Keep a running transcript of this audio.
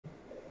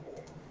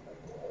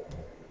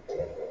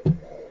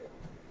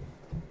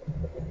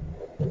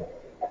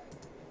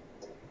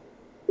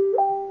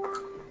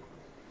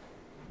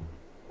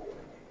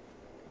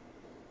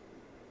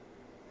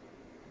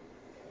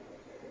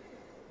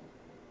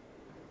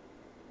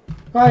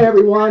Hi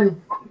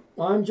everyone,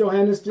 I'm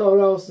Johannes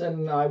Vloothuis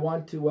and I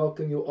want to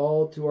welcome you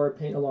all to our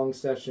paint along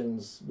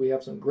sessions. We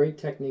have some great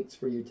techniques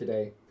for you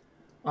today.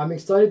 I'm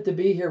excited to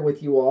be here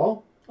with you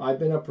all. I've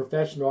been a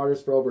professional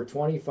artist for over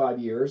 25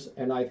 years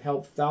and I've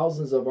helped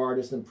thousands of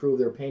artists improve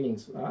their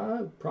paintings,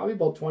 probably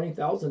about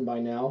 20,000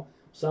 by now,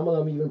 some of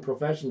them even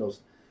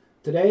professionals.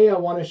 Today I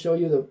want to show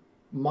you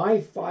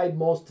my 5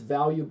 most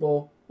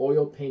valuable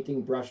oil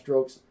painting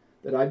brushstrokes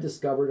that I've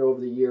discovered over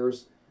the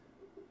years,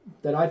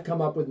 that I've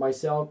come up with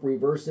myself,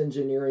 reverse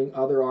engineering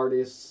other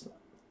artists,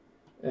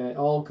 and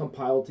all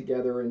compiled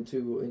together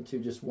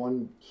into just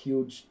one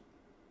huge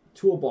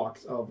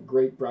toolbox of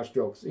great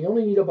brushstrokes. You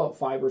only need about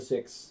 5 or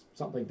 6,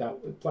 something like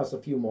that, plus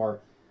a few more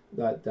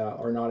that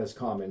are not as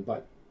common.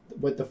 But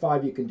with the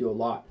 5, you can do a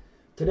lot.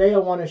 Today, I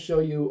want to show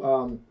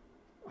you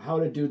how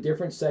to do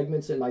different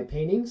segments in my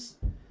paintings.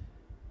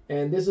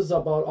 And this is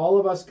about all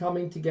of us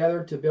coming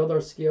together to build our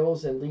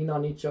skills and lean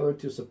on each other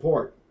to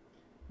support.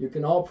 You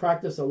can all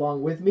practice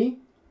along with me,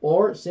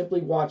 or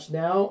simply watch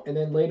now, and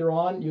then later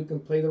on you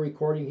can play the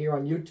recording here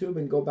on YouTube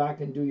and go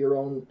back and do your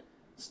own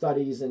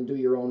studies and do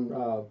your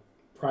own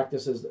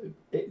practices,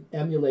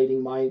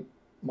 emulating my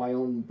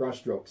own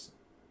brushstrokes.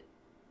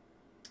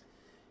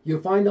 You'll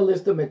find a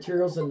list of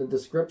materials in the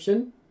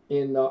description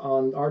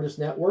on Artist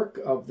Network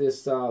of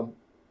this demo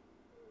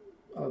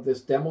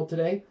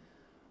today.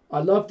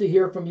 I'd love to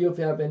hear from you if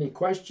you have any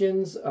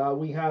questions.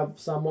 We have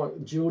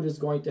someone, Jude is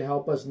going to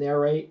help us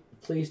narrate.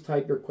 Please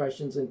type your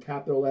questions in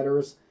capital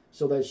letters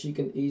so that she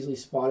can easily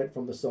spot it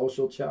from the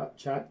social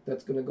chat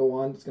that's going to go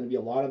on. It's going to be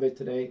a lot of it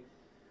today.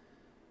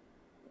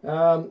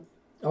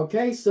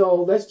 Okay, so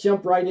let's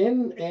jump right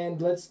in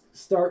and let's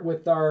start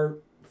with our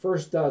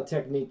first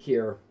technique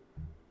here.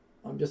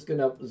 I'm just going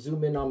to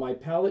zoom in on my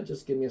palette.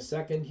 Just give me a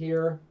second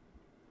here.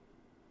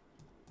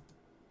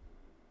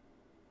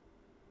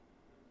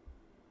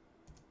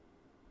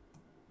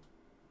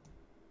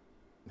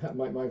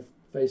 My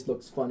face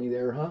looks funny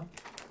there, huh?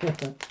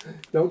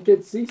 Don't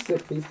get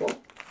seasick, people.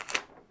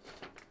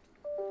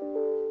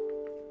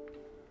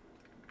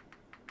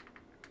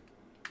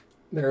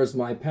 There's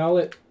my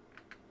palette.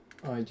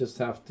 I just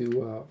have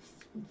to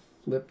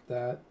flip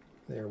that.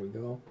 There we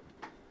go.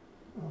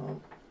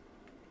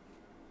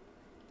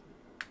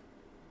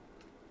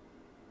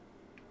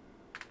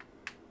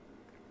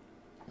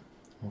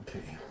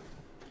 Okay.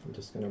 I'm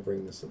just going to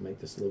bring this and make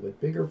this a little bit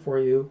bigger for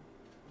you.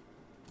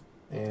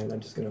 And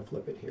I'm just going to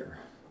flip it here.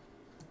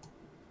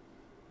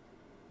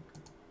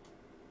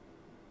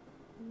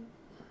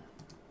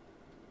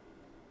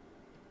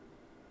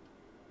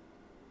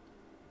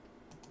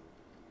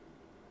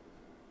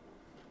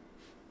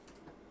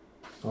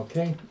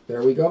 Okay,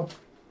 there we go.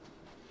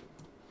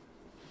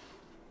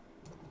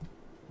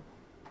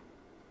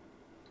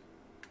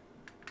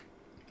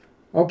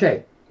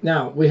 Okay,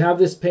 now we have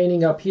this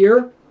painting up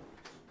here,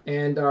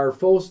 and our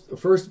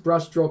first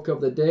brush stroke of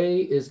the day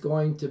is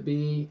going to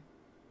be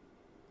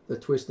the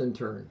twist and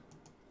turn.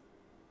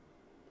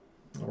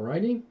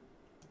 Alrighty.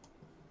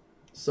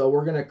 So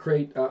we're going to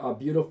create a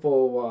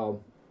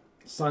beautiful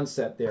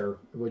sunset there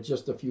with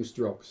just a few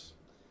strokes.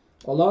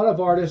 A lot of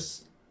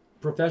artists,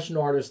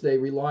 professional artists, they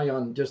rely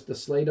on just the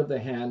sleight of the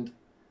hand.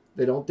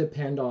 They don't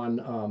depend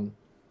on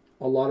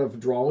a lot of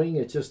drawing.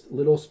 It's just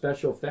little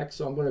special effects.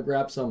 So I'm going to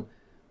grab some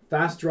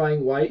fast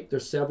drying white.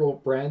 There's several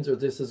brands. Or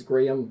this is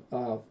Graham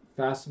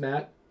Fast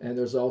Matte, and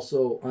there's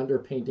also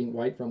underpainting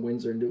white from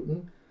Winsor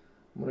Newton.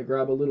 I'm going to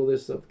grab a little of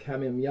this of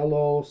cadmium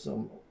yellow,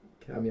 some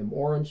cadmium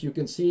orange. You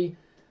can see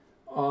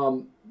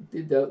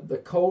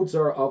the codes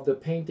are of the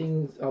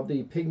paintings of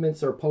the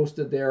pigments are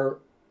posted there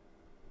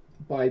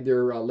by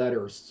their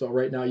letters. So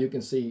right now you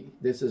can see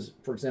this is,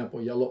 for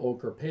example, yellow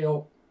ochre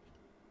pale,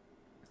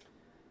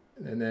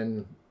 and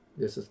then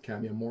this is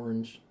cadmium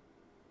orange.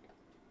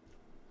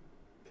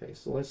 Okay,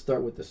 so let's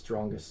start with the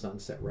strongest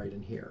sunset right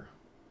in here.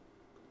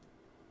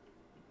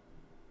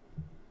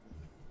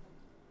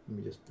 Let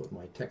me just put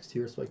my text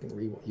here so I can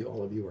read what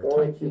all of you are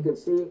typing. You can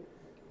see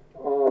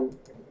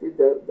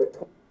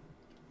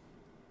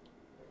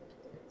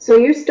So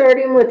you're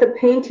starting with a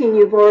painting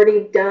you've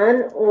already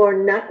done or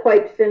not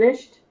quite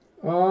finished?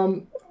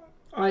 What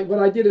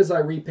I did is I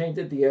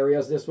repainted the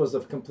areas. This was a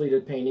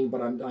completed painting,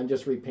 but I'm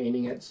just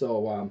repainting it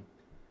so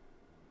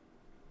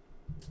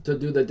to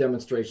do the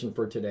demonstration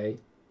for today.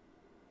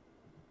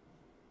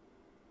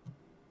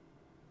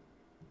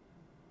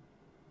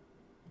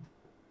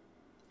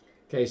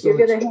 Okay, so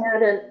you're going to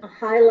add a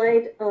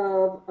highlight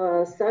of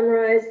a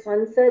sunrise,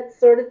 sunset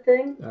sort of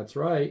thing? That's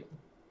right.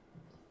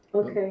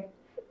 Okay.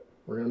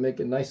 We're going to make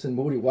it nice and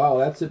moody. Wow,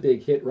 that's a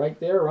big hit right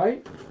there,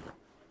 right?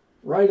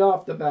 Right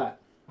off the bat.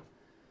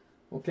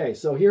 Okay,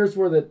 so here's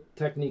where the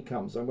technique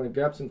comes. I'm going to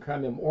grab some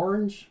cadmium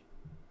orange.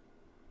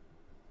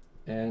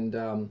 And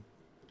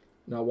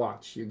now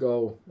watch. You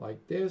go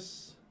like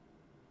this.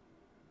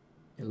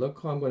 And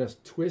look how I'm going to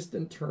twist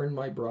and turn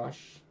my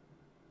brush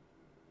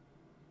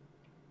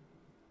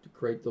to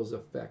create those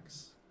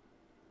effects.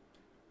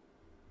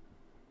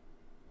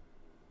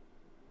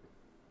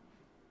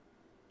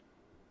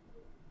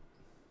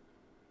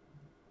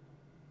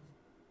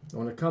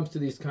 When it comes to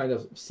these kind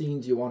of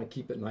scenes, you want to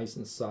keep it nice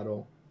and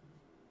subtle.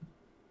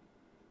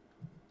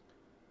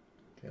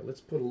 Okay,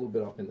 let's put a little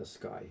bit up in the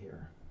sky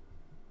here.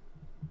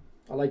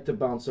 I like to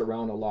bounce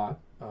around a lot.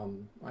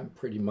 I'm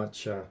pretty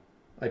much,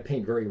 I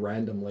paint very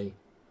randomly.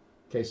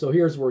 Okay, so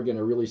here's where we're going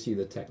to really see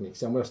the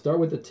techniques. I'm going to start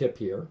with the tip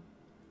here,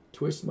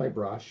 twist my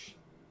brush.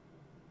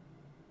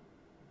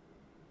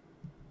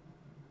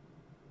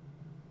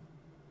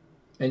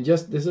 And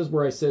just, this is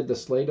where I said the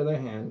sleight of the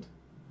hand.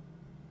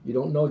 You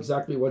don't know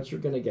exactly what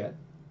you're going to get.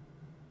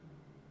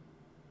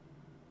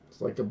 It's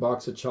like a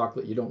box of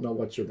chocolate. You don't know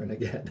what you're going to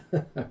get.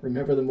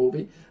 Remember the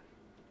movie?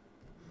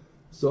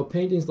 So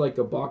painting's like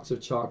a box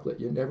of chocolate.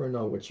 You never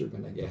know what you're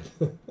going to get.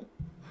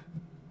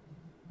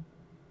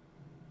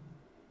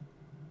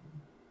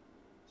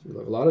 So you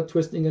have a lot of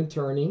twisting and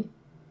turning.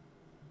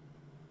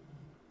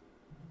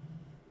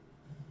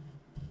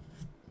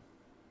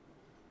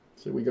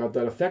 So we got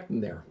that effect in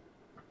there.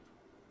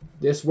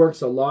 This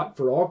works a lot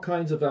for all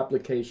kinds of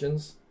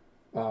applications.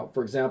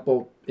 For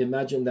example,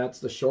 imagine that's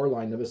the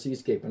shoreline of a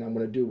seascape, and I'm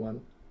going to do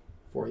one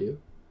for you.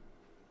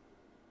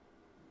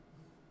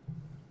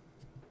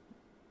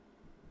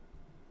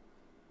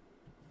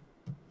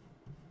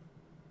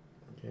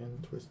 Again,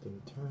 twist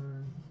and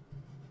turn.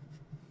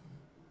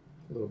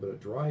 A little bit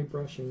of dry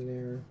brushing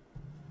there.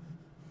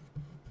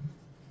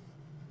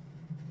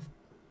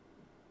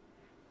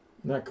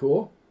 Isn't that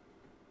cool?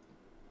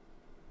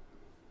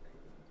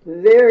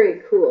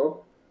 Very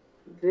cool.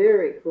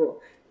 Very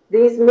cool.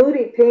 These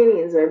moody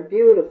paintings are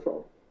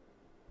beautiful.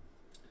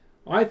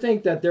 I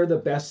think that they're the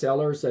best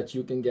sellers that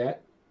you can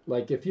get.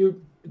 Like if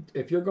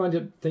you're going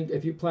to think,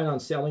 if you plan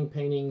on selling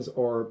paintings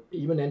or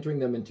even entering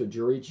them into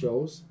juried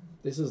shows,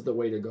 this is the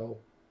way to go.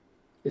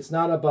 It's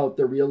not about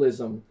the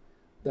realism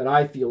that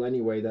I feel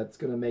anyway that's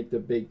going to make the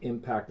big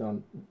impact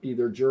on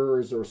either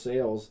jurors or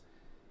sales.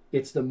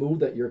 It's the mood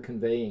that you're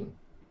conveying.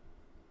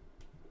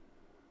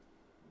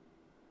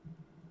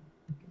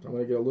 So I'm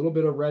going to get a little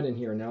bit of red in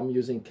here. Now I'm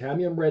using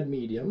cadmium red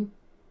medium.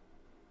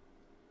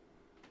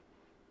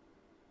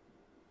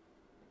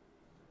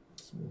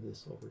 Let's move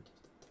this over just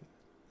a tad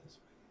this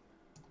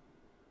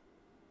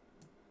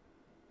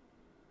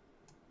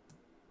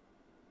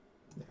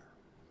way.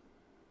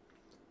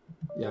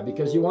 There. Yeah,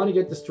 because you want to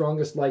get the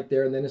strongest light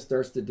there, and then it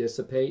starts to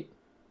dissipate.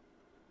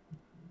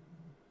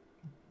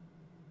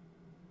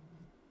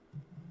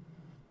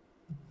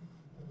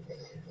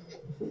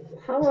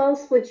 How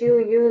else would you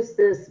use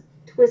this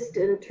twist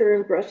and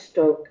turn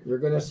brushstroke? You're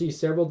going to see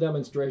several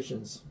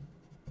demonstrations.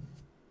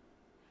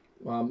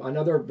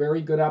 Another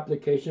very good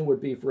application would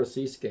be for a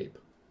seascape.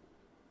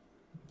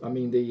 I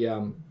mean,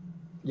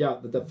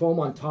 the foam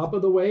on top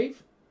of the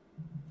wave.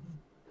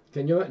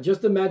 Can you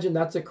just imagine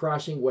that's a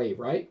crashing wave,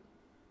 right?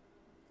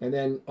 And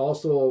then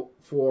also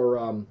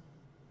for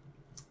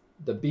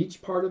the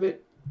beach part of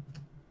it,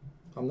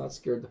 I'm not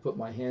scared to put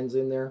my hands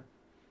in there.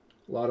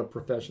 A lot of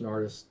professional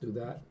artists do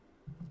that.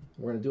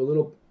 We're going to do a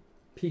little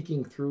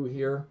peeking through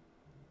here.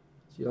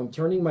 See, I'm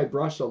turning my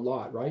brush a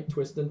lot, right?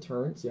 Twist and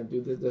turn. See, I'm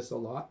doing this a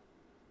lot.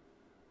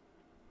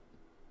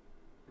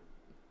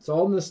 It's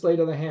all in the sleight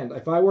of the hand.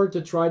 If I were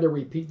to try to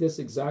repeat this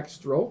exact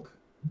stroke,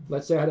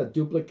 let's say I had a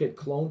duplicate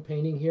clone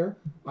painting here,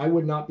 I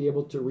would not be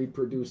able to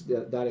reproduce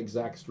that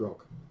exact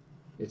stroke.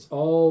 It's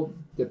all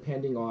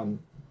depending on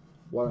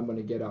what I'm going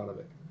to get out of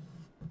it.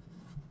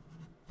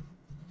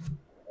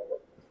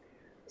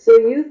 So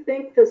you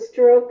think the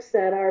strokes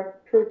that are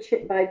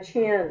by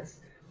chance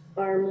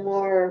are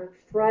more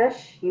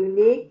fresh,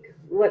 unique?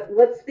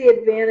 What's the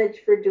advantage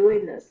for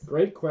doing this?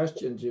 Great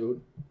question,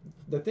 Jude.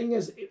 The thing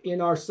is,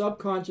 in our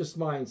subconscious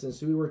mind,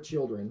 since we were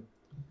children,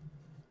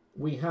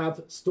 we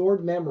have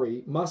stored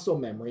memory, muscle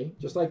memory,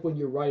 just like when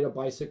you ride a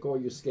bicycle or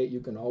you skate, you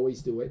can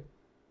always do it.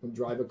 When you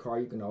drive a car,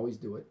 you can always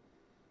do it.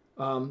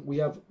 We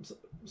have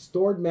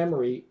stored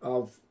memory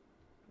of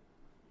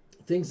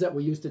things that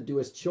we used to do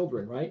as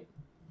children, right?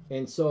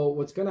 And so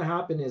what's going to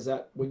happen is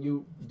that when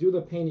you do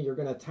the painting, you're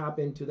going to tap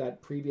into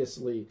that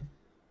previously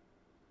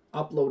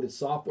uploaded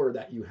software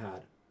that you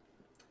had.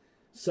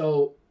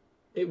 So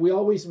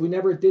we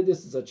never did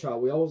this as a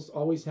child. We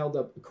always held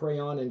a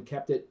crayon and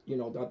kept it,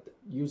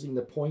 using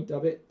the point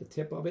of it, the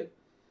tip of it.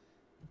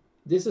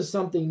 This is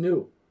something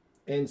new.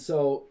 And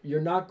so you're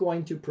not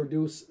going to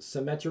produce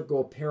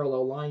symmetrical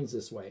parallel lines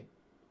this way.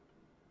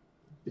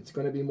 It's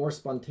going to be more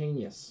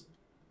spontaneous.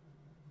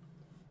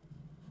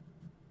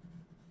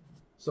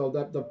 So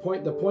that the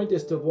point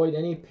is to avoid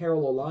any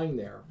parallel line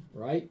there,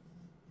 right?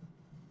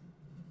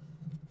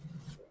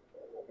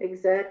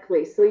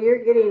 Exactly. So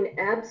you're getting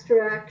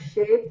abstract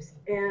shapes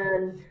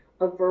and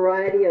a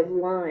variety of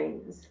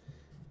lines.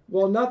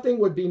 Well, nothing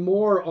would be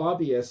more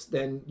obvious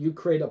than you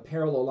create a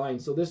parallel line.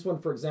 So this one,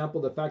 for example,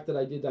 the fact that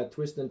I did that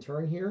twist and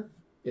turn here,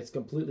 it's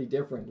completely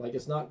different. Like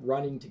it's not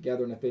running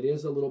together. And if it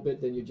is a little bit,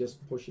 then you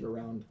just push it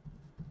around.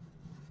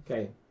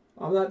 Okay.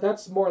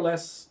 That's more or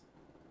less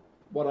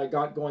what I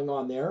got going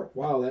on there.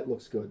 Wow, that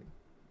looks good.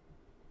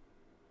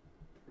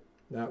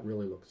 That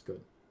really looks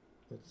good.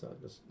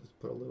 Let's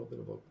put a little bit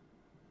of a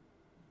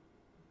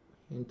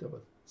hint of a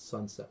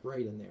sunset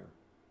right in there.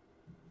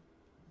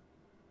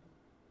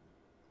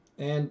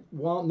 And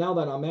well, now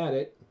that I'm at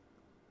it,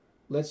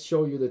 let's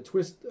show you the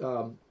twist,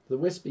 the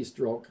wispy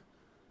stroke.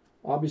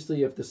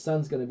 Obviously, if the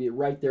sun's going to be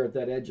right there at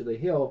that edge of the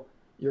hill,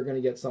 you're going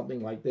to get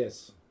something like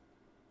this.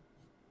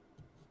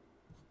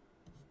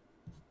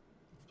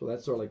 So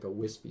that's sort of like a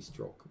wispy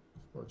stroke,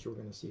 which we're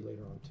going to see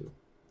later on too.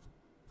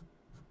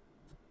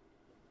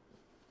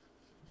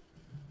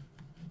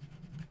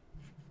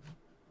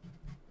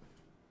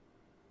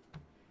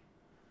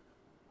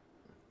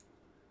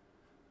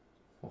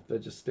 If I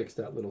just fix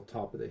that little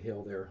top of the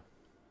hill there.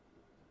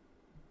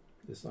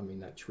 I mean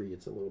that tree,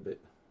 it's a little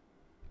bit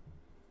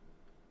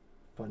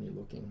funny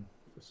looking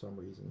for some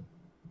reason.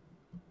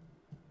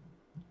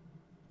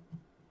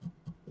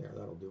 There,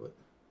 that'll do it.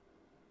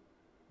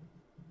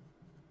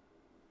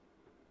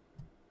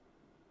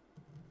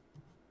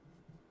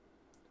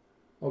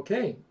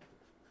 Okay,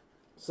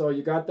 so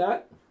you got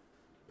that?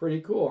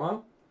 Pretty cool,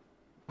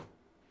 huh?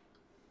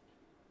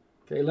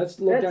 Okay, let's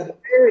look at it.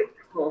 Very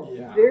cool.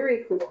 Yeah.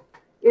 Very cool.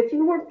 If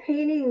you were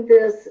painting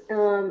this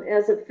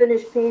as a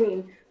finished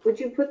painting, would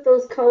you put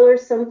those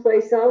colors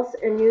someplace else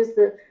and use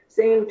the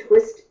same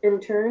twist and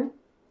turn?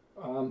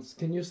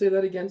 Can you say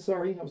that again?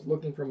 Sorry, I was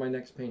looking for my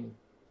next painting.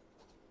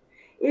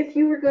 If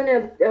you were going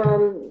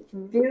to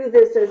view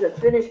this as a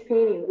finished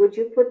painting, would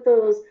you put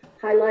those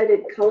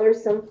highlighted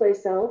colors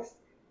someplace else?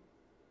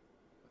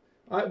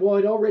 Well,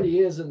 it already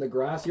is in the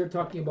grass. You're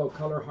talking about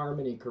color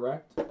harmony,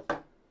 correct?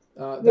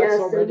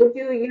 Yes, and would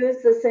you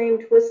use the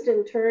same twist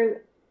and turn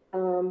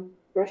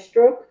brush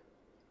stroke?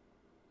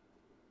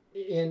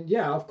 And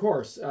yeah, of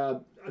course.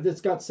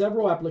 It's got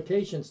several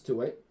applications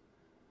to it.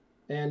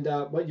 And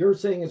what you're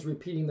saying is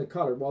repeating the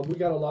color. Well, we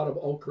got a lot of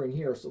ochre in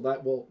here, so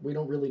that we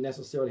don't really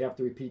necessarily have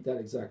to repeat that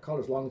exact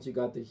color as long as you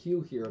got the hue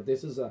here. If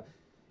this is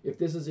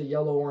a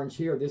yellow orange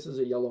here, this is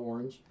a yellow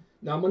orange.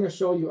 Now I'm going to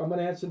show you, I'm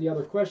going to answer the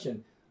other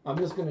question. I'm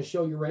just going to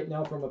show you right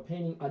now from a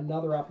painting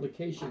another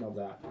application of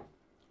that.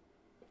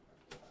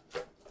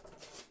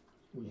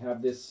 We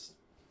have this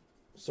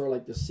sort of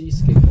like the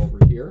seascape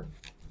over here.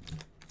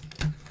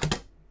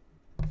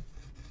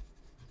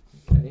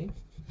 Okay.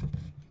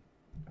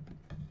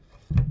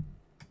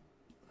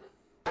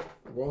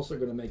 We're also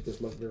going to make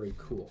this look very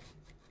cool.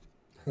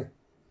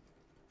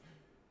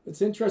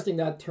 It's interesting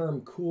that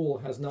term cool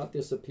has not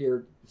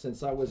disappeared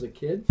since I was a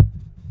kid.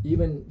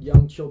 Even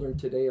young children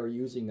today are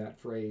using that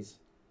phrase.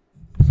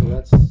 So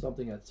that's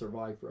something that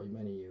survived for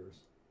many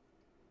years.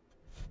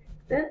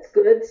 That's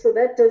good. So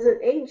that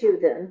doesn't age you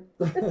then.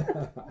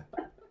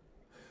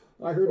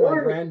 I heard my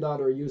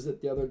granddaughter use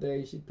it the other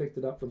day. She picked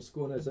it up from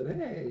school and I said,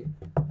 hey,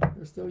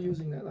 they're still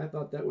using that. I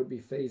thought that would be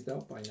phased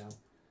out by now.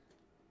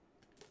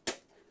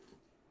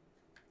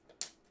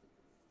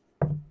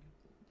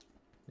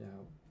 Yeah.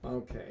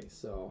 Okay,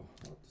 so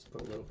I'll just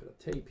put a little bit of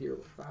tape here.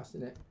 We'll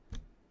fasten it.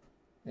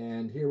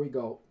 And here we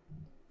go.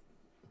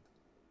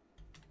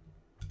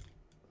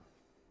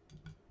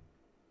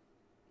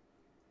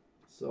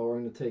 So we're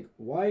going to take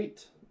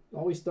white.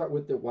 Always start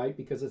with the white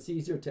because it's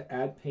easier to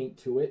add paint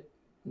to it,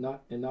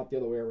 not the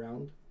other way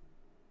around.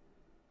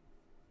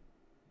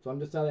 So I'm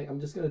just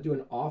going to do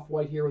an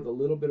off-white here with a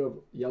little bit of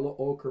yellow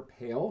ochre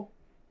pale.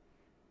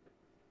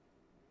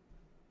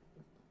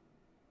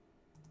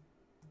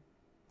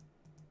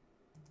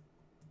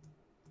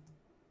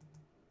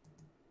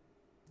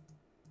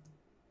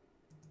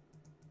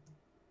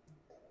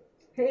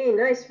 Hey,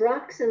 nice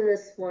rocks in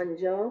this one,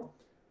 Joe.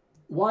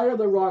 Why are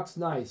the rocks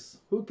nice?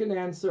 Who can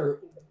answer?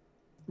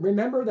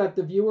 Remember that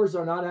the viewers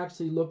are not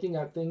actually looking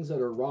at things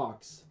that are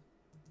rocks.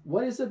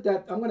 What is it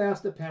that, I'm going to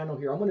ask the panel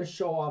here. I'm going to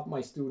show off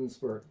my students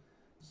for,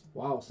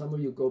 wow, some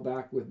of you go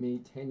back with me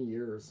 10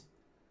 years.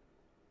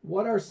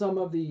 What are some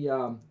of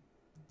the,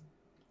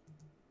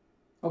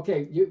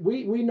 okay,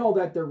 we know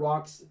that they're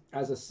rocks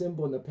as a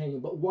symbol in the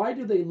painting, but why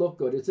do they look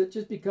good? Is it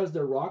just because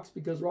they're rocks?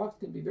 Because rocks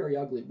can be very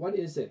ugly. What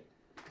is it?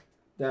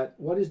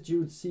 What is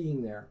Jude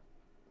seeing there?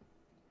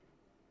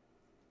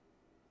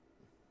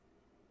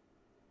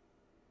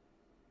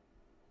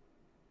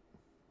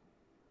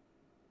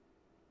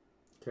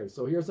 Okay,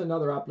 so here's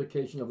another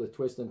application of the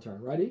twist and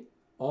turn. Ready?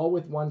 All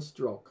with one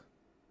stroke.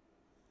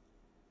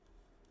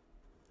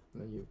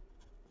 And then you.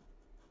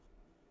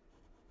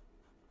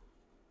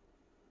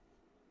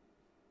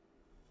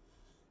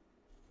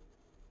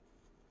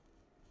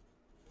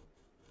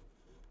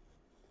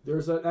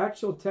 There's an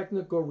actual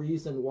technical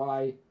reason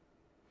why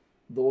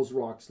those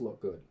rocks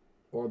look good,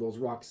 or those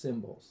rock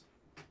symbols.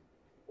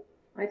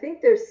 I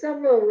think there's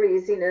several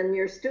reasons, and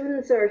your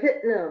students are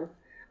hitting them.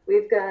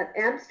 We've got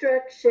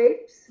abstract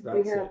shapes.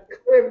 We have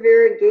color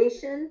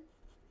variegation,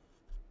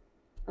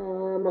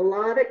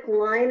 melodic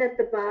line at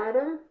the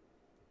bottom.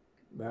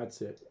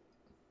 That's it.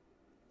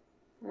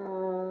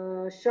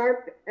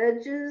 Sharp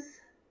edges.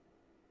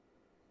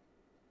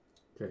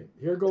 Okay,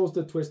 here goes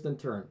the twist and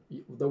turn.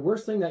 The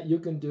worst thing that you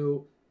can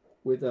do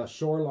with a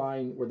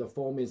shoreline where the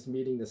foam is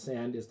meeting the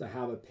sand is to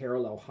have a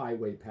parallel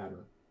highway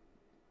pattern.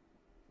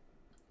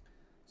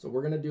 So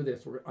we're going to do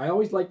this. I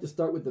always like to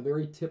start with the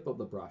very tip of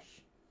the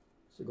brush.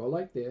 So go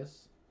like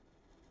this,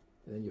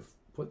 and then you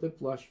put the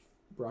brush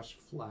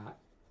flat.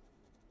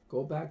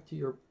 Go back to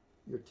your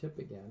your tip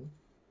again.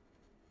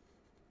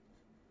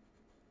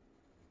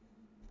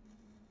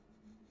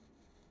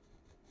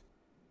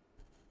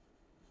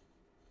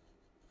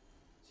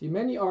 See,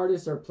 many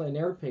artists are plein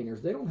air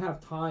painters. They don't have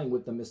time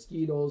with the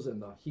mosquitoes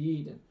and the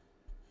heat and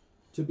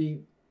to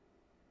be,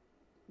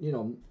 you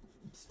know,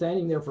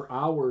 standing there for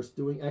hours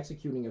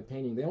executing a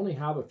painting. They only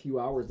have a few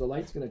hours. The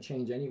light's going to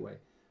change anyway.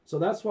 So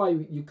that's why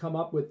you come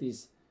up with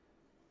these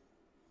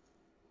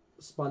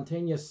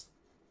spontaneous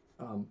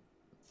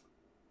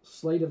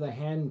sleight of the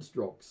hand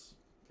strokes.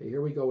 Okay,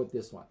 here we go with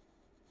this one.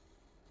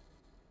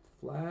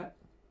 Flat.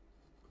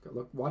 Okay,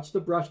 look, watch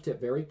the brush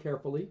tip very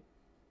carefully.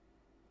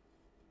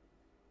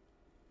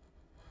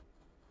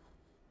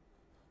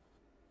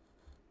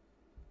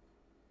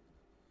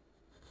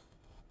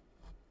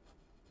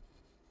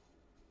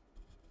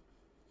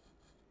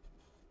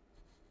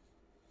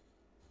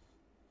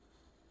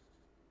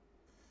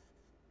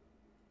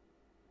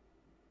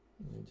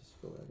 Let me just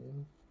fill that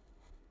in.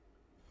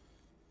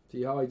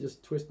 See how I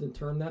just twist and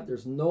turn that?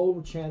 There's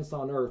no chance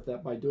on earth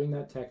that by doing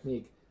that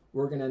technique,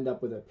 we're going to end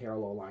up with a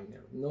parallel line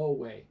there. No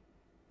way.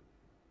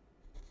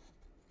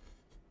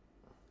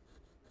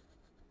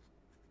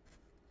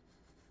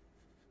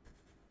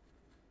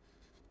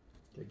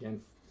 Okay,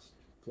 again,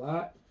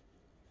 flat,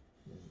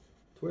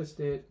 twist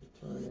it,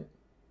 turn it.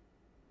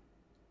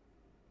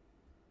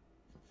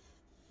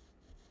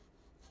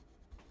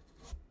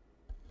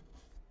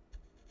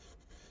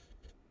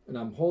 And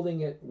I'm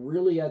holding it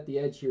really at the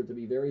edge here to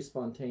be very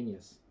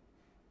spontaneous.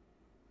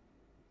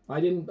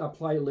 I didn't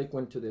apply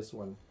liquid to this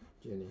one,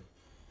 Jenny.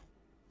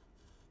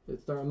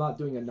 I'm not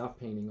doing enough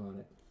painting on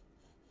it.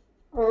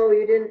 Oh,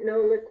 you didn't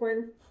know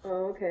liquid?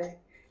 Oh, okay.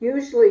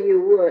 Usually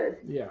you would.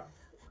 Yeah.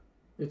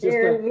 It's just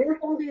and you're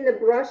holding the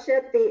brush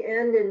at the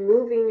end and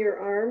moving your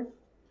arm?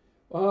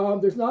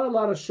 There's not a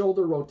lot of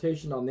shoulder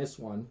rotation on this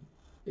one.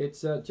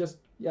 It's just,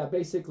 yeah,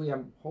 basically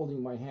I'm holding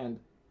my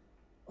hand.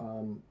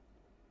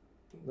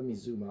 Let me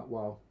zoom out.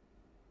 Wow.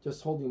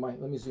 Just holding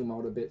let me zoom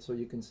out a bit so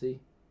you can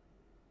see.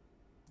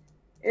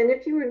 And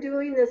if you were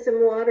doing this in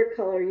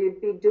watercolor,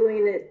 you'd be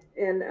doing it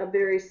in a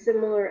very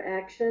similar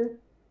action?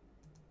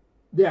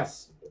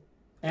 Yes.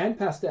 And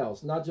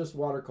pastels, not just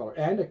watercolor,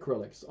 and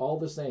acrylics, all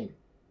the same.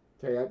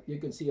 Okay, you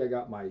can see I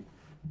got my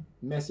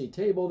messy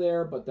table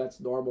there, but that's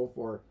normal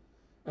for,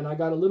 and I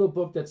got a little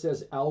book that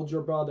says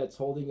algebra that's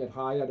holding it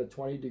high at a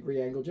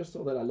 20-degree angle just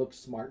so that I look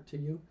smart to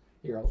you.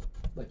 Here, I'll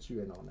let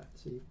you in on that,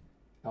 see?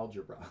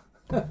 Algebra.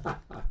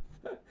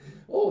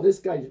 Oh, this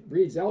guy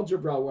reads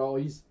algebra well.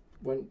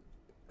 When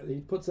he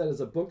puts that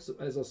as a book,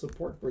 as a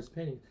support for his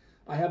painting.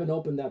 I haven't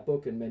opened that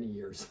book in many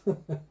years.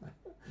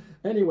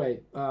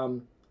 Anyway,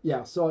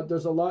 yeah, so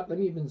there's a lot. Let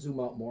me even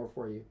zoom out more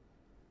for you.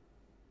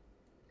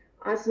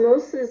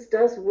 Osmosis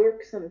does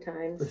work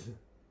sometimes.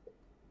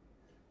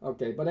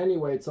 Okay, but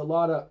anyway, it's a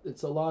lot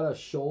of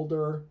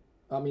shoulder.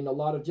 I mean, a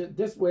lot of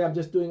this way. I'm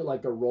just doing it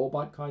like a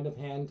robot kind of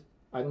hand.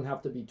 I don't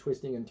have to be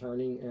twisting and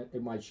turning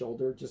in my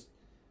shoulder. Just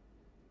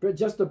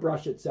the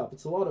brush itself.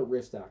 It's a lot of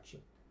wrist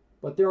action.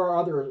 But there are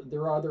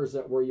others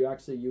that where you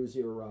actually use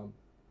your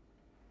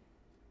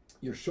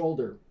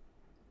shoulder.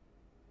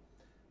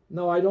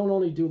 No, I don't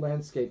only do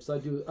landscapes. I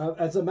do,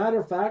 as a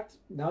matter of fact,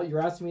 now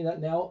you're asking me that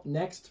now,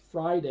 next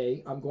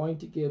Friday, I'm going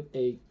to give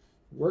a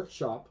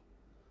workshop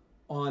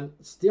on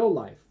still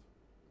life.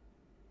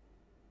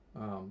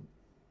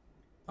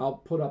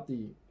 I'll put up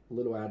the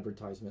little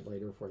advertisement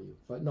later for you.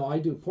 But no, I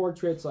do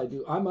portraits. I'm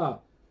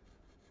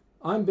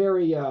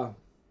very, what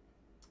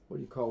do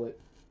you call it?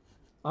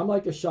 I'm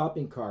like a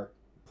shopping cart.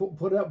 Put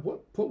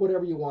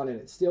whatever you want in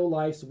it. Still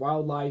lifes,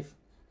 wildlife,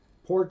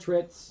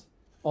 portraits,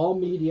 all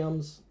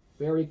mediums.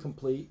 Very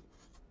complete.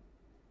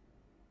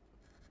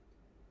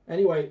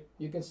 Anyway,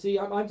 you can see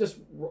I'm just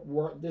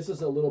this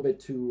is a little bit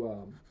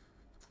too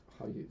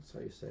how you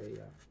say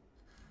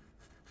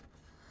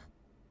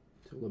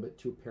a little bit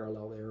too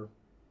parallel there.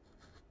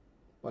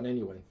 But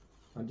anyway,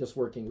 I'm just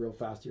working real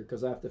fast here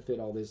because I have to fit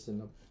all this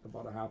in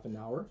about a half an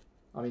hour.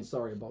 I mean,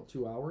 sorry, about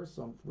 2 hours.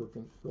 So I'm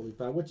working really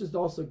fast, which is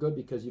also good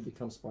because you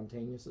become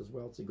spontaneous as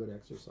well. It's a good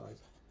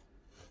exercise.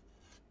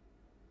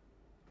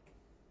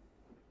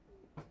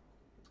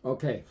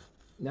 Okay,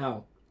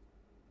 now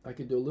I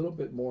could do a little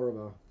bit more of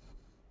a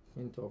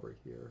hint over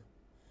here.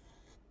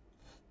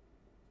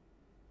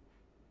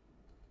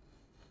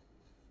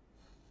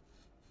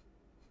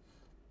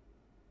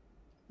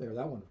 There,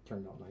 that one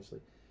turned out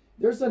nicely.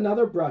 There's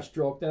another brush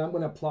stroke that I'm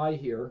going to apply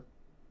here,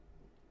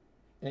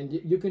 and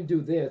you can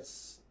do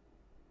this.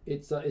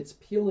 It's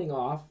peeling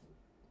off.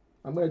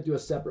 I'm going to do a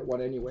separate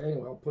one anyway.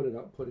 Anyway, I'll put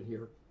it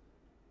here.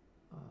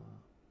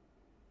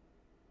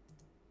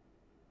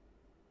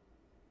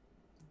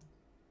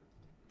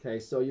 Okay,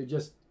 so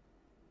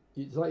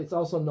it's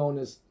also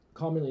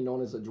commonly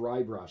known as a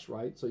dry brush,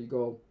 right? So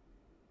you're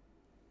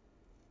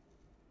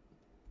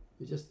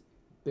just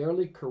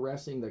barely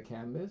caressing the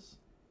canvas.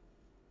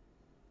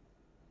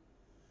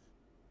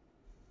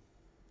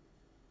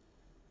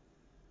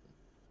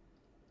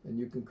 And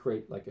you can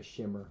create like a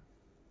shimmer.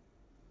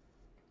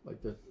 Like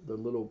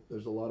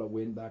there's a lot of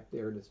wind back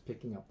there that's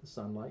picking up the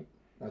sunlight.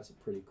 That's a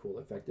pretty cool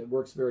effect. It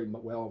works very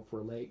well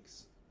for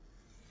lakes.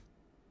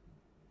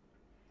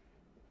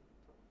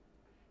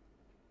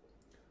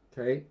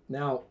 Okay,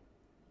 now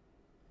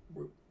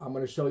I'm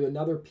going to show you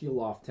another peel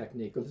off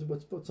technique.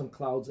 Let's put some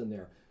clouds in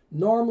there.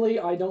 Normally,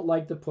 I don't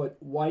like to put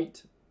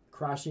white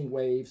crashing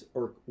waves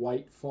or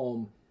white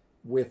foam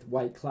with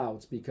white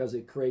clouds because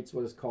it creates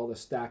what is called a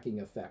stacking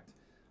effect.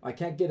 I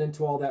can't get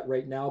into all that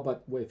right now,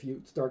 but if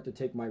you start to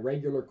take my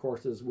regular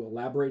courses, we'll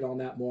elaborate on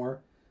that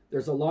more.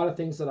 There's a lot of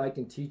things that I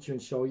can teach you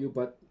and show you,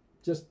 but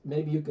just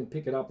maybe you can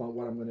pick it up on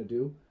what I'm going to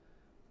do.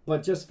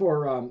 But just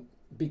for,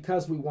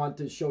 because we want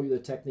to show you the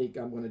technique,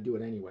 I'm going to do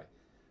it anyway.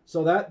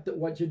 So that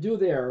what you do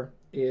there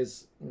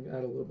is,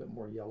 add a little bit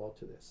more yellow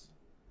to this.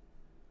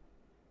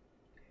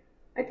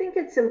 I think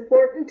it's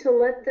important to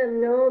let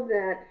them know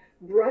that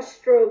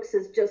Brushstrokes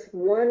is just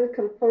one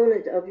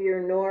component of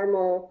your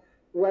normal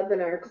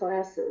webinar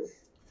classes.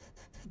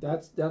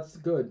 That's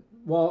good.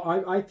 Well,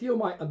 I feel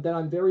that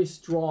I'm very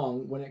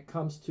strong when it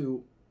comes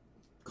to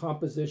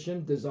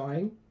composition,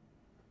 design,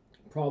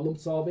 problem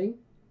solving.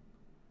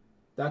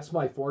 That's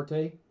my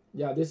forte.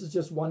 Yeah, this is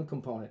just one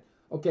component.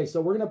 Okay,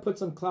 so we're going to put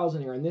some clouds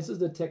in here, and this is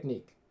the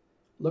technique.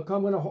 Look,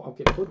 I'm going to,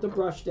 okay, put the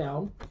brush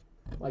down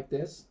like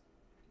this.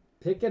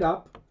 Pick it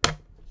up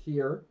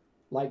here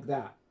like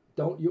that.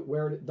 Don't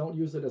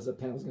use it as a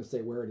pen. I was going to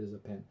say wear it as a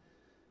pen.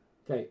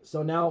 Okay,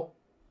 so now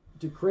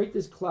to create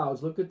these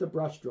clouds, look at the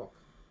brush stroke.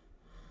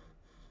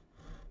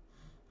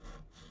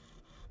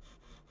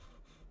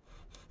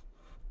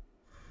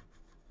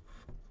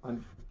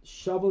 I'm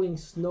shoveling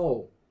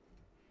snow.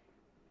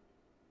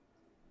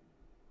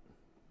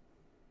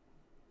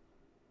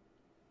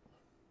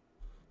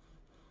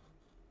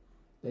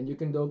 Then you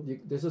can do,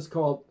 this is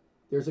called,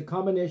 there's a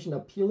combination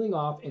of peeling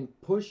off and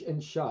push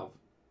and shove.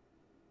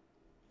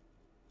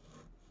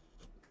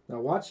 Now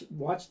watch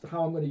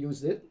how I'm going to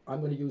use it. I'm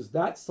going to use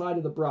that side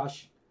of the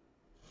brush.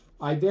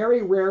 I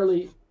very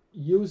rarely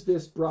use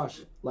this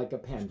brush like a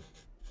pen.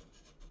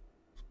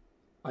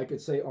 I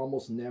could say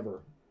almost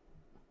never.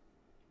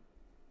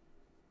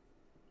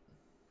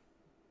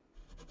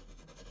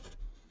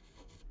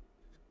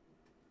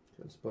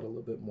 Let's put a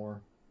little bit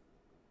more.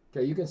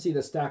 Okay, you can see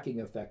the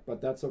stacking effect,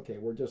 but that's okay.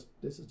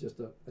 This is just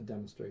a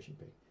demonstration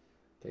page.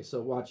 Okay,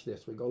 so watch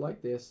this. We go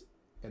like this,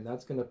 and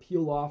that's going to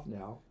peel off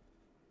now.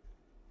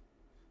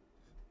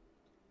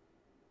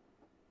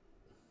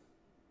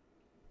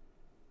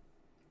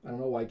 I don't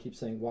know why I keep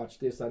saying watch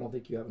this. I don't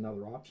think you have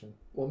another option.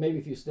 Well, maybe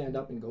if you stand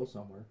up and go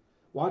somewhere.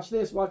 Watch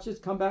this,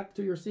 come back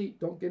to your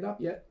seat. Don't get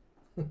up yet.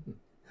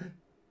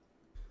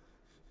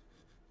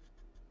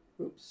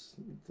 Oops,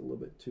 it's a little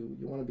bit too,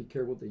 you want to be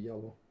careful with the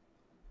yellow.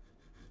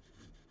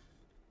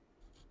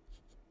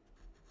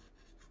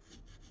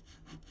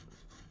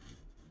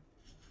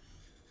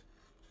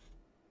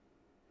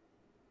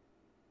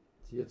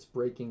 See, it's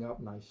breaking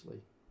up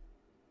nicely.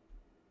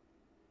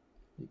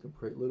 You can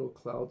create little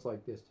clouds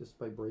like this just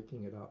by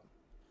breaking it up.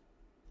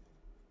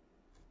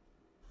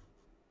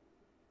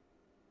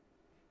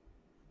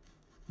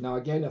 Now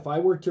again, if I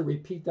were to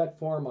repeat that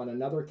form on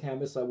another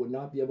canvas, I would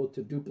not be able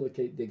to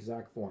duplicate the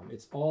exact form.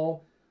 It's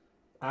all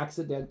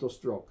accidental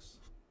strokes.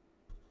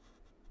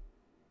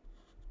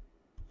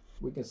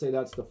 We can say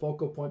that's the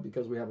focal point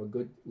because we have a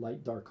good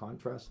light-dark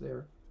contrast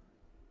there.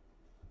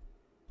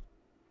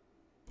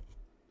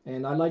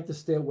 And I like to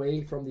stay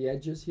away from the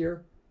edges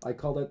here. I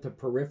call that the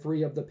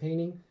periphery of the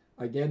painting.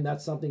 Again,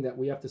 that's something that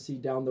we have to see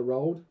down the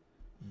road.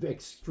 The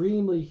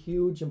extremely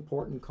huge,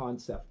 important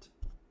concept,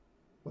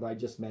 what I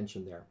just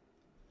mentioned there.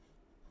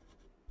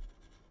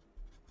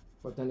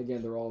 But then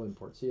again, they're all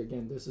important. See,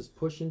 again, this is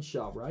push and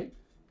shove, right?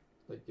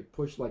 Like you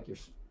push like you're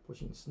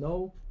pushing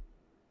snow,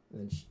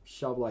 and then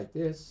shove like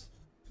this.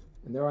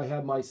 And there I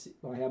have my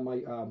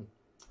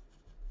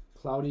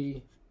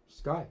cloudy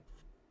sky.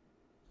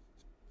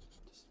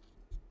 Just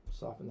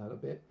soften that a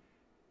bit.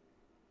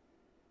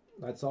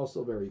 That's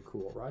also very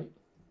cool, right?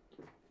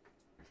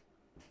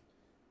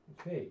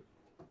 Okay,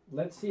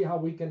 let's see how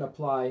we can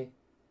apply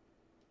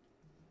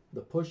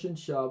the push and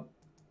shove.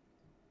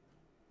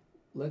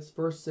 Let's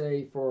first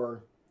say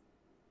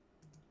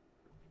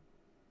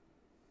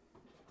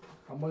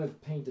I'm going to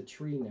paint a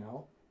tree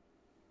now.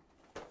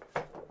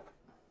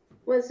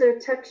 Was there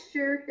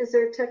texture? Is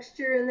there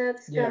texture in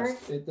that sky?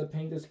 Yes, the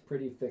paint is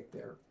pretty thick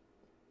there.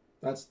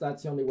 That's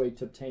the only way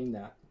to obtain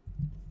that.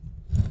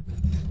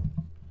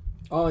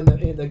 Oh, and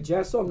the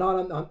gesso,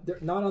 not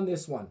on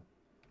this one.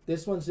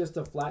 This one's just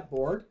a flat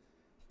board.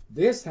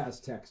 This has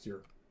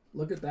texture.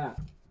 Look at that.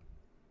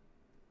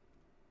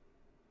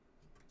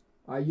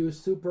 I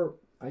use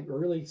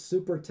really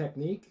super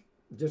technique.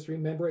 Just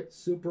remember it,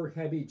 super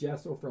heavy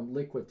gesso from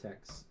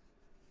Liquitex.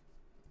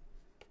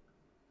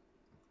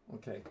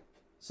 Okay.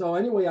 So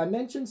anyway, I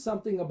mentioned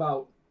something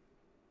about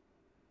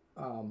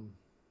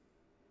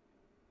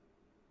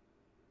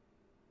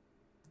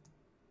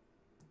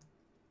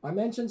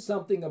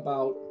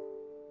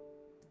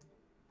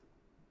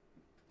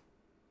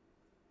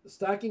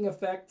stacking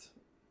effect,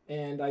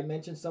 and I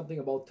mentioned something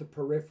about the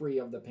periphery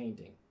of the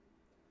painting.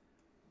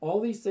 All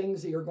these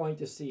things that you're going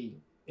to see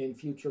in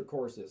future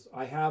courses.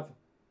 I have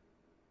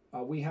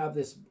we have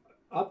this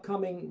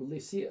upcoming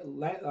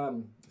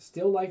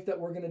still life that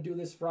we're going to do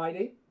this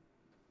Friday.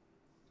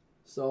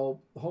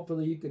 So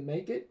hopefully you can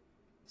make it.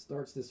 It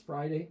starts this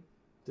Friday.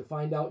 To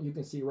find out, you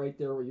can see right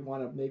there where you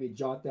want to maybe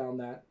jot down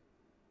that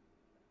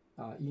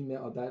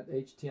email, that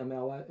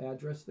HTML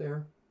address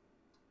there.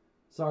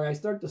 Sorry, I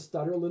start to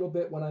stutter a little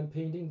bit when I'm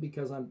painting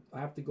because I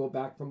have to go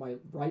back from my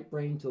right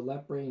brain to the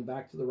left brain,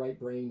 back to the right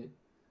brain.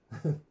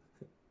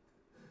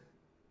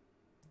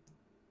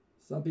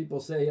 Some people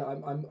say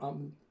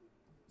I'm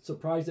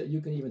surprised that you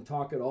can even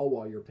talk at all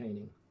while you're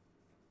painting.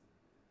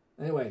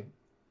 Anyway,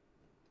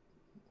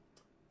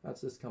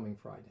 that's this coming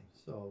Friday.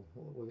 So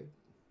we'll get.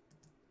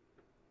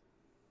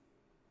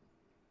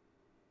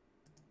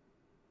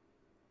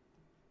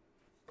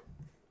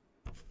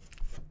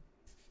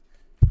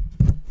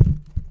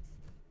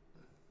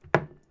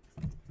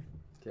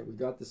 Okay, we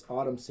got this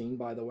autumn scene,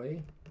 by the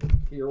way,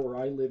 here where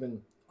I live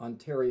in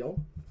Ontario.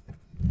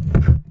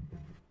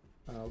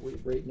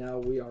 Right now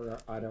we are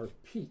at our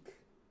peak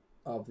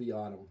of the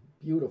autumn.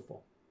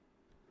 Beautiful.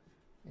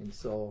 And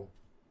so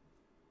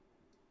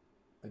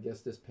I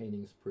guess this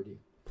painting is pretty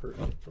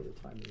perfect for the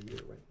time of the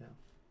year right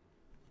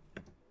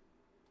now.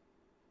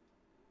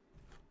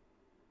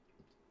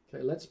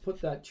 Okay, let's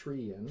put that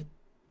tree in.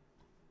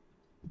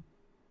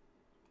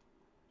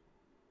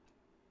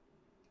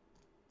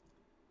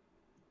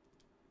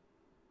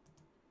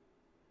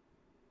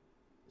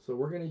 So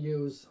we're going to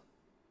use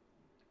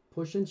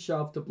push and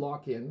shove to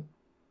block in.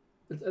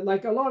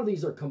 Like a lot of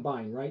these are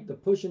combined, right? The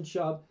push and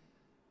shove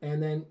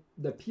and then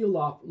the peel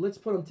off. Let's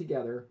put them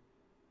together.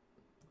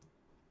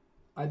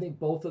 I think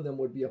both of them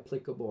would be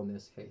applicable in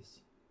this case.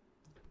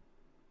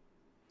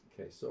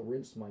 Okay, so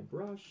rinse my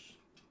brush.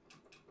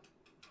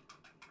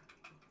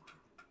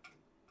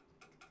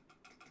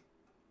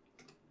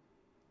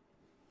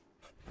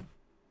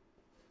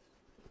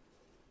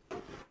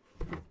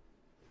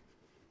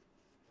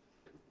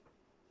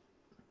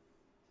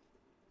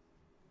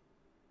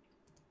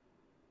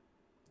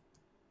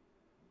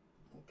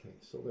 Okay,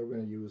 so they're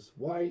going to use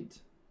white.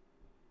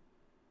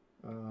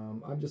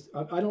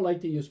 I don't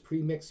like to use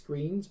pre-mixed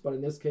greens, but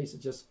in this case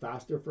it's just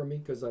faster for me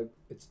because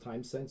it's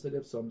time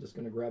sensitive, so I'm just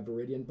going to grab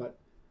Viridian. But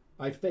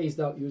I phased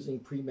out using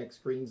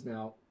pre-mixed greens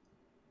now,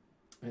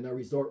 and I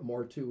resort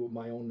more to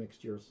my own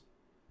mixtures.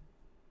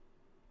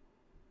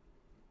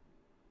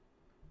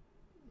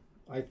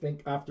 I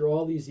think after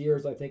all these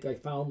years, I think I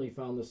finally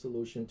found the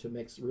solution to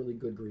mix really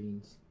good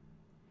greens.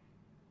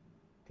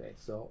 Okay,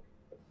 so.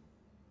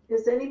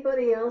 Is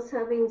anybody else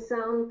having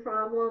sound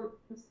problems?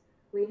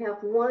 We have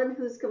one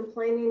who's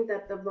complaining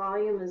that the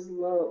volume is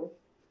low.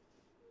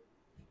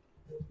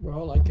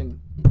 Well, I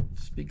can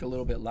speak a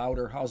little bit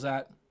louder. How's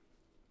that?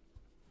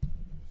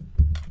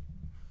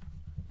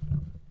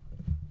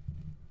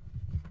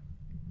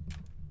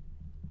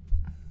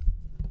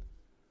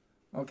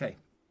 Okay.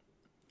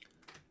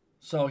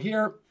 So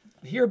here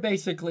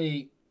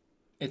basically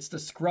it's the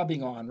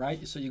scrubbing on,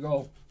 right? So you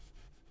go.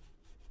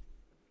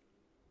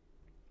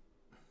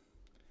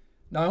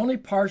 Now I only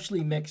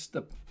partially mixed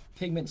the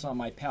pigments on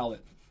my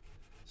palette.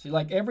 See,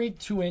 like every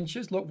 2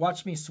 inches, look,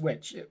 watch me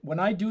switch. When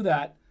I do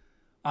that,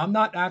 I'm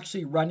not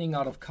actually running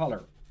out of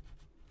color,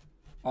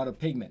 out of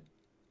pigment.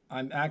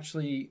 I'm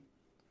actually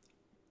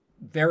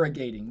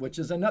variegating, which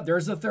is another,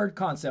 there's a third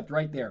concept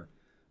right there.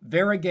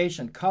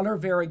 Variegation, color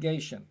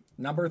variegation.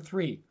 Number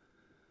 3.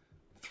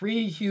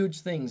 3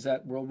 huge things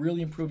that will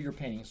really improve your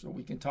painting, so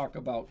we can talk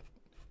about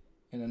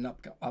in an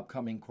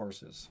upcoming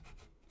courses.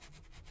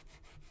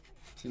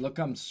 See, look,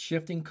 I'm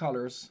shifting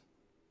colors.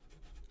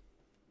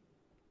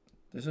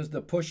 This is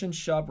the push and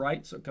shove,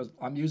 right? So because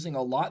I'm using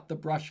a lot the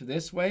brush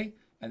this way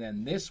and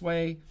then this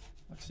way.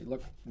 Let's see,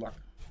 look.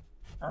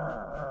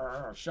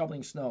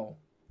 Shoveling snow.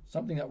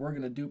 Something that we're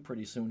going to do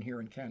pretty soon here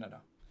in Canada.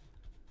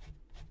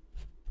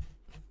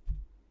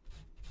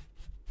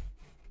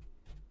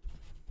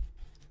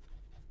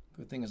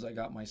 Good thing is I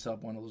got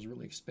myself one of those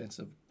really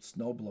expensive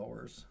snow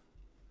blowers.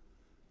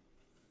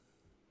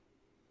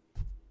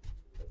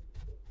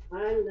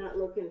 I'm not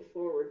looking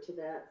forward to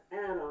that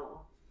at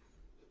all.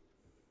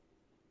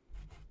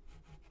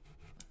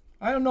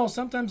 I don't know.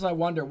 Sometimes I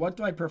wonder, what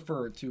do I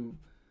prefer? To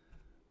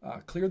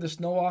clear the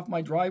snow off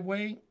my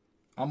driveway?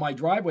 On my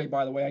driveway,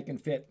 by the way, I can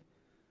fit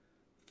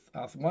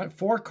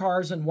 4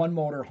 cars and 1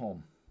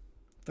 motorhome.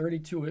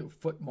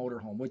 32-foot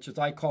motorhome, which is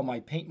I call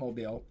my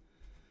paintmobile.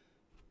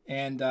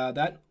 And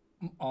that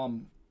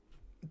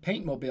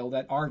paintmobile,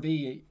 that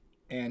RV,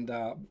 and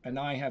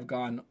I have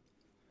gone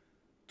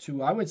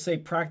to, I would say,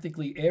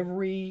 practically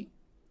every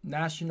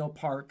national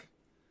park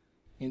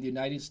in the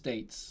United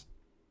States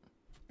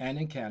and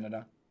in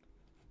Canada,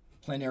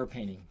 plein air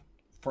painting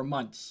for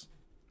months.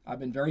 I've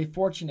been very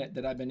fortunate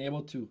that I've been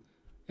able to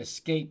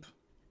escape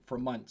for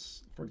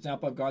months. For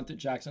example, I've gone to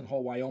Jackson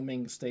Hole,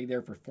 Wyoming, stayed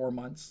there for 4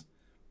 months,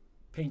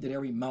 painted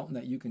every mountain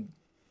that you can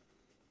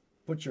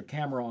put your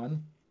camera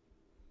on.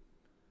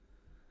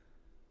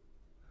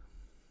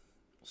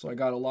 So I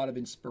got a lot of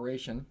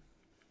inspiration.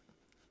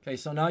 Okay,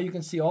 so now you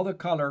can see all the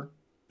color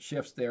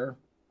shifts there.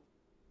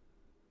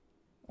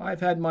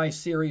 I've had my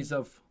series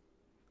of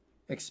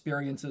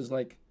experiences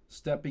like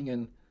stepping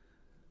in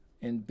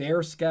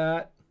bear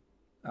scat,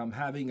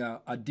 having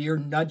a deer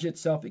nudge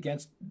itself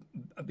against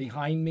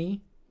behind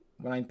me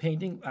when I'm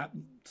painting,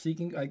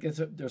 seeking. I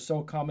guess they're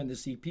so common to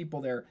see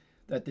people there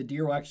that the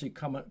deer will actually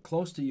come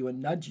close to you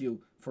and nudge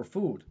you for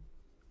food,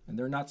 and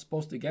they're not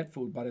supposed to get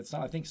food, but it's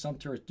not. I think some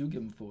tourists do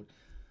give them food.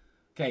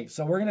 Okay,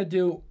 so we're gonna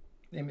do.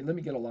 Let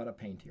me get a lot of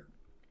paint here.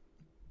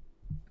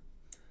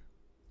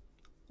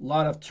 A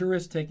lot of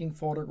tourists taking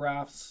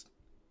photographs.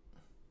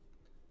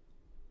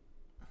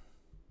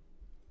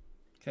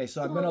 Okay,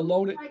 so I'm going to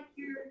load it.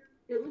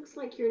 It looks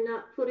like you're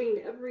not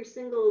putting every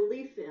single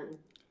leaf in.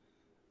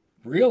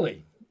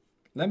 Really?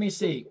 Let me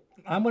see.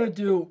 I'm going to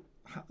do,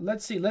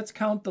 let's see, let's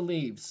count the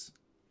leaves.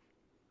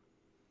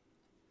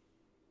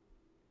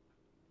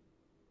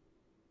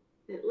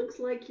 It looks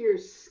like you're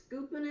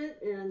scooping it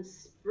and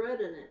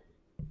spreading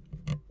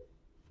it.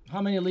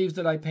 How many leaves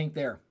did I paint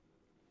there?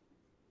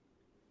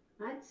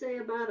 I'd say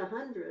about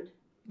 100.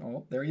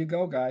 Oh, there you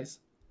go, guys.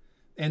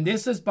 And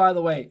this is, by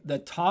the way, the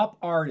top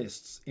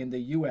artists in the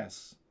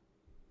U.S.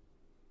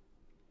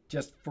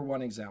 Just for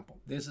one example.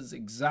 This is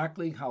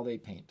exactly how they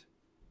paint.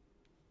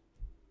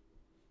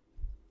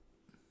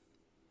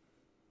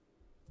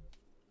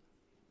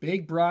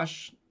 Big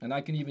brush, and I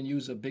can even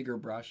use a bigger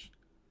brush.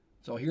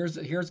 So here's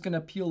going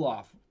to peel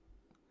off.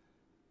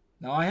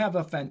 Now I have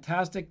a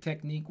fantastic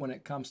technique when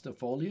it comes to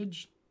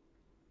foliage.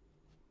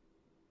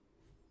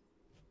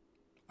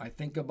 I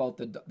think about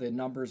the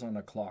numbers on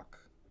a clock.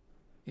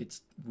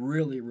 It's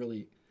really,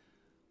 really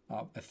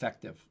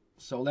effective.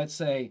 So let's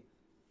say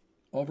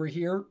over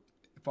here,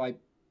 if I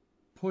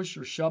push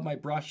or shove my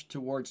brush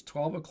towards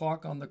 12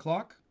 o'clock on the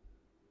clock,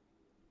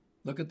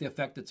 look at the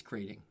effect it's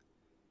creating.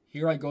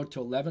 Here I go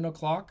to 11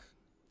 o'clock.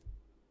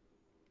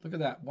 Look at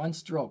that, one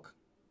stroke.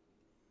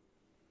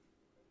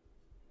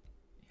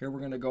 Here we're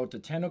going to go to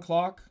 10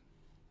 o'clock.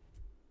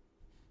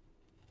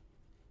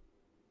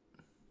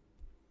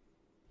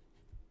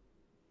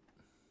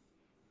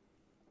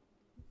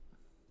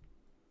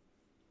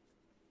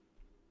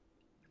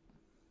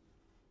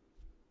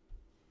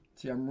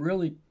 See, I'm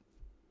really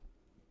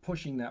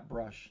pushing that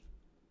brush.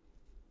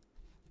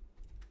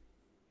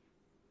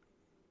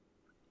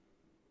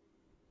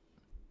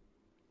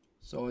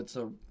 So it's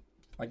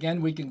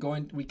again, we can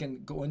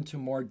go into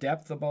more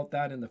depth about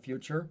that in the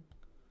future.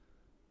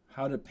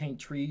 How to paint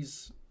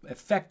trees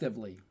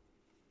effectively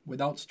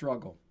without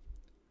struggle.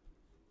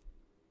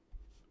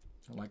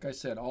 And like I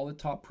said, all the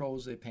top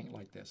pros, they paint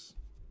like this.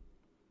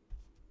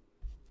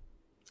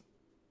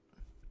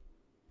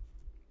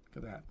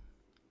 Look at that.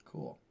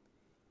 Cool.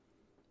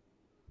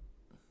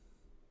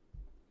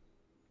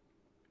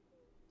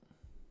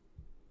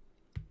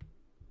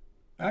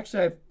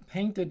 Actually,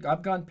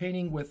 I've gone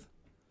painting with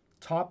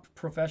top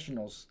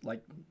professionals,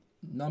 like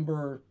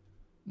number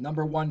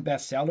one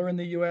bestseller in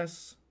the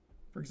U.S.,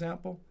 for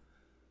example.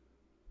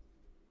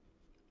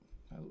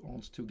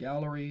 Owns 2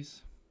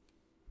 galleries.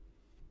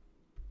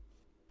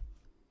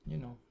 You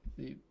know,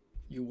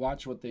 you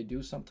watch what they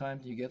do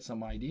sometimes, you get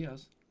some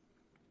ideas.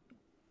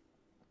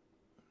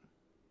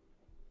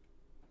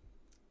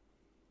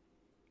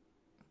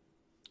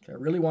 Okay, I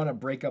really want to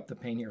break up the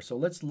paint here, so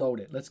let's load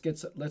it. Let's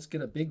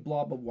get a big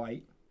blob of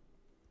white.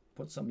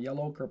 Put some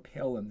yellow ochre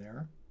pale in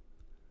there.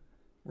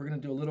 We're going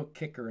to do a little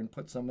kicker and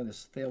put some of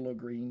this phthalo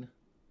green.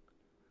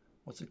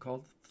 What's it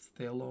called?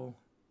 Phthalo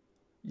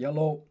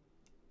yellow.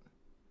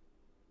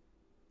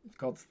 It's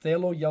called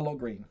phthalo yellow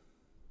green.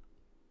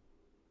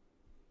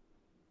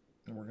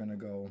 And we're going to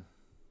go.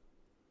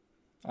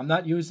 I'm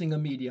not using a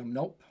medium.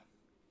 Nope.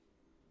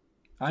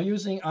 I'm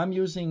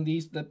using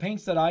these. The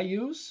paints that I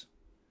use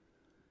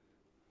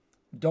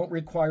don't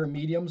require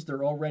mediums.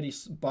 They're already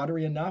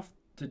buttery enough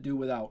to do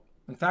without.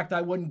 In fact,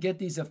 I wouldn't get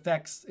these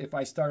effects if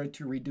I started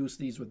to reduce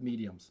these with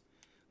mediums.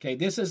 Okay,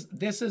 this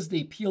is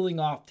the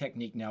peeling off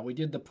technique now. We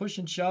did the push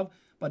and shove,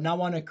 but now I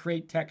want to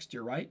create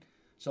texture, right?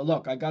 So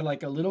look, I got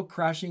like a little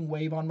crashing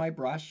wave on my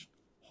brush,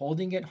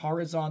 holding it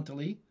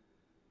horizontally,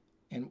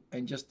 and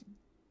just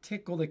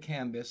tickle the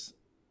canvas.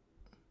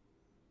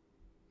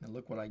 And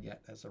look what I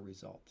get as a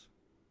result.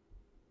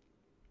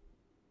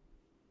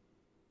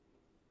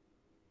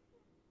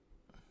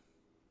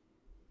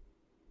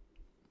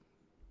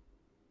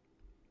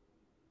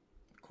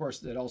 Of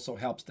course, it also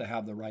helps to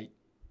have the right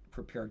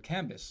prepared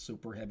canvas,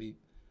 super heavy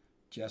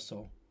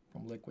gesso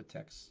from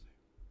Liquitex.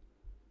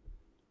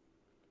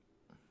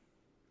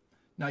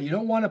 Now you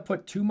don't want to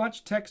put too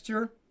much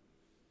texture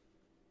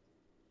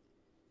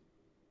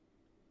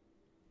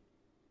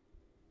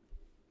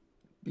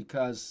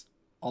because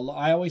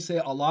I always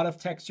say a lot of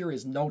texture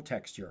is no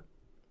texture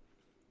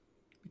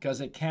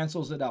because it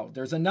cancels it out.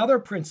 There's another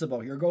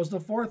principle. Here goes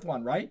the fourth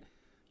one, right?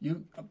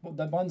 The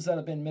ones that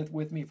have been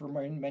with me for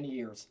many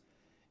years.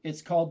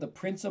 It's called the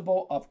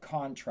principle of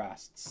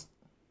contrasts.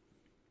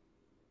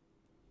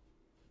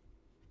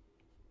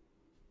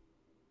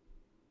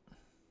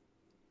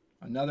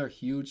 Another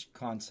huge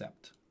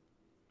concept.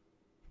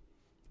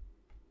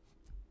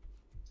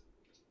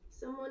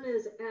 Someone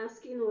is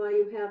asking why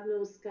you have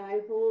no sky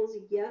holes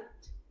yet.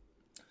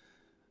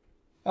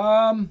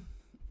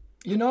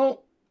 You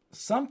know,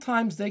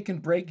 sometimes they can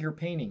break your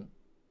painting.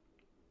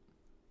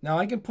 Now,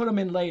 I can put them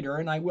in later,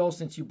 and I will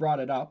since you brought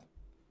it up.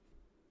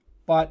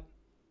 But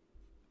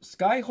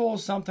sky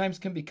holes sometimes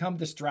can become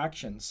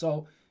distractions.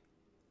 So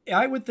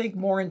I would think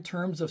more in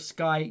terms of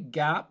sky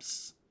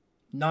gaps,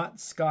 not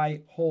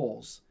sky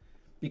holes.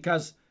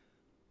 Because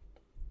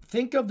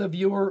think of the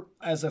viewer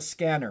as a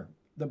scanner,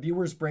 the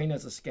viewer's brain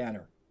as a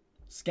scanner.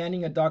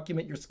 Scanning a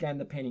document, you're scanning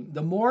the painting.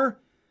 The more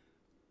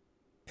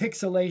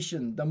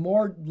pixelation, the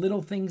more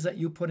little things that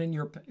you put in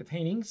your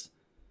paintings,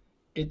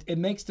 it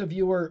makes the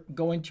viewer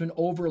go into an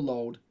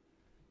overload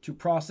to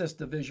process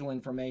the visual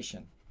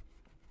information.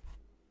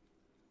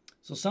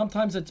 So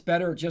sometimes it's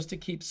better just to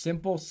keep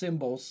simple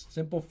symbols,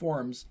 simple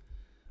forms.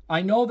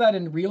 I know that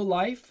in real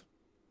life,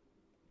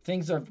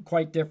 things are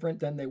quite different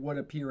than they would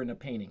appear in a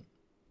painting.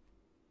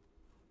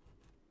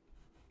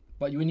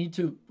 But you need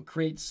to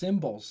create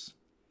symbols.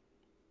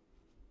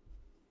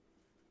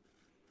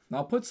 Now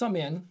I'll put some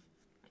in.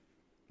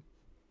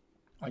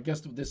 I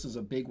guess this is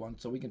a big one,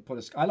 so we can put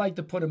a... I like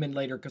to put them in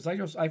later because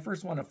I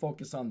first want to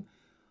focus on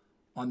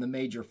the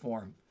major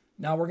form.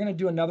 Now we're going to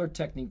do another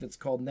technique that's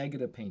called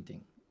negative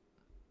painting.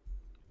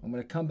 I'm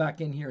going to come back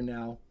in here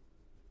now,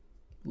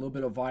 a little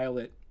bit of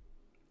violet,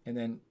 and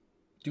then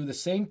do the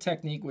same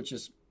technique, which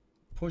is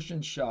push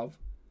and shove.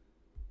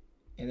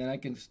 And then I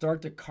can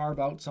start to carve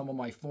out some of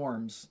my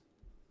forms.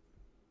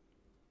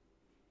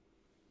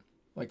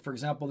 Like, for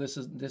example,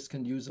 this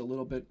can use a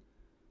little bit.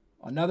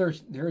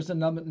 Here's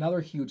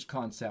another huge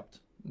concept.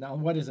 Now,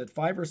 what is it?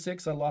 5 or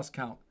 6? I lost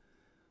count.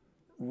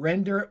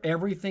 Render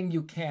everything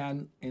you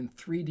can in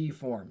 3D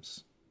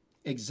forms.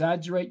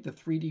 Exaggerate the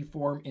 3D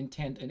form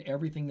intent in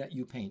everything that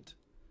you paint.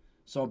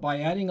 So by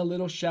adding a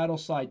little shadow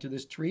side to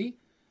this tree,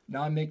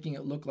 now I'm making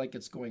it look like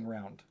it's going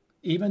round,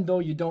 even though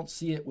you don't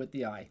see it with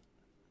the eye.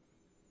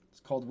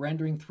 It's called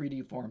rendering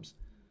 3D forms.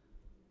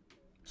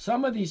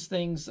 Some of these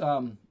things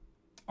are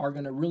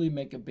going to really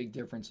make a big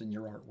difference in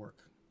your artwork.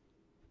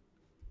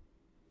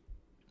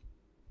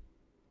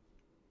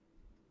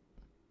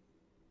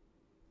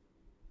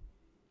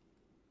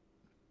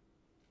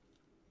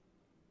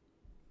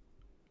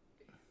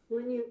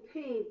 When you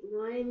paint,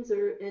 lines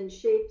and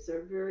shapes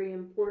are very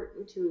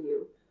important to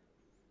you.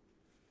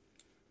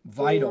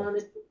 Vital. Do you want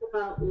to think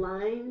about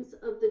lines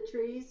of the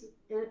trees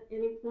at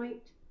any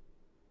point?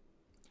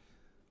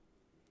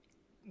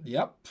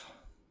 Yep.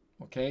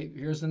 Okay,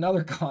 here's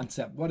another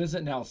concept. What is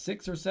it now,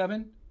 6 or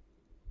 7?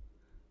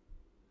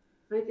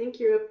 I think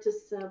you're up to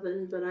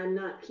 7, but I'm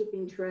not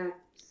keeping track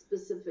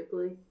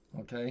specifically.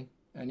 Okay,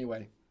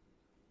 anyway.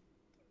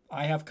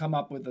 I have come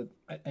up with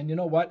and you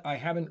know what? I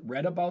haven't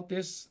read about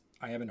this.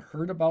 I haven't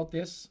heard about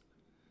this,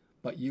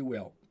 but you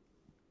will.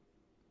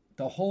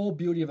 The whole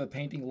beauty of a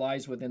painting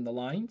lies within the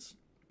lines.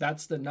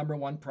 That's the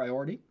 #1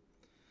 priority.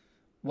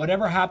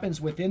 Whatever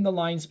happens within the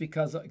lines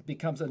becomes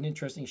an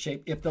interesting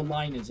shape if the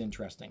line is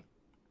interesting.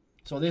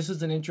 So this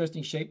is an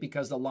interesting shape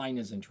because the line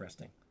is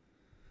interesting.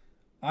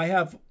 I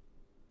have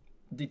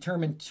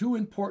determined 2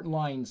 important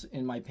lines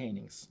in my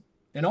paintings,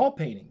 in all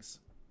paintings.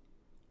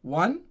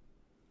 One,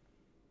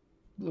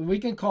 we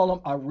can call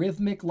them a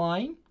rhythmic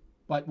line,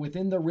 but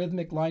within the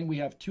rhythmic line we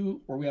have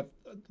two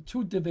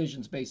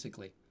divisions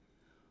basically.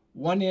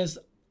 One is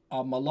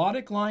a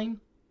melodic line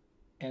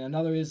and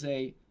another is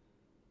a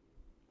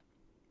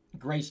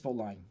graceful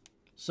line.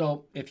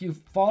 So if you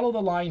follow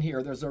the line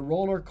here, there's a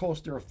roller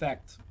coaster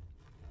effect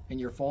in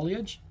your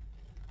foliage.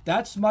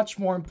 That's much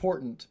more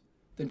important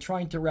than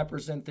trying to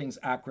represent things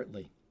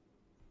accurately.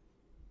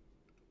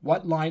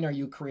 What line are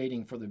you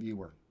creating for the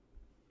viewer?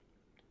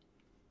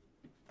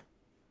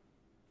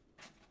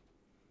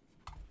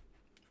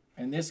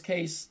 In this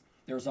case,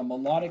 there's a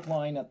melodic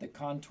line at the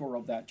contour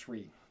of that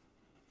tree.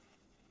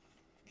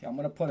 Okay, I'm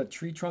going to put a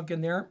tree trunk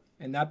in there,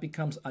 and that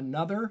becomes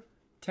another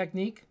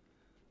technique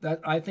that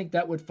I think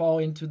that would fall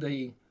into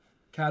the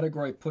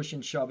category push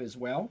and shove as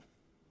well.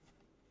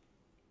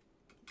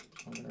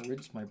 I'm going to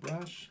rinse my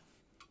brush.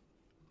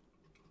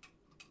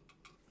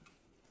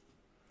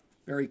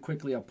 Very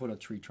quickly, I'll put a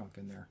tree trunk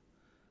in there.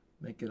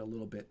 Make it a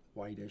little bit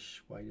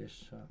whitish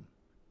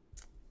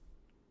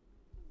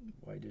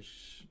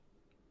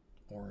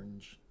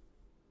orange.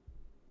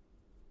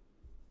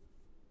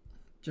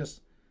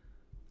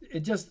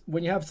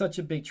 When you have such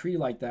a big tree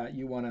like that,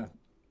 you want to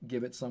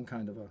give it some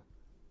kind of a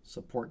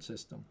support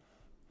system.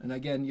 And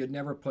again, you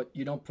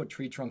don't put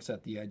tree trunks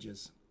at the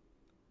edges.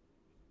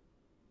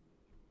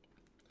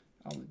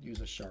 I'll use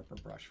a sharper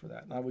brush for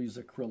that. And I will use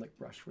acrylic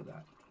brush for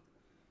that.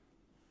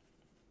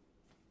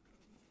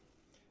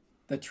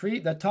 The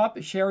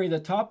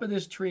top of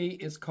this tree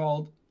is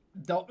called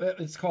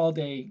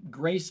a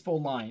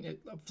graceful line.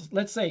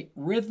 Let's say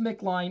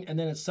rhythmic line, and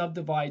then it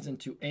subdivides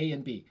into A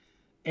and B.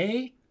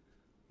 A,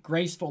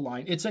 graceful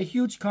line. It's a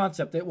huge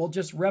concept that will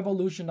just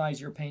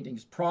revolutionize your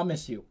paintings.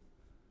 Promise you.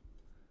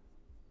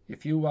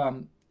 If you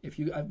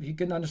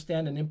can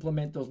understand and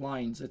implement those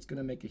lines, it's going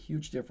to make a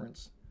huge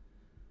difference.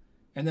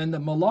 And then the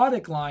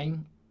melodic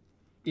line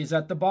is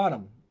at the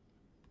bottom.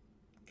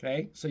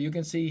 Okay, so you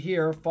can see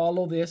here,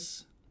 follow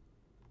this.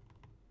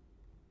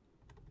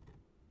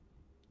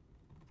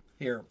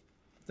 Here,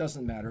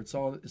 doesn't matter. It's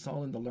all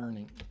in the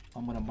learning.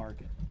 I'm going to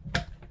mark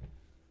it.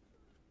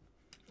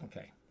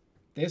 Okay.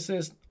 This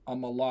is a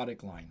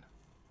melodic line.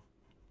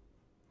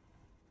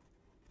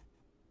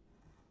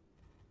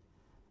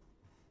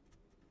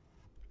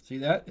 See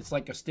that? It's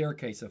like a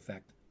staircase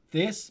effect.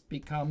 This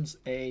becomes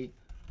a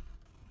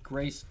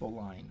graceful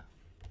line.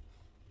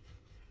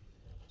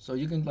 So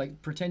you can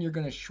like pretend you're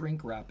going to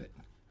shrink wrap it.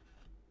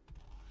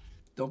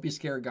 Don't be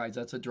scared, guys.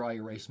 That's a dry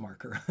erase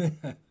marker.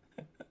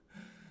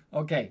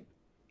 Okay.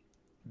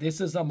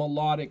 This is a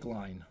melodic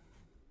line.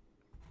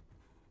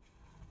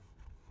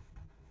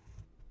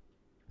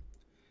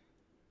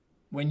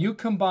 When you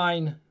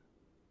combine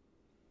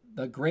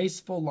the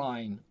graceful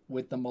line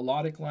with the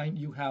melodic line,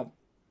 you have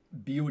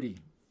beauty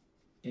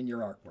in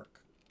your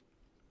artwork.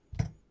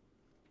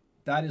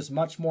 That is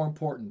much more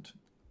important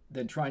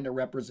than trying to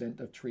represent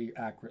a tree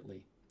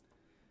accurately.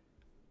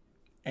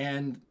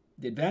 And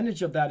the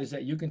advantage of that is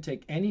that you can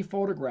take any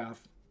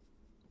photograph,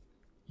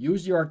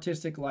 use your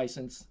artistic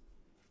license,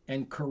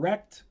 and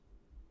correct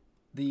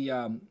the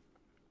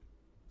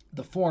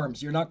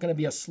forms. You're not going to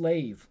be a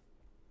slave.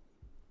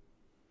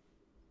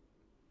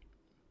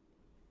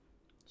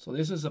 So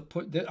this is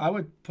I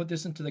would put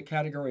this into the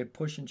category of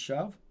push and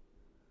shove.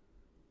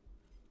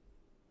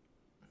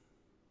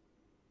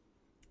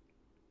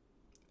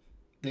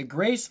 The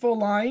graceful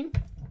line,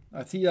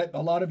 I see that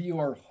a lot of you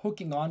are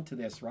hooking on to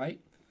this, right?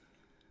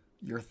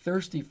 You're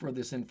thirsty for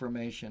this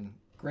information.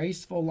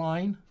 Graceful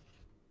line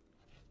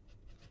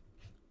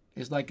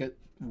is like a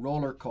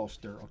roller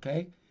coaster,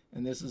 okay?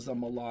 And this is a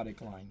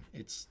melodic line.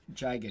 It's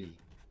jaggedy.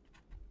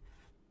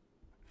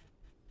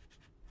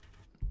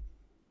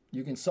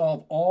 You can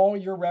solve all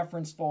your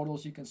reference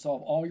photos. You can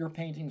solve all your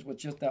paintings with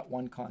just that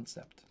one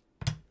concept.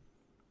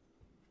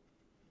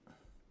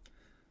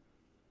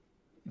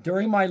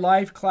 During my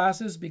live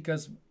classes,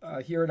 because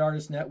here at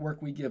Artist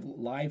Network, we give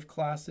live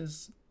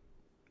classes.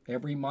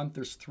 Every month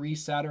there's 3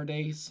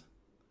 Saturdays.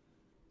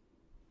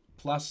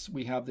 Plus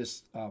we have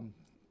this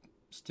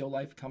still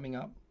life coming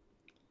up.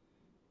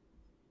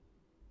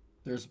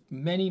 There's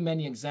many,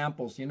 many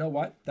examples. You know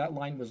what? That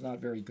line was not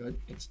very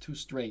good. It's too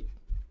straight.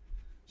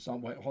 So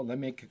hold, let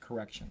me make a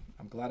correction.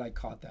 I'm glad I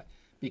caught that.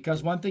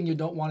 Because one thing you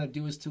don't want to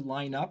do is to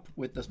line up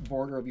with the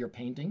border of your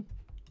painting.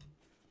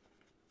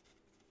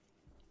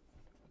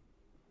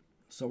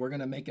 So we're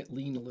going to make it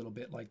lean a little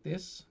bit like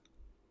this.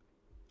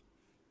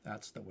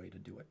 That's the way to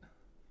do it. I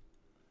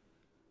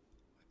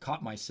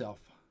caught myself.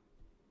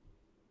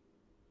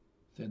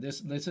 So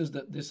this is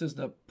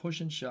the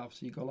push and shove.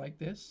 So you go like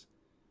this,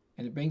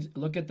 and it brings.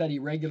 Look at that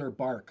irregular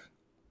bark.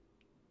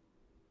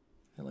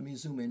 And let me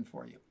zoom in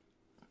for you.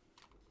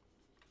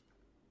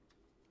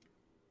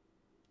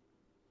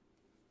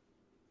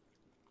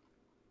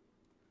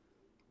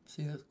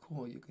 See, that's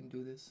cool. You can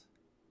do this.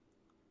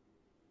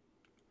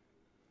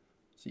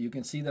 So you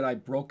can see that I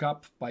broke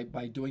up by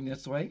doing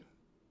this way.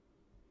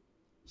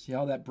 See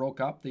how that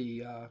broke up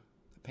the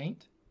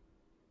paint?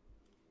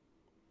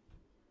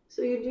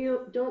 So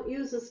you don't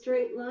use a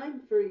straight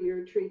line for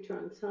your tree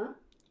trunks, huh?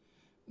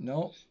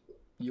 No,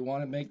 you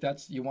want to make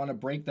that. You want to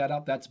break that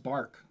up. That's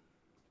bark.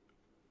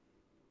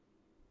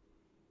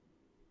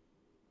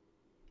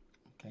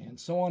 Okay, and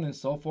so on and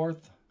so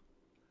forth.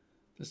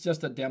 It's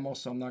just a demo,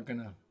 so I'm not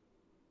gonna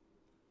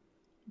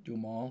do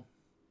them all.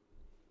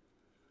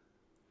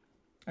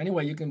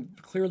 Anyway, you can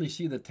clearly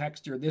see the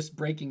texture. This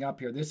breaking up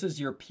here. This is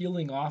your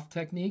peeling off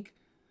technique.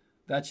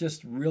 That's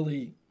just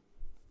really,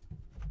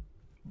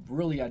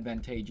 really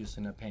advantageous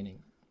in a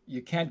painting.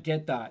 You can't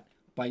get that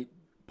by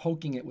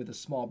poking it with a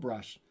small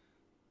brush.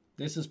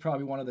 This is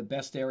probably one of the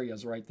best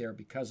areas right there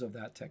because of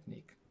that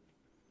technique.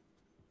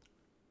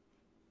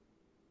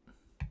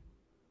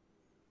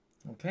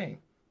 Okay,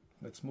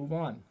 let's move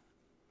on.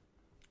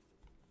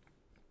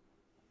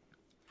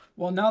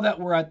 Well, now that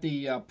we're at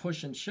the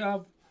push and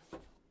shove,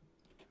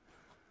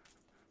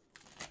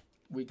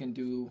 we can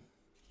do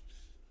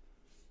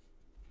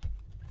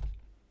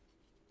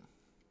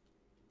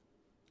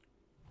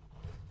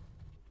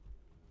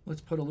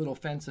let's put a little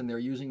fence in there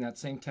using that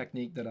same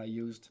technique that I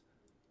used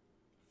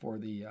for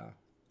the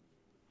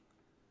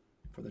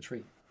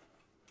tree.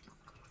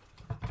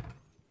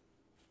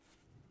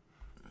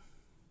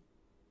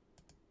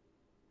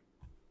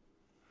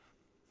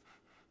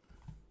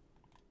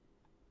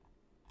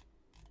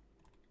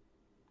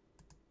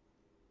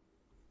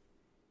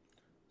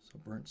 So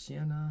burnt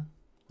sienna,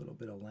 a little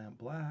bit of lamp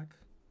black.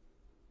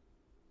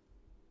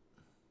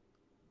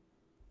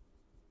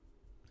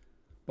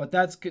 But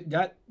that's good.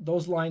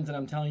 Those lines that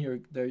I'm telling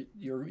you,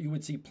 you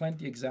would see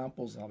plenty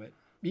examples of it,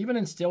 even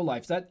in still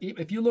lifes. That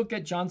if you look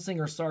at John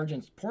Singer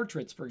Sargent's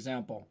portraits, for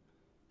example,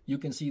 you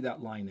can see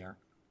that line there.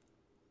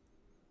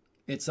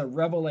 It's a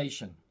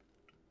revelation.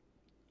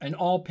 In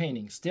all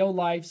paintings, still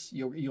lifes,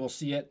 you'll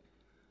see it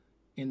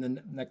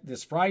in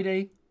this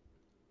Friday.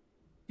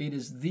 It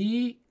is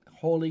the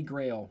Holy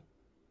Grail.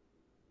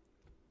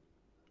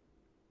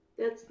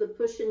 That's the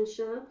push and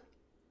shove?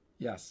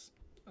 Yes.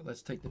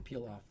 Let's take the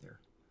peel off there.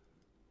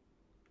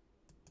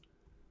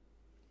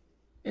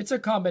 It's a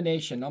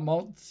combination.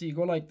 So you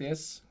go like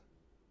this.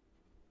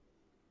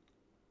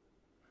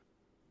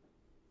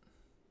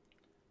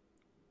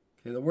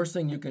 Okay, the worst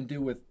thing you can do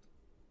with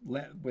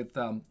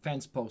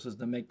fence posts is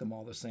to make them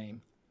all the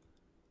same.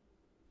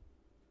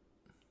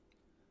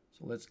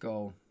 So let's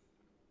go.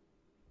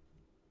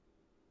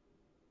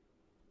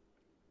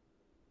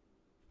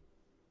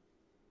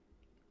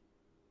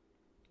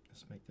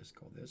 Let's make this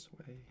go this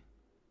way.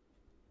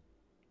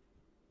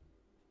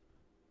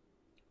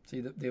 See,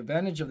 the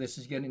advantage of this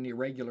is getting an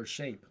irregular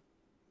shape.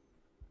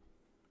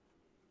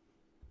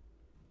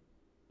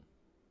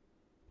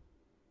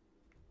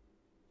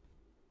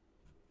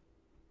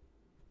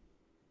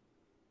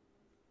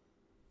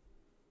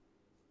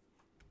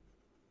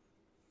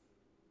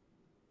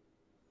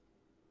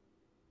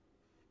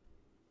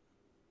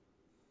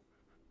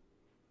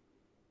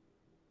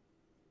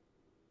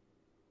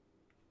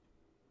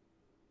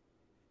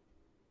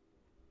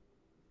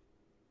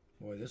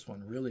 Boy, this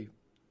one really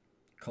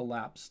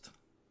collapsed.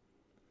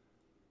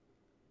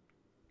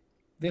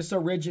 This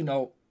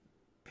original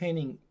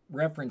painting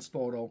reference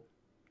photo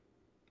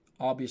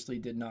obviously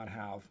did not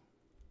have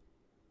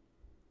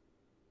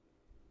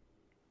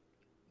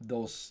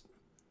those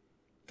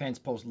fence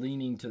posts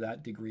leaning to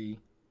that degree.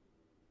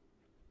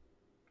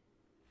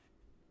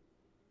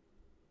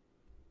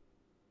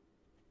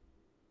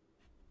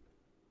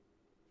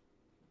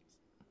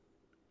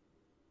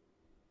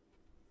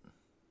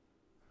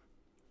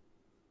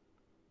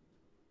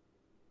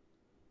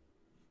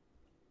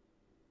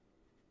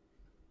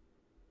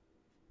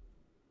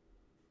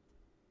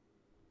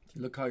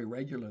 Look how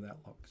irregular that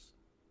looks.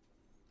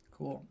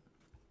 Cool.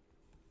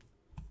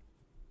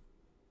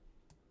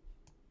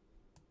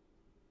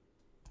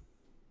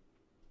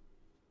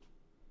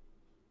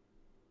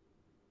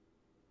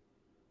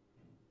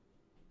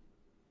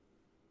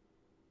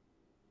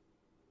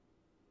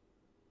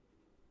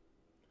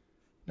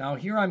 Now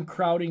here I'm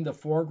crowding the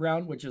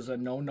foreground, which is a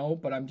no-no,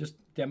 but I'm just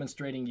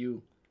demonstrating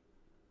you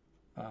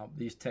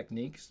these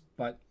techniques.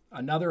 But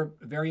another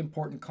very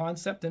important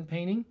concept in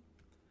painting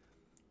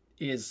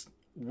is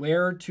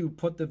where to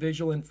put the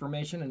visual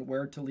information and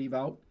where to leave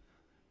out.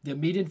 The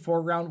immediate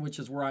foreground, which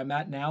is where I'm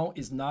at now,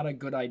 is not a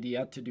good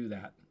idea to do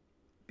that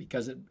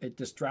because it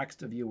distracts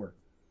the viewer.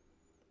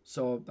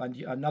 So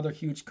another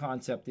huge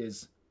concept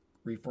is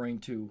referring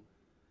to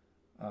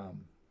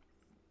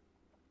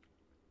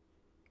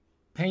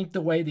paint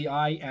the way the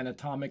eye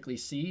anatomically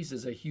sees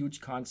is a huge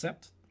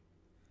concept.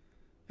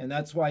 And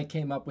that's why I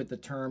came up with the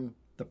term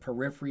the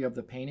periphery of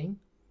the painting.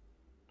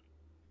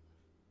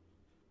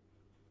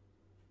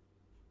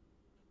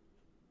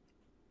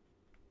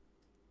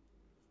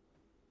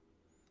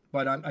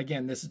 But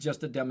again, this is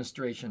just a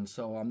demonstration,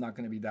 so I'm not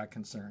going to be that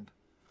concerned.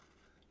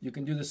 You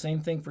can do the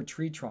same thing for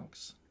tree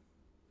trunks.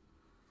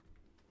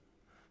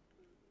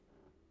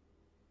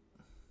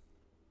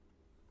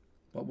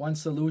 But one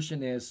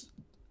solution is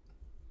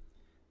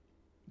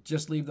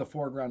just leave the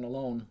foreground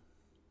alone.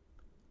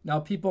 Now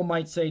people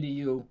might say to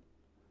you,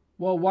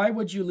 well, why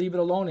would you leave it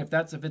alone if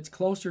it's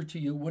closer to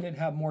you? Wouldn't it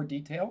have more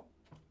detail?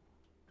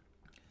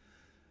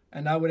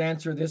 And I would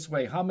answer this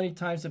way. How many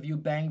times have you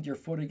banged your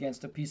foot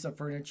against a piece of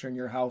furniture in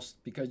your house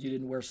because you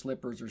didn't wear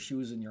slippers or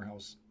shoes in your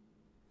house?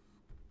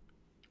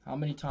 How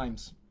many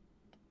times?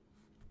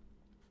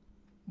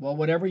 Well,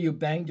 whatever you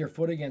banged your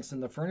foot against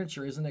in the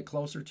furniture, isn't it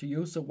closer to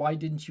you? So why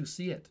didn't you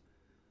see it?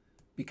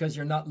 Because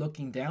you're not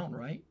looking down,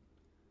 right?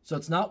 So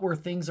it's not where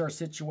things are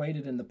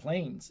situated in the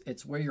planes.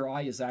 It's where your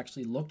eye is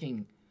actually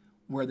looking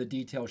where the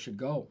detail should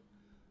go.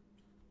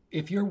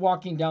 If you're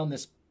walking down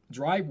this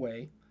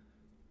driveway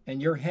and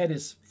your head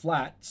is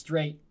flat,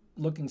 straight,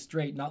 looking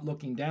straight, not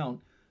looking down,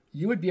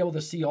 you would be able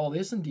to see all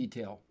this in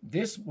detail.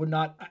 This would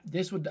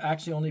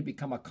actually only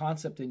become a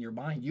concept in your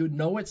mind. You'd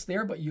know it's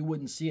there, but you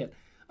wouldn't see it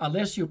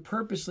unless you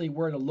purposely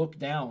were to look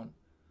down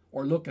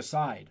or look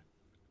aside.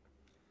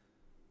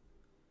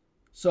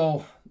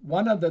 So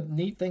one of the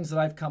neat things that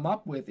I've come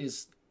up with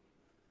is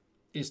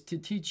to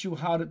teach you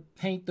how to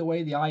paint the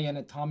way the eye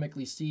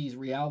anatomically sees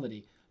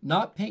reality.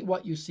 Not paint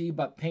what you see,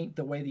 but paint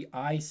the way the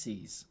eye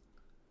sees.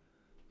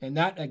 And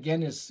that,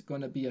 again, is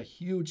going to be a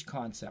huge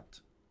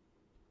concept.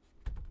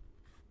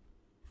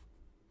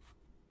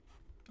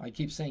 I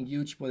keep saying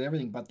huge with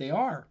everything, but they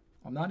are.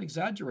 I'm not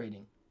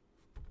exaggerating.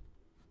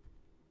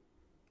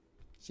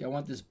 See, I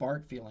want this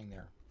bark feeling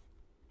there.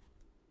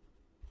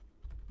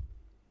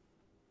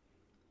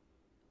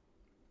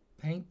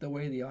 Paint the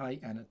way the eye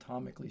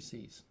anatomically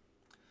sees.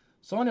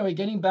 So anyway,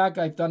 getting back,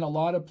 I've done a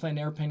lot of plein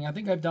air painting. I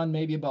think I've done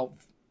maybe about,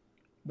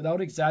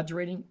 without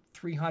exaggerating,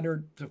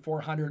 300 to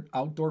 400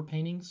 outdoor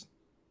paintings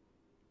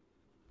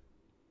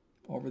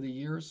over the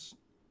years.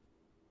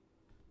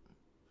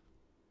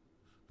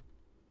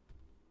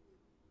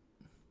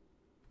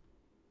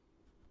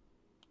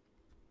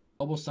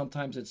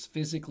 Sometimes it's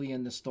physically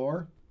in the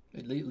store.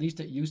 At least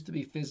it used to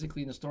be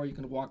physically in the store. You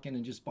can walk in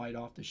and just buy it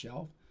off the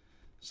shelf.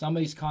 Some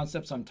of these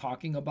concepts I'm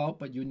talking about,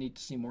 but you need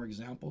to see more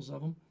examples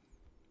of them.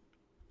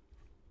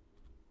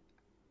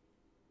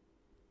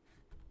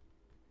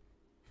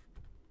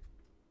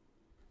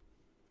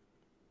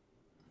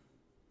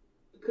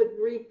 You could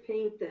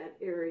repaint that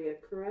area,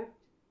 correct?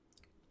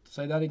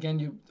 Say that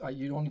again. I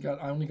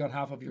only got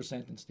half of your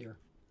sentence, dear.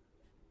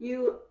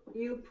 you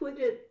put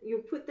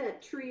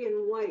that tree in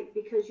white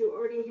because you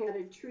already had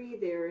a tree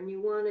there and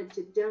you wanted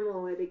to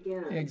demo it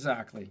again.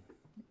 Exactly.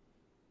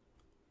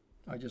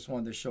 I just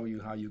wanted to show you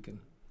how you can.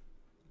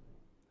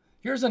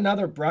 Here's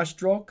another brush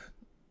stroke.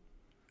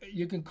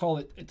 You can call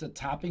it, it's a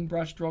tapping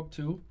brush stroke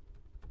too.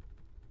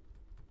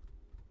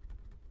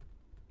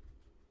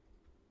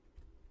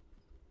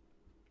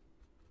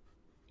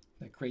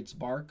 That creates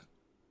bark.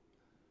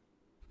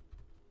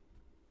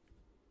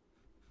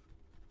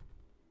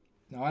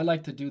 Now I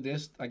like to do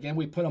this. Again,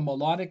 we put a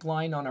melodic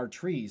line on our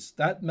trees.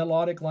 That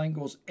melodic line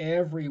goes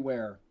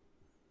everywhere.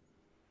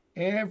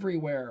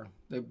 Everywhere.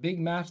 The big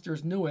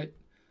masters knew it.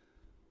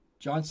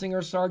 John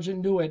Singer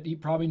Sargent knew it. He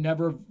probably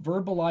never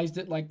verbalized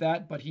it like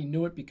that, but he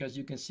knew it because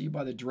you can see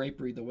by the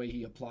drapery the way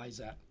he applies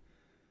that.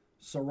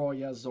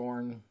 Sorolla,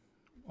 Zorn,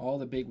 all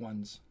the big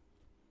ones.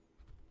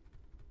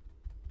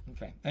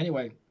 Okay,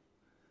 anyway,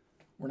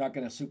 we're not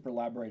going to super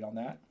elaborate on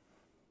that.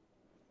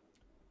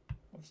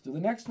 Let's do the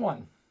next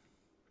one.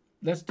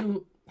 Let's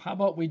do, how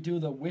about we do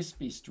the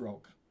wispy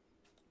stroke?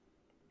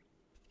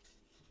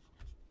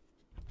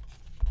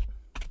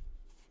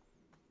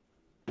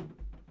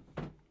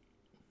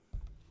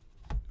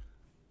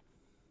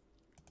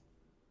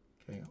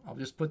 Okay, I'll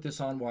just put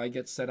this on while I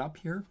get set up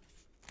here.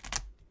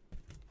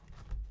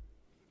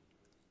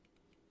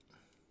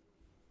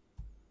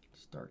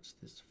 Starts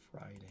this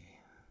Friday.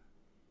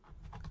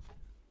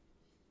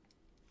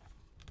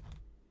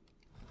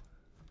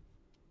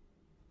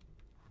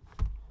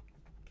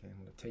 Okay, I'm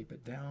going to tape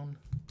it down.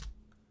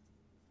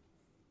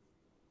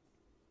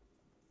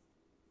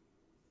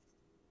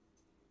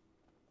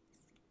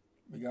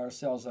 We got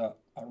ourselves a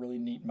really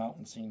neat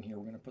mountain scene here.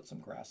 We're going to put some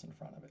grass in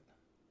front of it.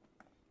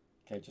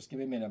 Okay, just give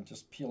me a minute. I'm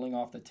just peeling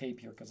off the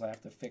tape here because I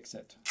have to fix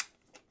it.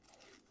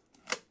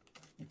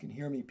 You can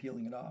hear me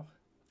peeling it off.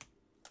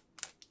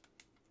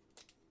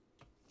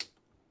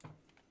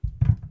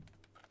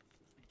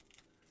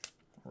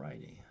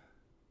 Alrighty.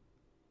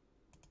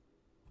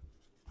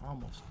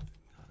 Almost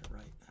got it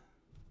right.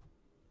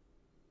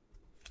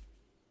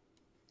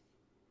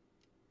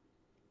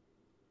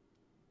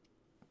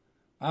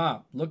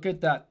 Ah, look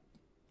at that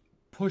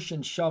push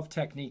and shove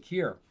technique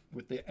here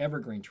with the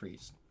evergreen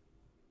trees.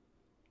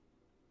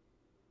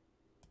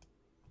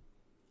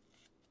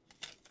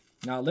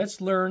 Now let's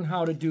learn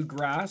how to do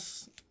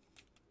grass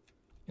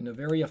in a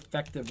very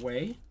effective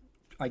way.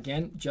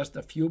 Again, just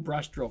a few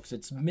brush strokes.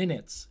 It's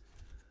minutes.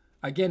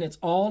 Again, it's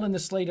all in the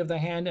sleight of the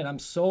hand, and I'm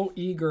so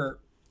eager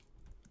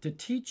to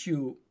teach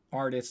you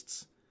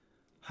artists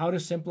how to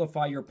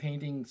simplify your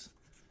paintings,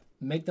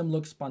 make them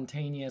look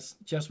spontaneous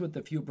just with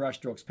a few brush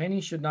strokes.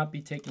 Painting should not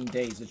be taking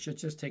days. It should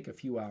just take a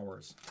few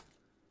hours.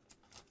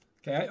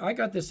 Okay, I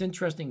got this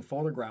interesting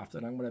photograph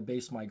that I'm going to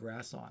base my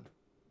grass on.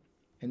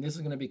 And this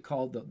is going to be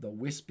called the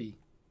Wispy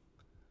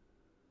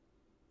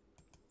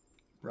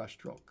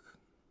brushstroke.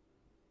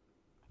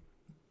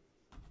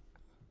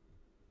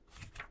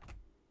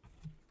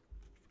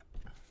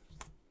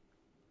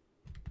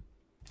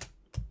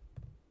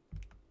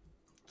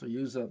 So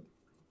use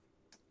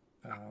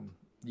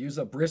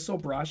a bristle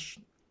brush.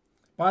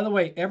 By the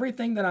way,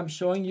 everything that I'm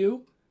showing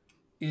you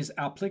is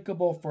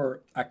applicable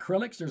for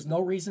acrylics. There's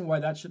no reason why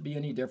that should be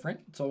any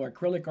different. So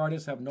acrylic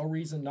artists have no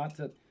reason not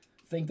to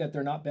think that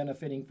they're not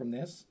benefiting from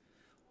this.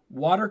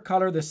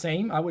 Watercolor the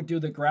same. I would do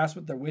the grass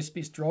with the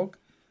wispy stroke.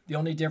 The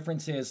only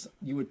difference is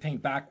you would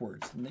paint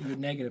backwards. You would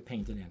negative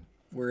paint it in.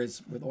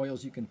 Whereas with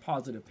oils, you can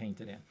positive paint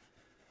it in.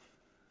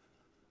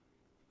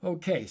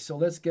 Okay, so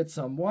let's get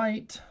some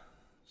white,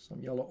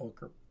 some yellow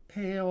ochre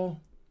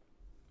pale.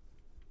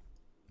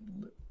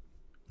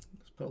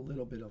 Let's put a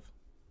little bit of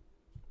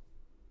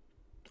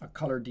a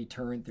color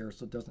deterrent there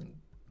so it doesn't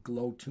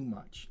glow too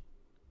much.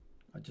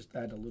 I just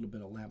add a little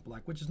bit of lamp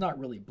black, which is not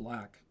really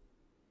black.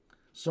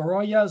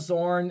 Sorolla,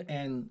 Zorn,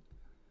 and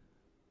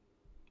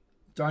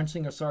John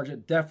Singer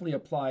Sargent definitely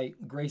apply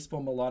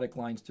graceful melodic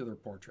lines to their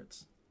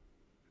portraits.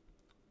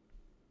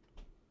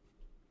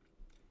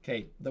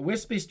 Okay, the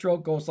wispy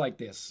stroke goes like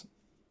this.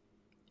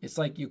 It's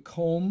like you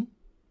comb,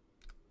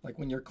 like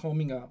when you're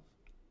combing a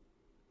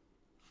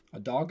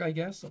dog, I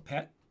guess, a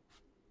pet.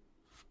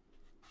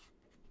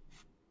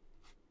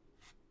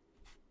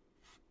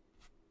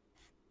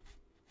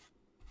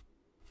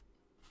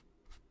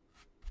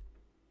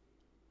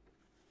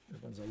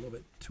 This one's a little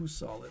bit too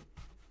solid.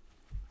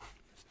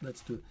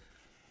 Let's do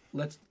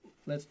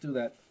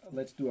that.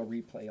 Let's do a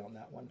replay on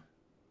that one.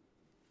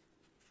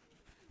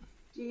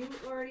 Do you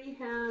already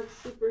have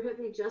super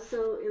heavy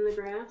gesso in the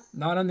grass?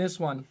 Not on this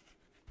one.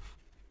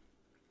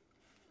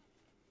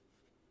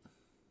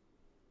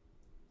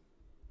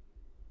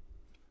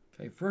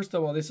 Okay, first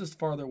of all, this is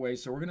farther away,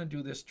 so we're going to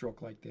do this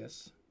stroke like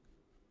this.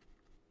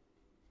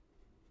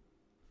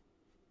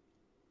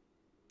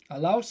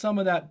 Allow some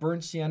of that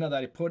burnt sienna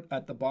that I put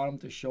at the bottom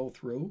to show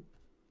through.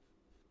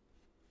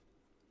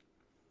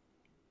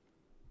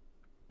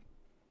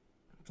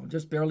 I'm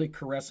just barely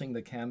caressing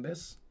the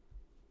canvas.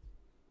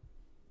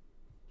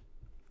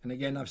 And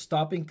again, I'm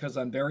stopping because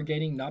I'm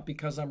variegating, not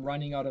because I'm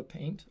running out of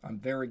paint. I'm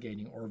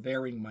variegating or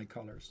varying my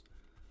colors.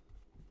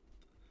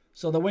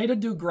 So the way to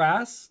do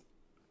grass,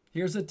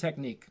 here's a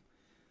technique.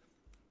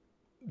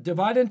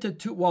 Divide into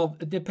two, well,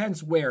 it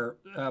depends where.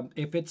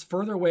 If it's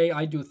further away,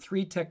 I do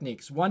 3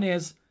 techniques. One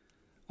is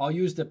I'll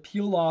use the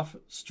peel off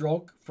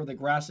stroke for the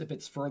grass if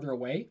it's further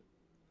away.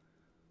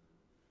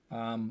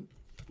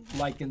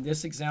 Like in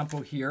this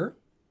example here,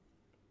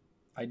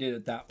 I did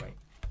it that way.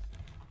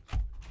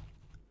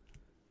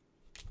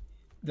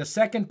 The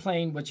second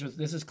plane,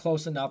 this is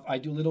close enough, I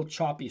do little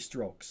choppy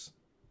strokes.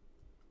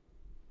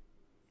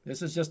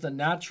 This is just a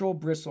natural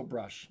bristle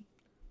brush.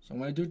 So I'm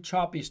going to do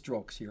choppy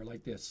strokes here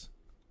like this.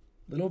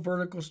 Little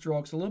vertical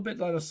strokes, a little bit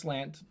like a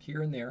slant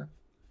here and there.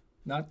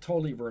 Not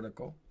totally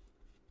vertical.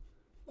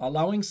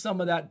 Allowing some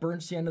of that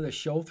burnt sienna to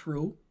show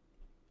through.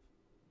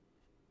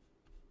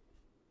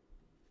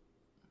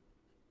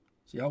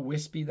 See how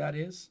wispy that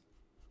is?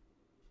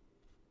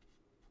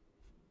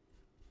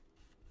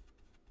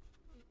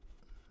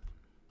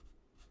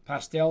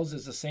 Pastels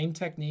is the same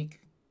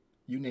technique.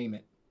 You name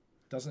it.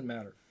 Doesn't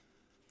matter.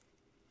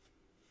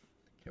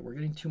 Okay, we're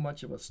getting too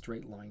much of a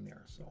straight line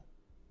there. So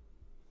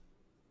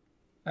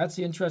that's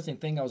the interesting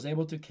thing. I was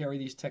able to carry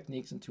these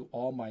techniques into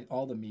all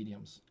the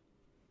mediums.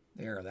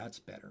 There, that's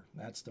better.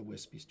 That's the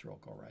wispy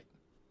stroke, all right.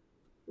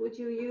 Would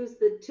you use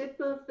the tip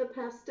of the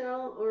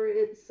pastel or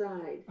its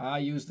side? I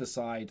use the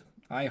side.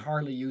 I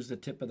hardly use the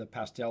tip of the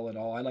pastel at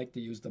all. I like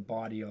to use the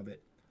body of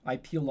it. I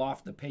peel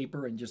off the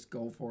paper and just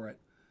go for it.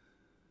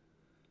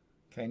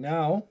 Okay,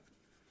 now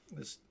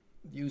let's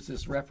use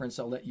this reference.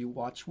 I'll let you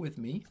watch with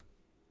me.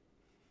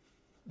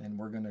 And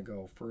we're going to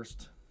go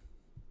first.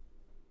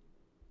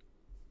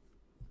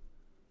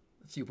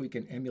 Let's see if we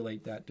can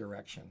emulate that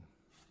direction.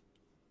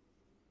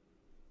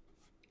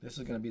 This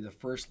is going to be the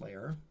first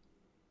layer.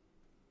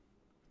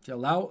 See,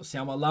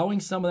 I'm allowing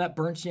some of that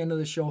burnt sienna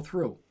to show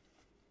through.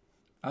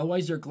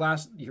 Otherwise, your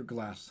grass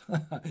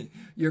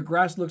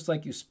looks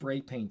like you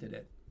spray painted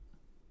it.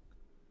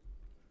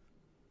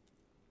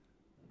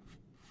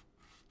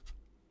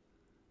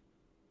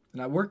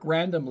 And I work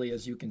randomly,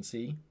 as you can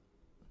see.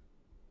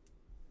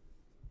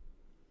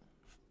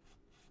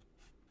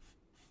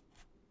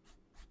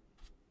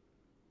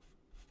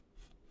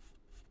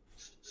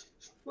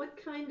 What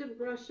kind of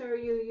brush are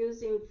you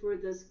using for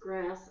this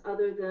grass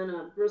other than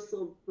a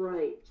bristle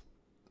bright?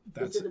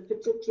 Is it a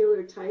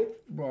particular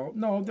type? Well,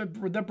 no, the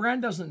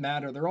brand doesn't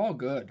matter. They're all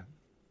good.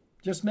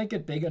 Just make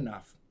it big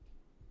enough.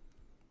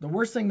 The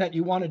worst thing that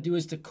you want to do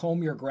is to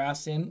comb your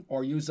grass in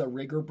or use a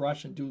rigger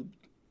brush and do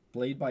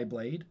blade by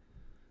blade.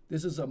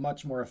 This is a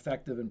much more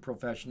effective and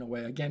professional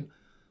way. Again,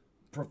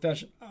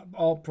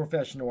 all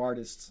professional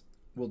artists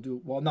will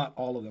do, well, not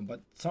all of them,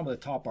 but some of the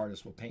top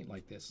artists will paint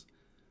like this.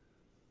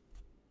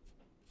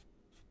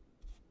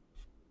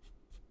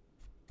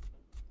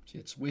 See,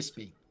 it's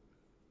wispy.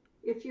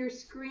 If your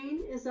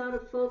screen is out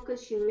of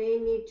focus, you may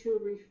need to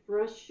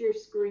refresh your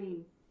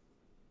screen.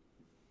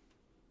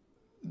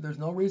 There's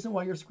no reason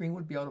why your screen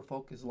would be out of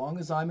focus. As long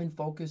as I'm in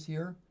focus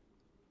here,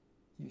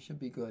 you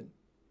should be good.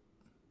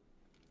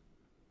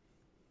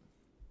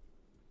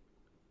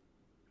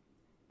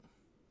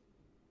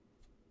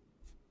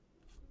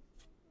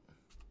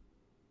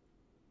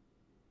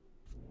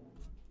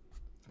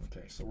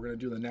 Okay, so we're going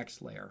to do the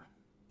next layer.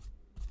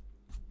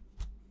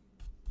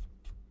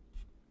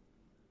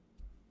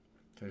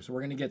 Okay, so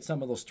we're going to get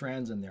some of those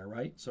strands in there,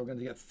 right? So we're going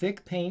to get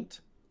thick paint.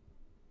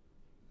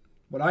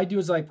 What I do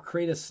is I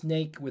create a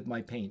snake with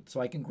my paint so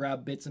I can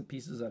grab bits and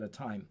pieces at a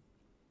time.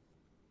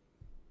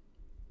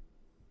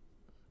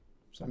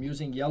 So I'm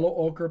using yellow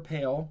ochre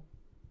pale.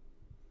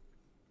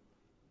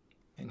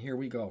 And here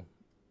we go.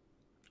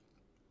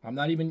 I'm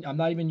not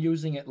even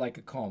using it like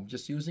a comb,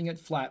 just using it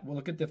flat. Well,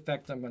 look at the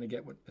effect I'm going to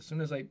get as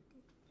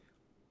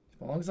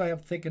long as I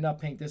have thick enough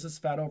paint. This is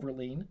fat over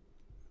lean.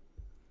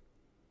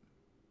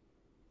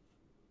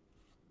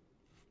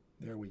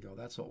 There we go.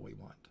 That's what we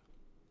want.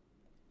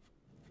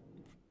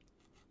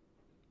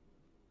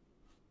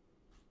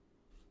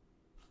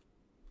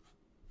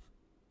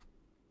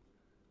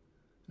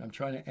 And I'm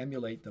trying to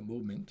emulate the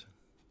movement.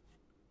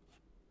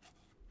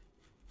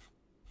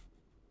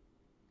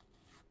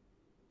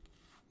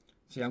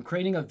 See, I'm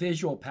creating a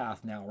visual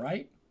path now,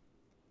 right?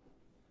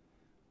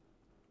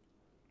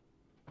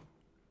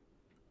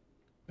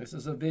 This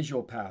is a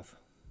visual path.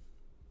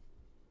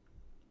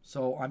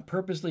 So I'm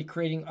purposely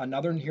creating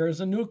another, and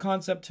here's a new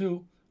concept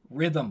too,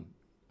 rhythm.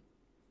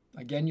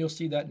 Again, you'll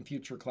see that in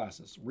future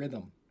classes,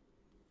 rhythm.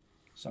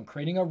 So I'm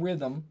creating a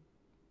rhythm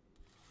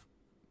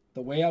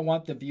the way I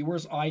want the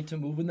viewer's eye to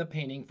move in the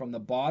painting from the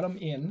bottom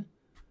in.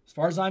 As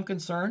far as I'm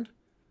concerned,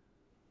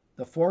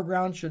 the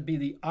foreground should be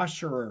the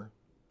usherer,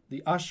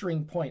 the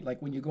ushering point.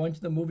 Like when you go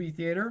into the movie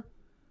theater,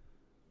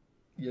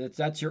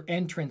 that's your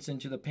entrance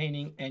into the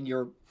painting, and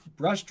your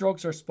brush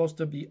strokes are supposed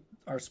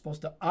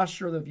to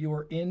usher the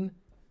viewer in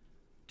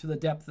to the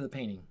depth of the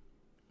painting.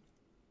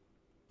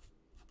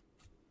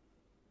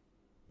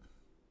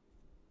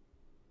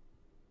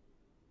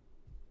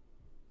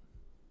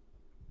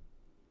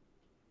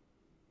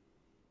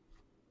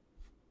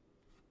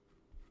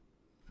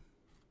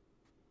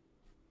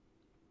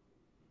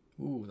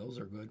 Ooh, Ooh, those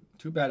are good.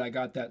 Too bad I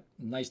got that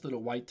nice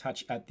little white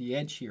touch at the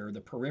edge here,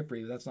 the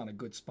periphery. That's not a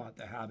good spot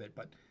to have it,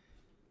 but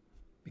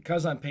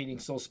because I'm painting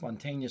so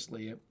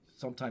spontaneously,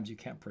 sometimes you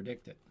can't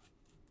predict it.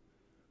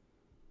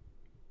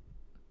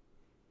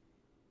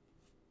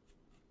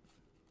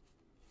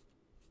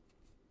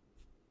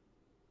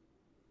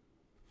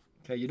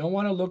 Okay, you don't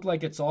want to look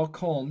like it's all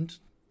combed.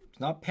 It's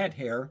not pet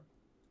hair.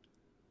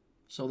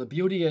 So the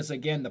beauty is,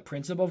 again, the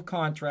principle of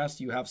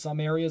contrast. You have some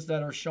areas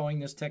that are showing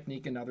this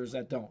technique and others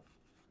that don't.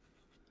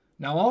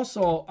 Now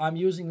also, I'm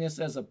using this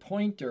as a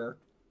pointer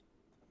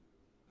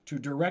to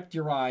direct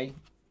your eye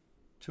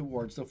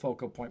towards the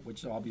focal point,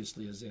 which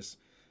obviously is this.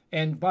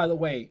 And by the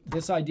way,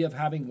 this idea of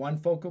having one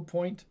focal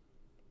point,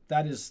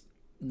 that is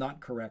not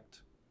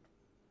correct.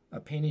 A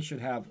painting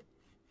should have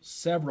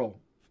several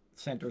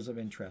centers of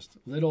interest.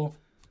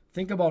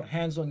 Think about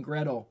Hansel and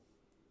Gretel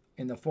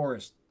in the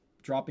forest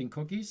dropping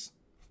cookies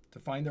to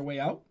find their way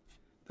out.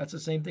 That's the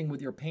same thing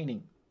with your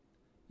painting.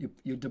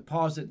 You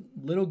deposit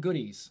little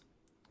goodies.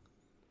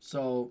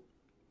 So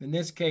in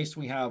this case,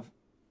 we have,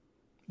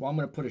 well, I'm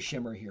going to put a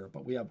shimmer here,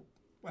 but we have,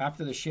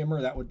 after the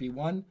shimmer, that would be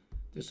one.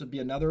 This would be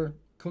another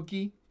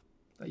cookie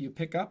that you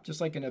pick up, just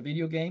like in a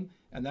video game,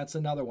 and that's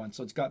another one.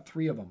 So it's got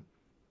three of them,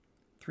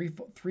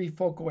 three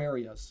focal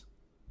areas.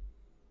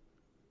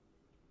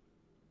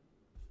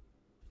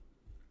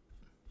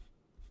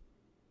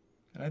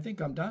 And I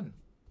think I'm done.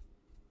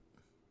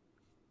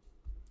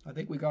 I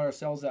think we got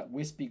ourselves that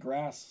wispy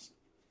grass.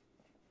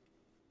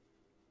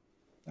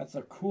 That's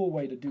a cool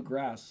way to do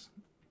grass.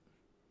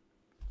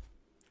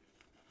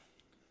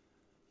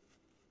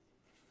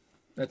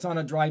 That's on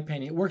a dry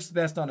painting. It works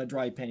best on a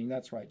dry painting.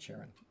 That's right,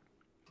 Sharon.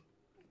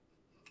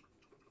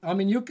 I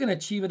mean, you can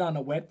achieve it on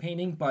a wet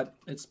painting, but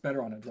it's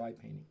better on a dry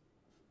painting.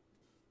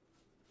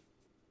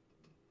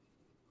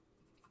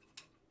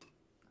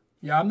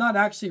 Yeah, I'm not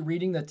actually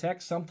reading the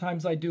text.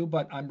 Sometimes I do,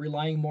 but I'm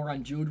relying more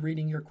on Jude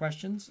reading your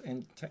questions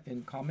and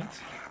comments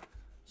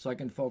so I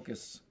can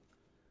focus.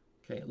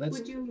 Okay, let's...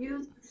 Would you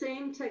use the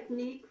same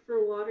technique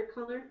for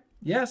watercolor?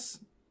 Yes.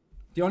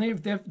 The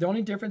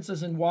only difference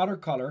is in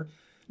watercolor.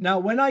 Now,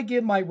 when I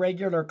give my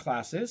regular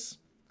classes,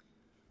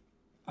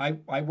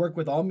 I work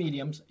with all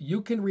mediums.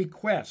 You can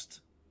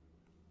request.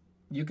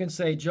 You can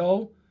say,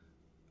 Joe,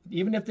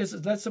 even if this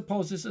is, let's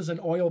suppose this is an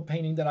oil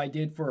painting that I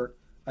did for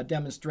a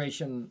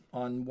demonstration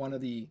on one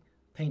of the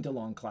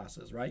paint-along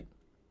classes, right?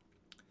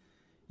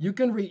 You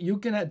can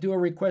do a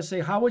request, say,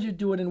 how would you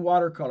do it in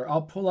watercolor?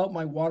 I'll pull out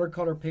my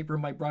watercolor paper,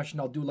 my brush,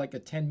 and I'll do like a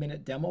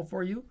 10-minute demo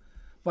for you.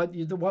 But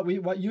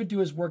what you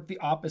do is work the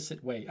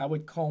opposite way. I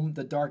would comb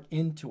the dark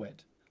into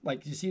it.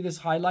 Like, you see this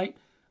highlight?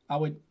 I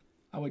would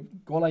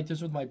go like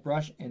this with my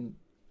brush and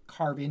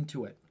carve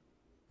into it.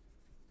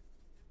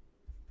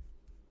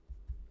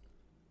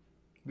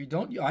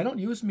 I don't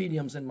use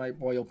mediums in my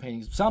oil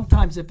paintings.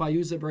 Sometimes if I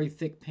use a very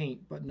thick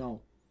paint, but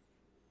no.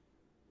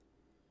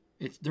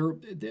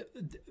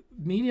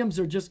 Mediums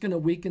are just going to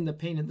weaken the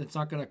paint and it's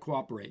not going to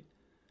cooperate.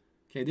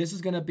 Okay, this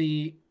is going to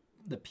be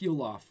the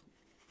peel off.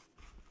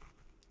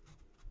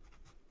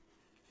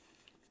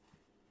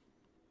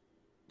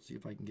 Let's see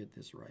if I can get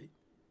this right.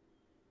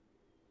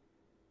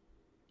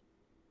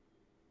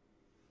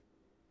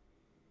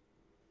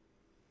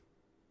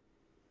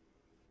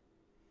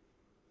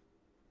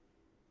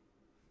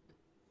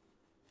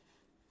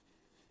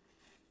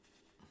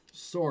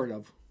 Sort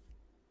of.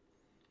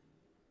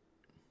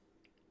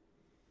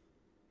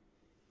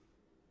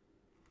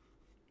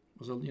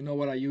 So you know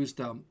what I used?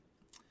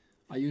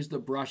 I used a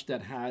brush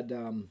that had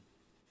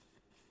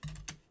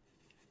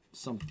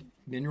some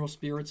mineral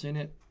spirits in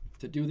it.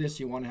 To do this,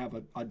 you want to have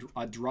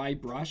a dry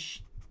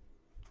brush,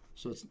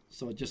 so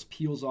it just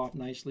peels off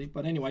nicely.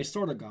 But anyway, I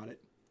sort of got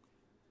it.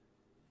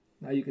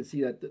 Now you can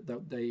see that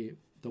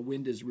the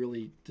wind is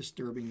really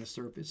disturbing the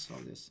surface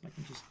of this. I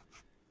can just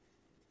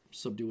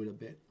subdue it a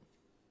bit.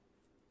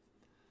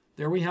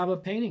 There we have a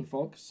painting,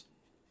 folks.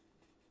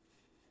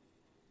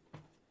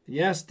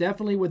 Yes,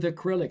 definitely with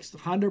acrylics,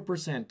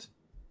 100%.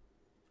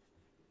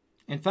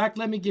 In fact,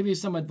 let me give you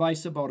some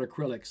advice about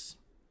acrylics.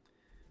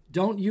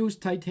 Don't use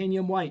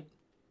titanium white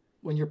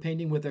when you're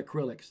painting with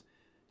acrylics.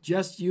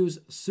 Just use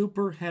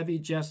super heavy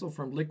gesso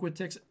from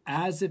Liquitex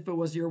as if it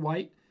was your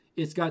white.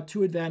 It's got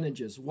two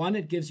advantages. One,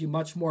 it gives you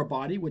much more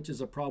body, which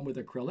is a problem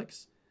with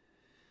acrylics,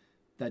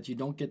 that you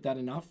don't get that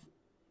enough.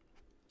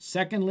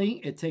 Secondly,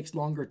 it takes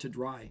longer to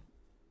dry.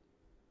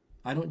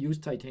 I don't use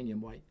titanium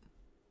white.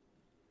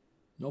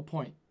 No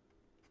point.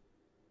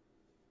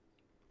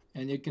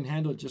 And you can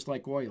handle it just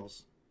like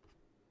oils.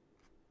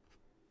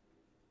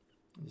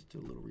 Let's do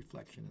a little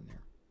reflection in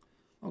there.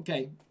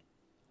 Okay.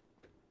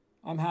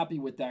 I'm happy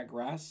with that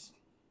grass.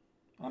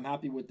 I'm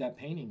happy with that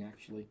painting,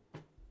 actually.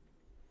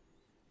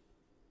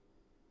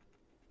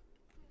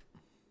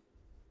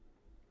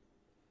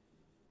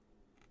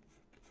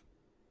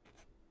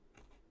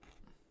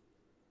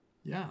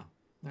 Yeah,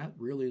 that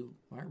really,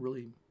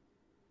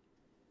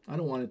 I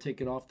don't want to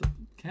take it off the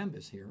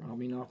canvas here. I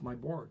mean, off my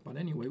board. But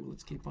anyway,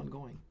 let's keep on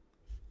going.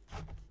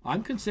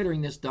 I'm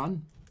considering this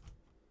done.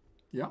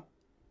 Yeah.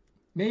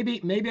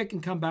 Maybe I can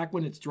come back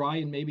when it's dry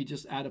and maybe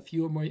just add a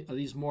few more of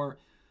these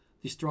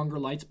stronger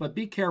lights. But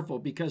be careful,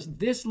 because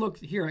this looks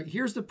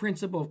here's the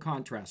principle of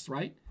contrast,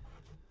 right?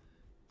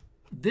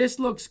 This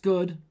looks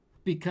good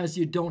because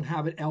you don't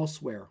have it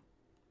elsewhere.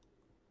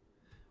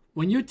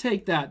 When you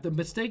take that, the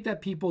mistake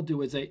that people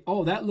do is they,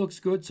 oh, that looks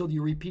good, so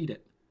you repeat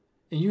it.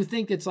 And you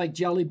think it's like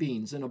jelly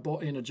beans in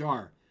a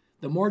jar.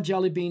 The more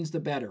jelly beans, the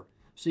better.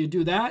 So you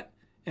do that,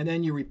 and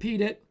then you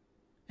repeat it,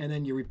 and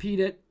then you repeat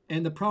it.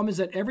 And the problem is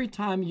that every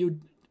time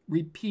you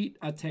repeat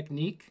a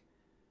technique,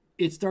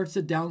 it starts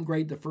to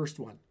downgrade the first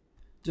one.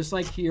 Just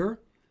like here,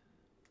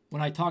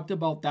 when I talked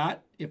about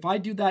that, if I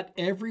do that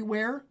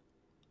everywhere,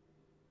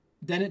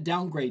 then it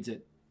downgrades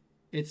it.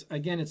 It's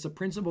the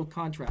principle of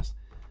contrast.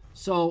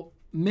 So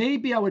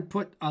maybe I would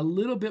put a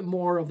little bit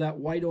more of that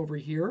white over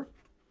here,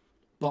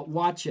 but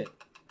watch it,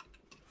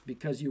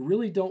 because you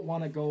really don't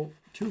want to go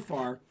too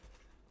far,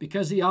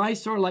 because the eye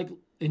sort of like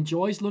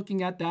enjoys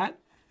looking at that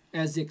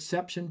as the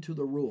exception to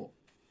the rule.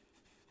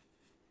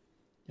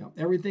 You know,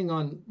 everything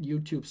on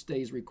YouTube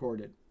stays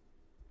recorded.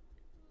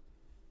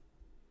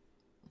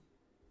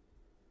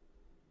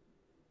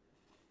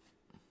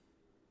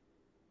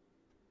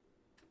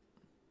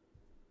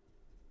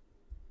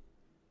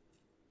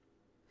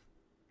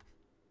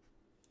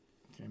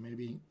 Okay,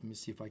 maybe, let me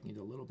see if I can get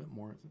a little bit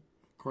more.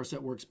 Of course,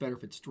 that works better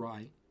if it's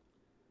dry.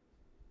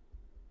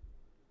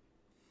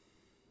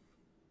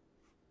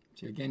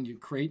 So again, you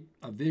create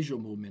a visual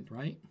movement,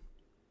 right?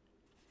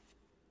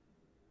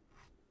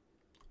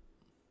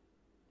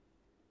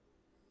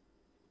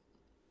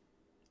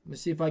 Let me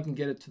see if I can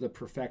get it to the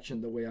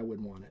perfection the way I would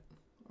want it.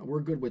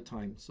 We're good with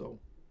time, so.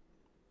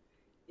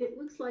 It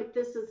looks like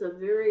this is a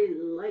very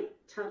light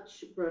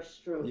touch brush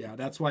stroke. Yeah,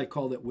 that's why I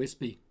called it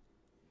wispy.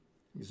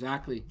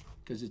 Exactly,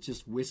 because it's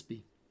just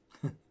wispy.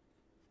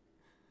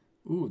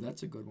 Ooh,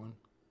 that's a good one.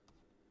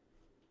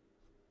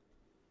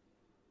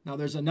 Now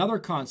there's another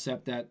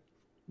concept that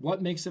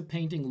what makes a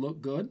painting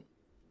look good?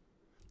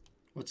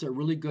 What's a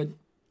really good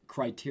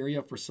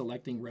criteria for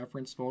selecting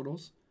reference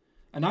photos?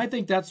 And I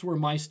think that's where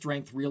my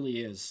strength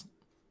really is.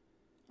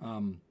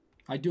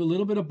 I do a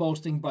little bit of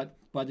boasting, but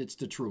it's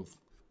the truth.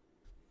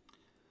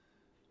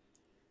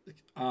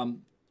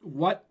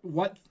 What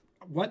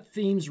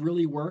themes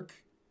really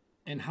work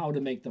and how to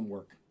make them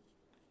work.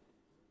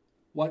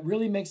 What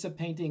really makes a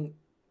painting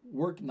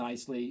work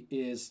nicely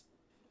is,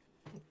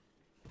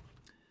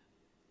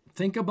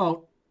 think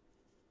about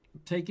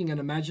taking an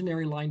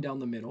imaginary line down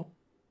the middle.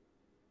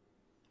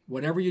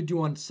 Whatever you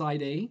do on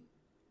side A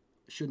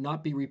should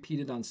not be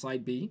repeated on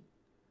side B,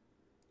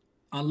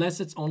 unless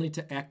it's only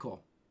to echo.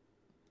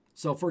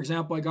 So for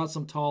example, I got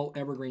some tall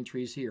evergreen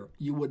trees here.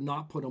 You would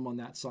not put them on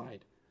that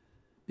side,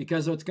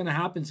 because what's going to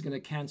happen is going to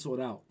cancel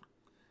it out.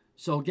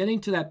 So getting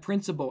to that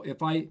principle,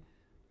 if I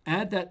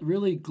add that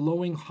really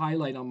glowing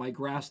highlight on my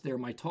grass there,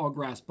 my tall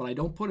grass, but I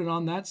don't put it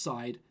on that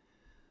side,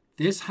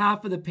 this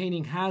half of the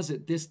painting has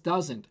it, this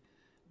doesn't.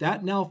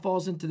 That now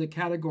falls into the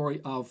category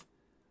of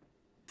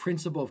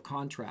principle of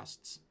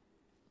contrasts.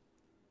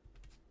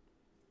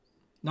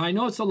 Now I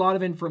know it's a lot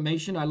of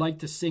information. I like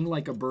to sing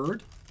like a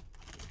bird.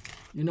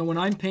 You know, when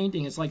I'm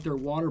painting, it's like they're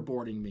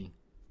waterboarding me.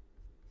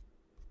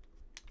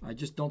 I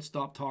just don't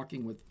stop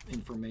talking with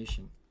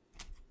information.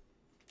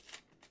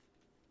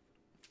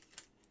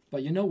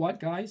 But you know what,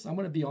 guys? I'm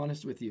going to be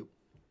honest with you.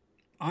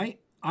 I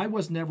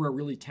was never a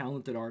really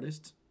talented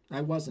artist.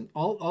 I wasn't.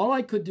 All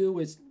I could do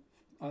is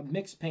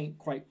mix paint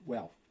quite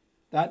well.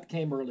 That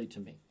came early to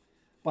me.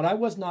 But I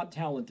was not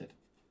talented.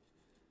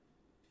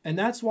 And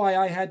that's why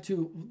I had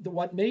to,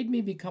 what made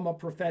me become a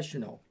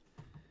professional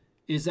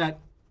is that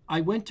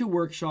I went to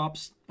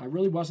workshops. I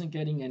really wasn't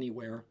getting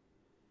anywhere.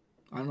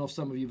 I don't know if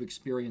some of you have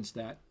experienced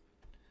that.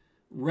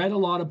 Read a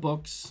lot of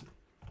books,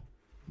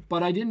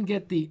 but I didn't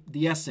get the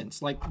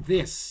essence. Like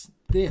this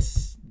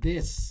is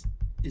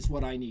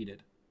what I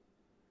needed.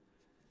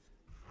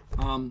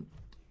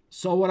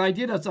 So what I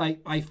did is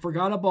I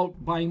forgot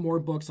about buying more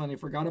books, and I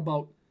forgot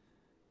about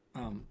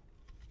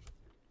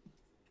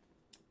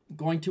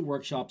going to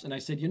workshops, and I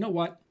said, you know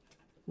what?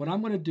 What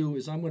I'm going to do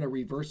is I'm going to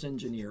reverse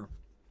engineer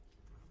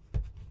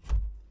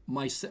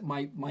my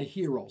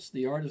heroes,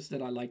 the artists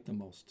that I like the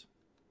most.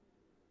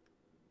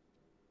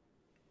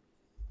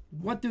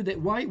 What do they?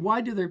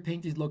 Why do their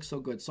paintings look so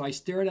good? So I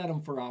stared at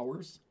them for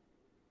hours,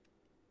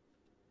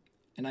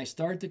 and I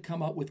started to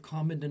come up with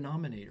common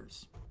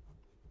denominators.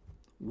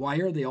 Why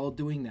are they all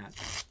doing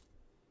that?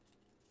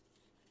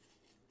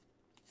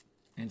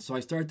 And so I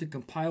started to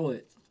compile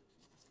it.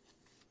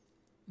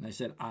 And I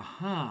said,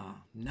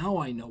 aha, now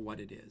I know what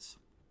it is.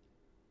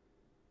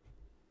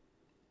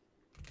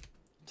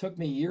 It took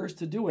me years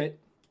to do it,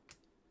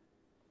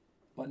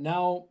 but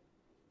now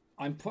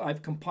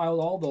I've compiled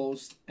all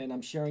those, and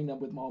I'm sharing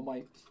them with all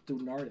my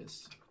student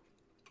artists.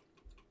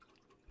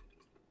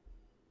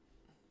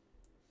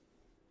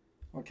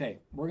 Okay,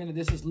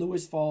 this is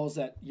Lewis Falls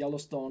at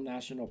Yellowstone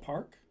National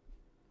Park.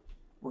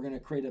 We're gonna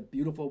create a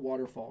beautiful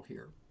waterfall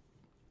here.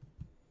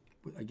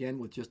 Again,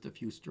 with just a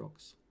few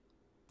strokes.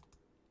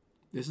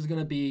 This is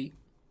gonna be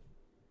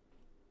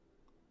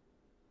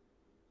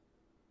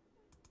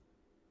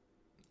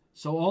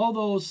So all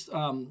those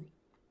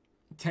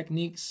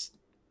techniques,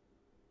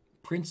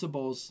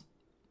 principles,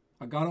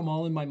 I got them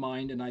all in my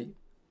mind, and I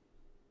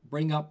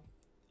bring up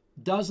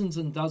dozens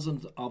and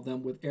dozens of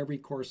them with every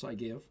course I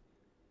give.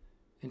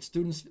 And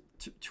students,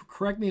 to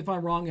correct me if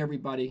I'm wrong,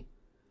 everybody,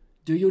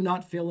 do you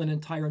not fill an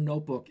entire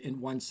notebook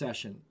in one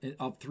session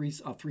of three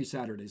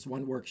Saturdays,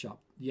 one workshop?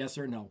 Yes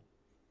or no?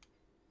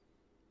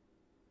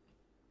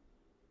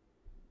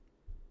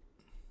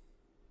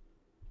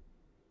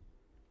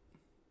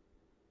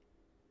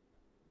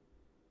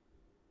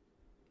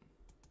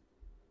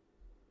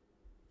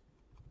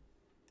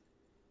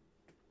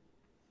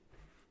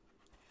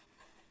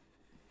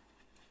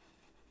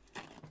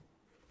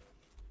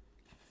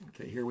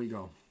 Okay, here we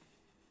go.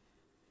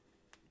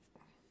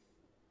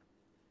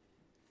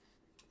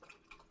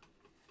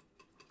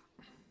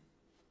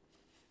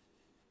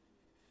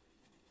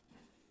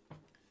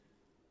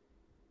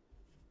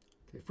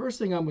 Okay, first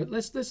thing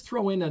let's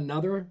throw in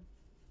another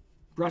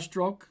brush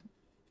stroke.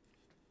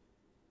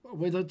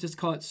 We'll just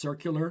call it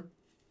circular.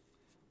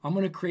 I'm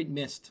going to create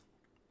mist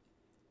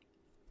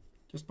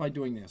just by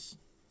doing this.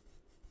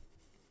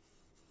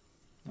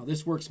 Now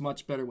this works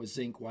much better with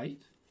zinc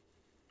white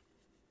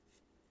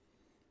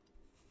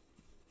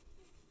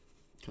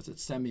because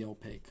it's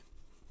semi-opaque.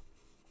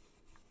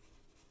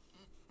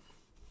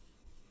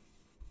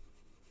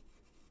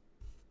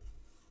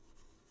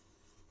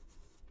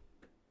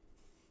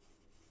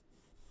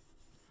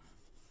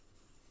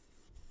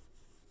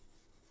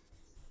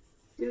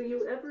 Do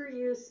you ever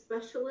use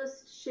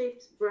specialist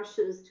shaped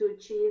brushes to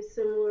achieve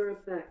similar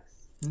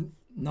effects?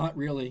 Not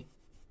really.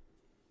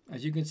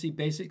 As you can see,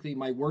 basically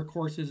my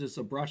workhorses is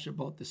a brush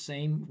about the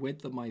same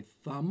width of my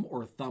thumb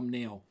or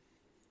thumbnail.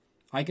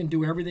 I can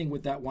do everything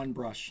with that one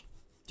brush,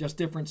 just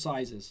different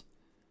sizes.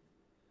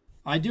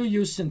 I do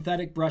use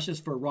synthetic brushes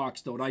for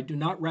rocks, though. I do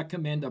not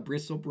recommend a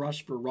bristle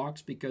brush for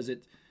rocks because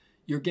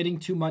you're getting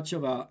too much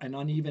of an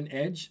uneven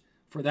edge.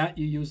 For that,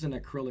 you use an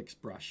acrylics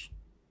brush,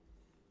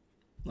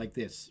 like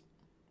this.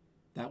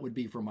 That would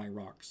be for my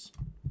rocks.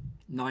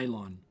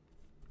 Nylon.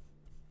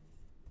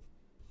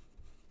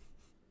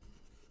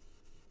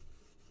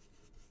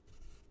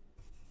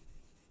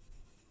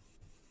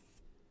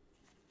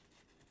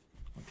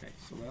 Okay,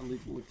 so that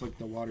looks like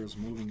the water is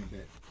moving a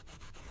bit.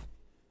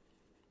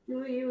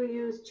 Do you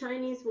use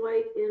Chinese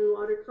white in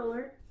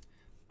watercolor?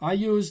 I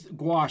used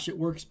gouache. It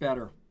works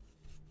better.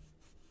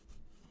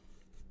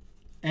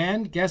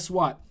 And guess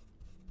what?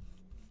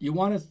 You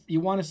want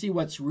to see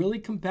what's really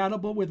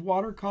compatible with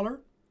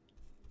watercolor?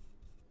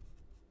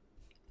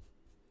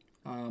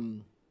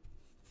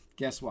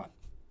 Guess what?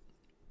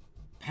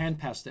 Pan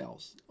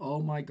pastels. Oh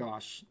my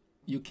gosh.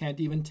 You can't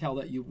even tell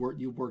that you've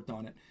worked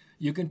on it.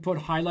 You can put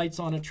highlights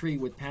on a tree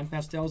with pan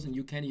pastels and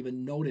you can't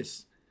even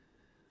notice.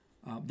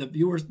 The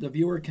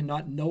viewer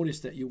cannot notice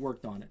that you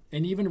worked on it.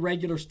 And even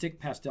regular stick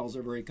pastels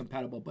are very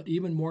compatible, but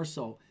even more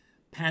so,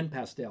 pan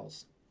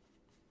pastels.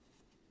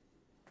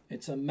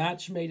 It's a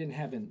match made in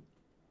heaven.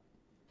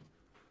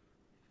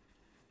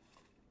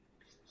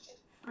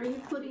 Are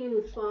you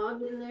putting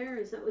fog in there?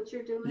 Is that what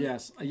you're doing?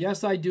 Yes.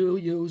 Yes, I do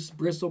use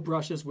bristle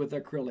brushes with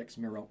acrylics,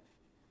 Miro.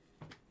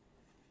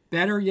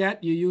 Better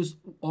yet, you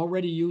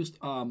already used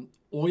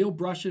oil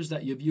brushes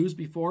that you've used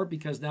before,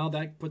 because now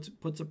that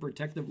puts a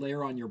protective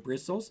layer on your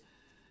bristles.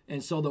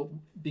 And so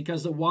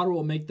because the water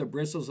will make the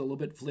bristles a little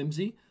bit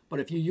flimsy, but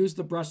if you use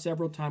the brush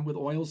several times with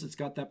oils, it's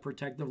got that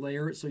protective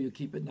layer, so you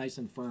keep it nice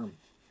and firm.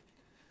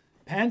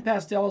 Pan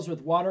pastels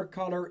with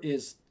watercolor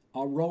is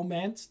a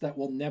romance that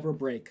will never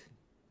break.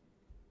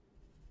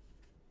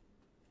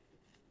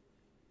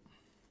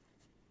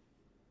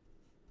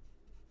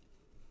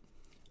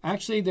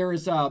 Actually,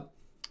 there's a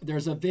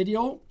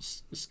video,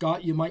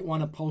 Scott, you might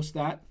want to post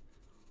that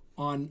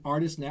on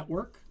Artist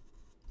Network,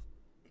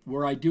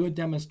 where I do a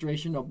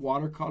demonstration of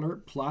watercolor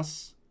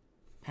plus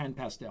pan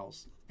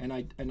pastels, and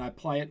I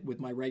apply it with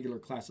my regular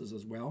classes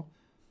as well.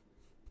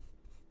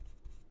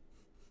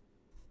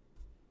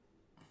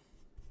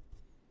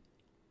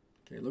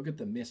 Okay, look at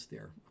the mist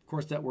there. Of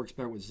course, that works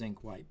better with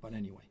zinc white, but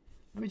anyway,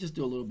 let me just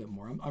do a little bit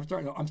more. I'm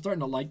starting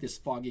to like this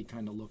foggy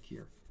kind of look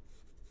here.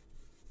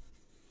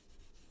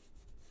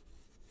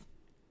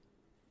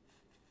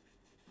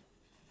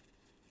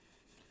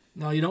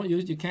 No,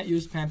 you can't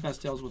use pan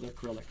pastels with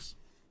acrylics.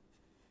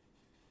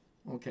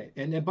 Okay,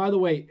 and then by the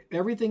way,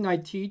 everything I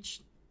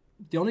teach,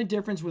 the only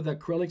difference with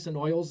acrylics and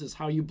oils is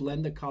how you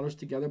blend the colors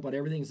together, but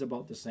everything is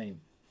about the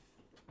same.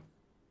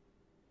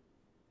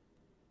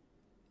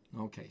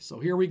 Okay, so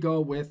here we go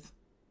with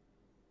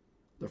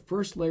the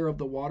first layer of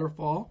the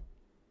waterfall.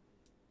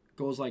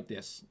 Goes like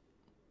this.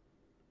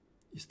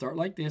 You start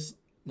like this.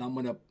 Now I'm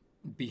going to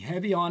be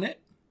heavy on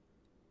it.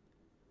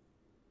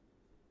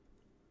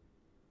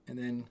 And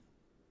then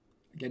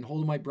again,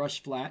 hold my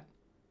brush flat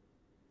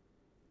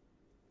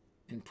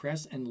and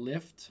press and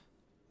lift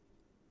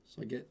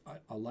so I get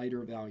a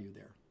lighter value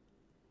there.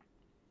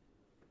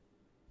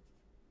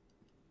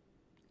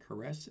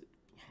 Caress it.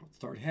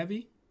 Start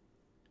heavy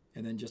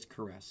and then just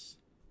caress.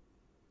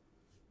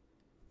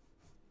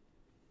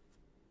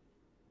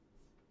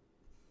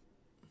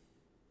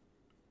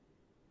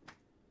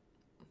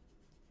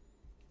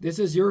 This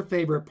is your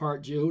favorite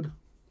part, Jude.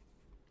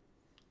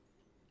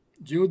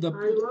 Jude, I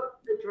love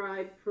the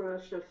dry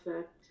brush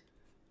effect.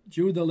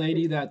 Jude, the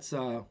lady that's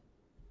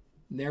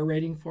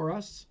narrating for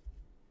us,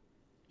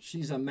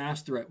 she's a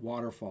master at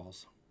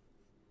waterfalls.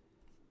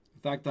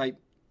 In fact,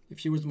 if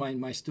she was in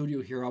my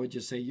studio here, I would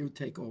just say, you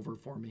take over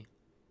for me.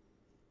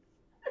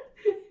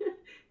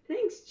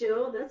 Thanks,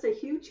 Joe. That's a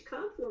huge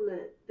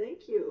compliment.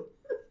 Thank you.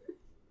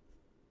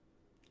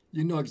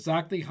 You know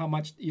exactly how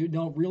much, you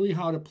know really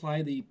how to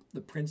apply the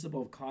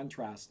principle of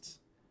contrasts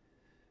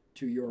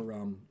to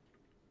your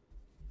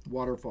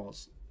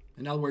waterfalls.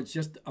 In other words,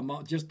 just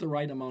the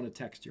right amount of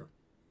texture.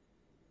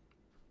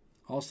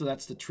 Also,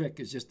 that's the trick,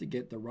 is just to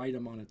get the right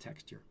amount of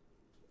texture.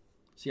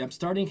 See, I'm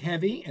starting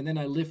heavy, and then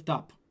I lift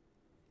up.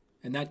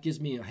 And that gives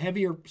me a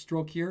heavier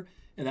stroke here,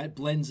 and that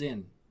blends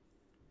in.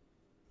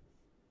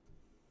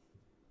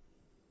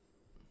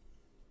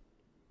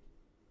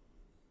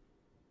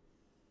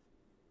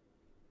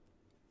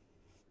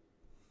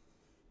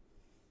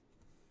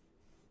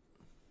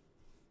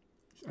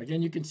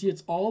 Again, you can see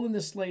it's all in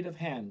the sleight of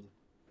hand.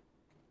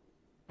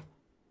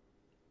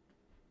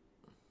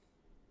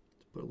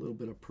 Let's put a little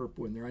bit of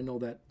purple in there. I know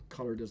that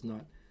color does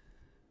not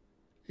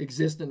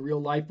exist in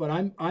real life, but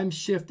I'm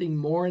shifting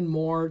more and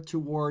more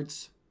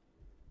towards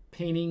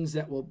paintings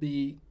that will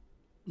be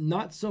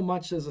not so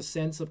much as a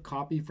sense of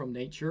copy from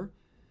nature,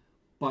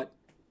 but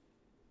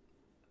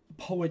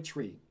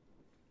poetry,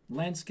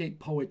 landscape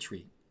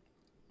poetry.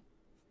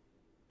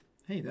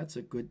 Hey, that's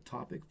a good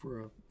topic for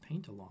a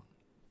paint-along.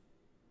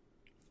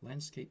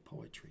 Landscape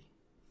poetry.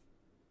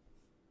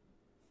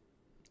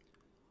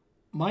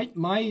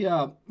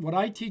 What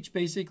I teach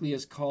basically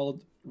is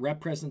called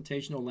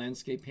representational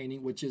landscape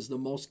painting, which is the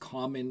most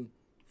common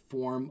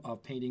form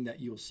of painting that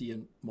you'll see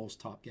in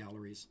most top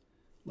galleries,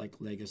 like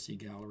Legacy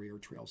Gallery or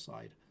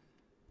Trailside.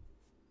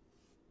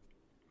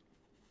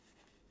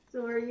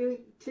 So are you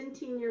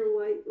tinting your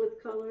white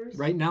with colors?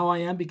 Right now I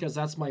am, because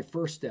that's my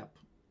first step.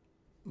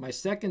 My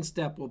second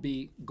step will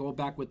be go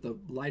back with the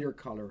lighter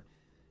color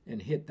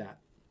and hit that.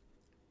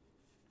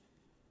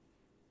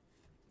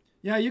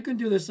 Yeah, you can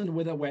do this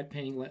with a wet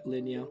painting,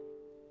 Linnea.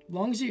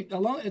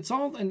 It's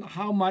all in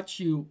how much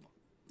you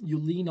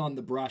lean on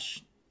the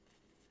brush.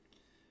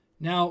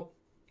 Now,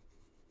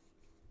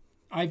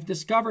 I've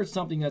discovered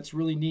something that's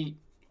really neat.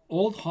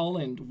 Old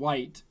Holland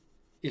white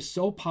is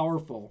so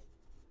powerful.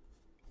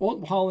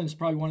 Old Holland is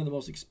probably one of the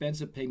most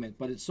expensive pigment,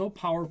 but it's so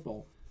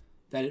powerful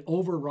that it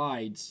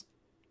overrides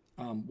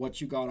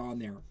what you got on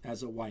there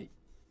as a white.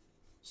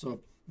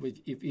 So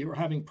if you're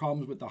having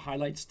problems with the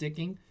highlight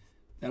sticking,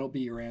 that'll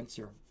be your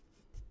answer.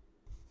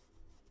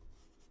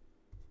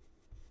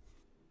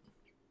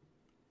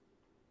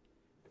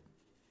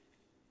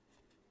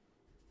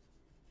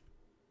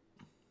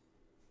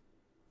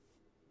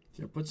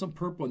 So put some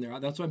purple in there.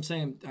 That's what I'm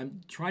saying.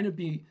 I'm trying to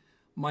be,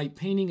 my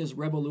painting is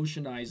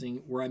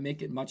revolutionizing where I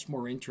make it much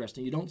more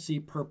interesting. You don't see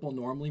purple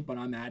normally, but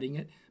I'm adding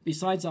it.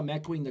 Besides, I'm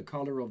echoing the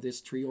color of this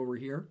tree over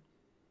here.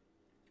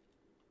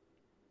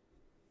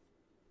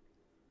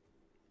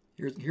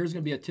 Here's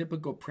going to be a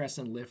typical press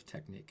and lift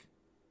technique.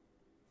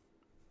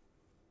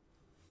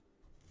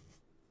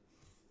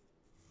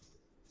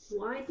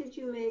 Why did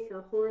you make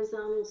a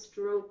horizontal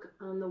stroke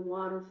on the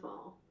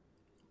waterfall?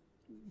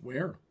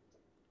 Where?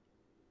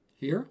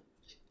 Here?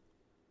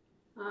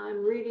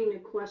 I'm reading a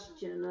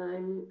question.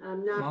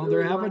 I'm not. No,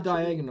 really they have watching. a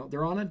diagonal.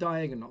 They're on a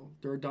diagonal.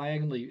 They're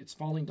diagonally. It's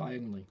falling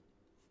diagonally.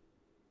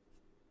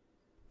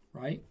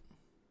 Right?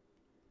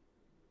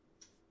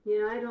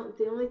 Yeah, I don't.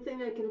 The only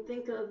thing I can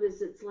think of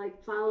is it's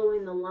like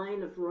following the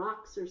line of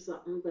rocks or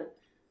something. But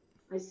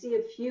I see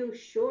a few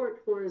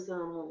short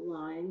horizontal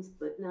lines,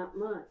 but not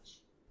much.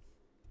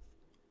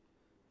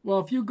 Well,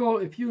 if you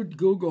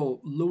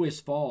Google Lewis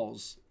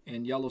Falls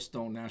in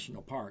Yellowstone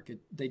National Park,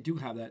 they do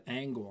have that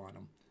angle on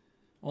them.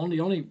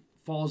 Only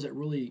falls that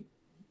really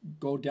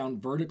go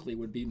down vertically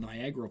would be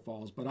Niagara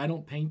Falls, but I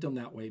don't paint them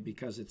that way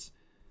because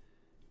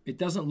it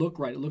doesn't look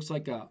right. It looks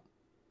like a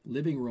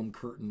living room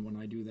curtain when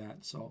I do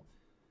that, so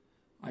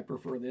I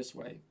prefer this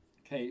way.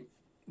 Okay,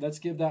 let's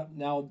give that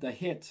now the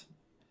hit.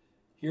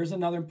 Here's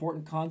another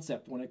important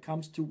concept. When it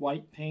comes to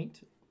white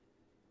paint,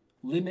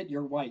 limit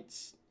your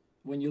whites.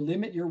 When you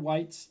limit your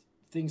whites,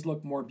 things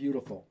look more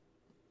beautiful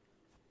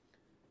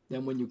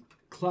than when you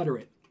clutter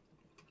it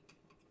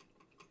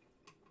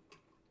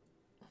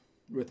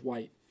with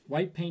white.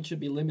 White paint should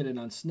be limited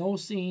on snow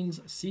scenes,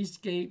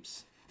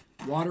 seascapes,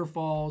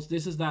 waterfalls.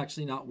 This is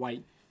actually not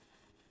white.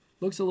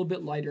 Looks a little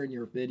bit lighter in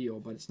your video,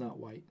 but it's not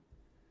white.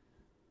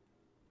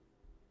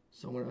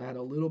 So I'm going to add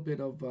a little bit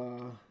of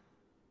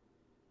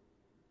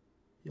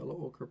yellow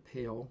ochre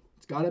pale.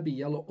 It's got to be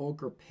yellow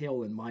ochre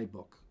pale in my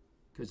book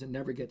because it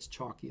never gets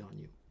chalky on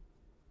you.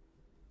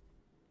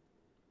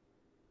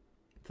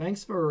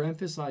 Thanks for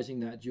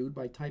emphasizing that, Jude,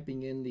 by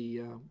typing in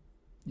the...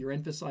 you're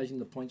emphasizing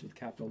the points with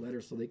capital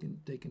letters so they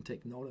can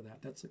take note of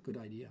that. That's a good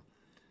idea.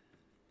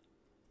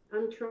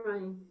 I'm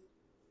trying.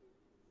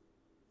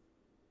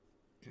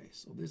 Okay,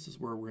 so this is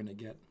where we're going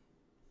to get.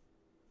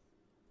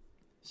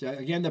 So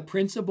again, the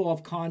principle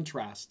of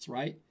contrasts,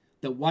 right?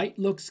 The white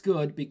looks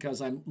good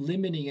because I'm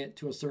limiting it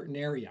to a certain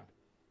area.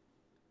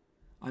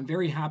 I'm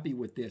very happy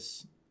with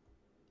this.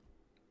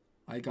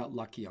 I got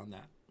lucky on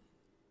that.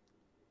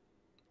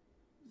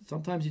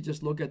 Sometimes you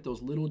just look at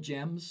those little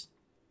gems.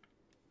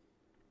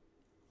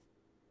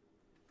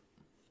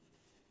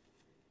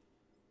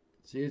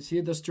 See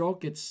the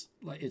stroke? It's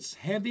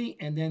heavy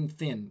and then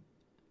thin.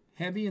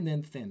 Heavy and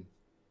then thin.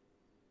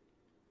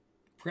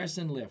 Press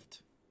and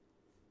lift.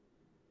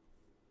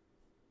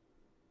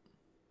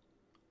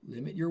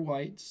 Limit your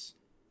whites.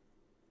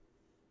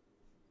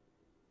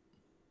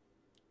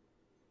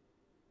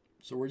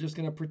 So we're just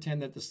going to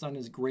pretend that the sun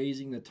is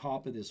grazing the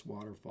top of this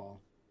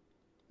waterfall,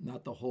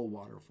 not the whole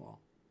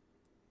waterfall.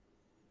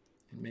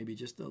 And maybe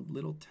just a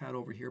little tad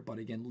over here, but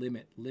again,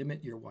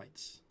 limit your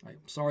whites. I'm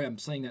sorry I'm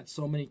saying that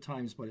so many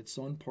times, but it's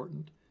so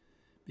important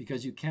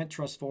because you can't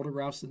trust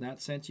photographs in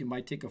that sense. You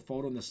might take a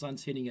photo and the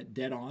sun's hitting it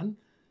dead on,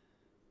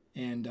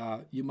 and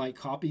you might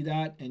copy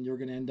that, and you're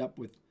going to end up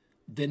with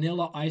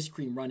vanilla ice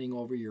cream running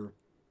over your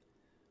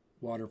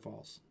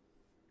waterfalls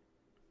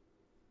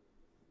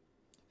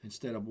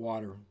instead of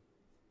water.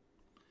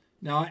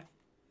 Now,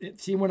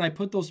 see when I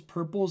put those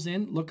purples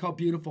in, look how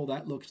beautiful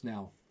that looks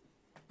now.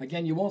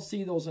 Again, you won't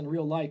see those in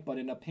real life, but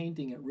in a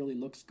painting, it really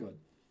looks good.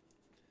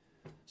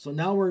 So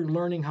now we're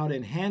learning how to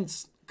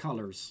enhance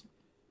colors.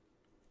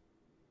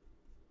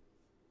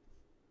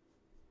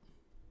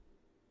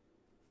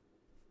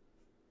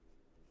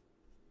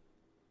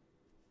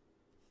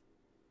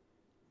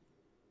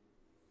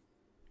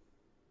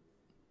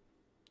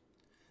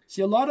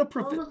 See, a lot of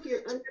all of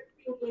your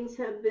underpaintings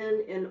have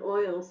been in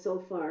oil so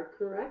far,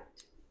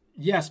 correct?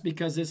 Yes,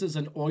 because this is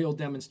an oil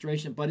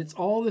demonstration, but it's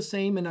all the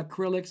same in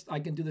acrylics. I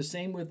can do the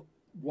same with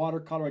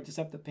watercolor. I just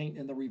have to paint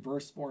in the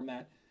reverse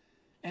format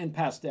and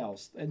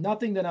pastels. And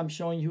nothing that I'm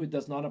showing you, it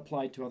does not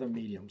apply to other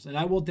mediums. And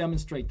I will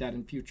demonstrate that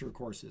in future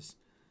courses.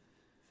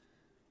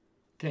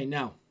 Okay,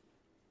 now,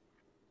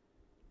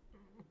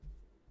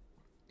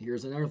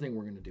 here's another thing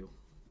we're going to do.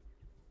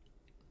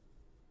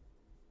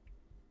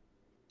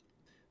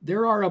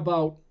 There are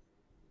about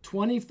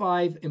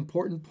 25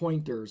 important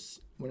pointers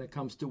when it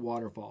comes to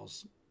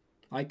waterfalls.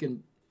 I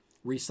can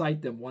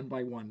recite them one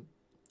by one.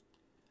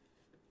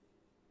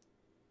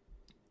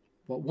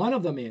 But one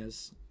of them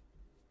is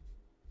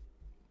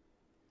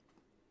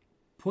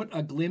put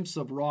a glimpse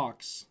of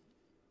rocks.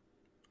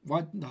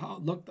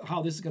 Look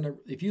how this is going to,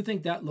 if you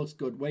think that looks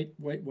good, wait,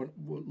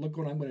 look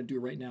what I'm going to do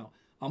right now.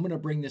 I'm going to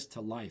bring this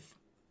to life.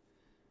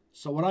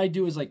 So what I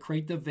do is I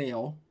create the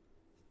veil.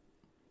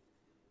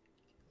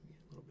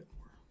 A little bit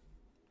more.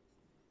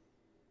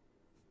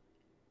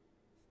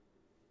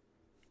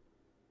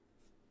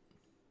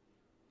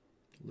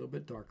 A little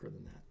bit darker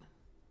than that.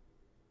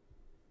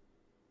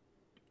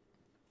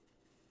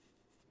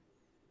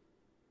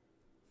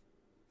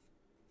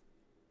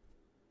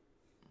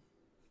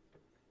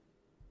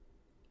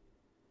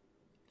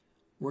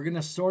 We're going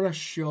to sort of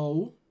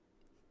show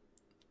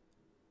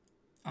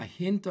a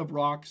hint of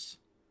rocks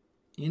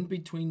in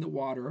between the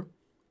water,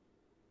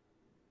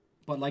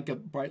 but like a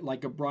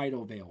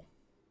bridal veil.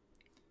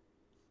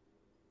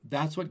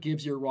 That's what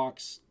gives your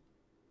rocks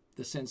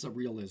the sense of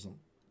realism.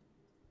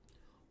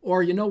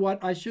 Or you know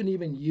what? I shouldn't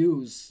even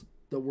use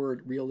the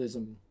word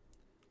realism.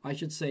 I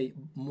should say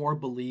more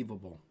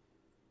believable.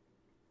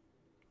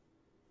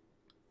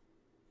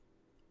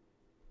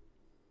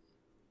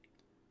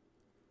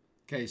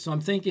 Okay, so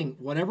I'm thinking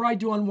whatever I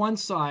do on one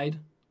side,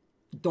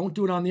 don't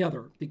do it on the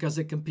other because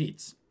it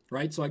competes,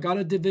 right? So I got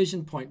a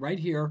division point right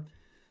here.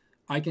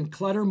 I can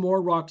clutter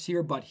more rocks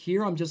here, but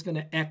here I'm just going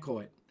to echo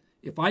it.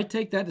 If I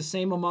take that the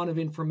same amount of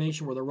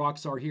information where the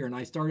rocks are here and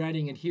I start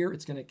adding it here,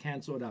 it's going to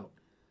cancel it out.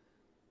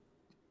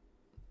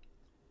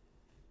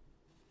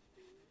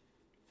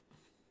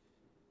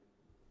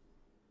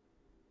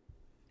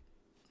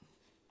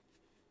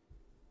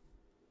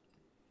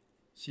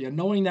 See,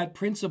 knowing that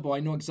principle, I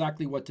know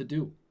exactly what to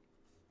do.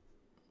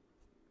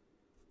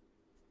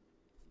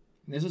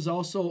 This is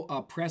also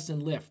a press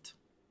and lift.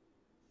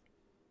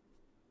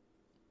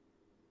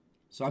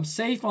 So I'm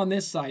safe on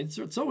this side.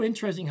 It's so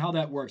interesting how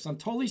that works. I'm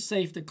totally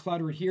safe to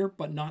clutter it here,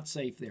 but not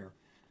safe there.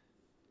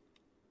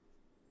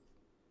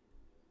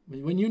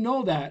 When you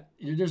know that,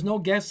 there's no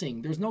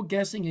guessing. There's no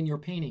guessing in your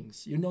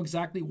paintings. You know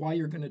exactly why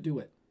you're going to do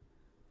it.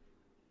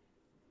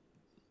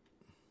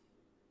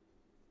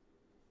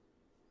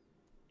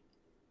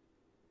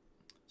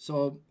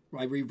 So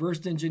I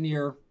reversed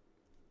engineered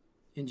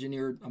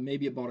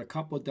maybe about a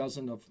couple of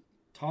dozen of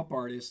top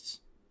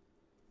artists,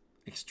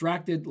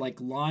 extracted like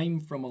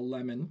lime from a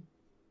lemon,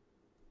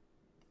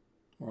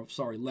 or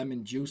sorry,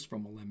 lemon juice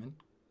from a lemon,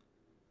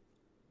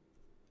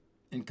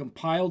 and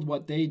compiled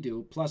what they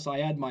do, plus I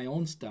add my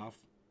own stuff.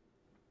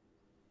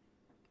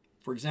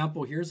 For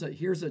example, here's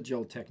a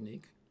Joe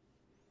technique.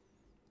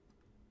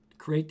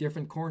 Create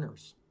different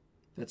corners.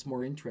 That's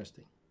more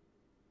interesting.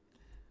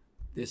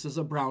 This is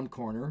a brown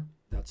corner,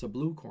 that's a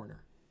blue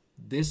corner.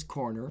 This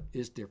corner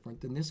is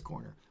different than this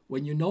corner.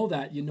 When you know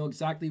that, you know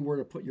exactly where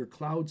to put your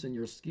clouds and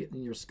your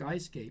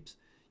skyscapes.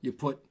 You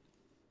put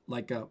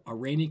like a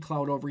rainy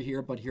cloud over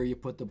here, but here you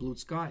put the blue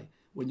sky.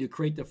 when you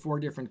create the 4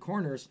 different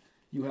corners,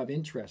 you have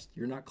interest.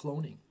 You're not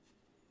cloning.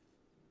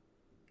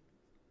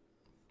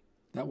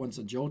 That one's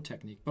a Joe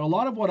technique. But a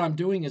lot of what I'm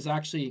doing is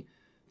actually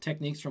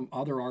techniques from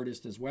other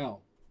artists as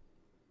well.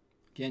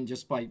 Again,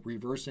 just by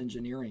reverse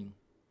engineering.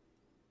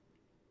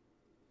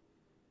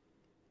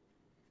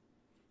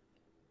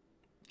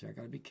 Okay, I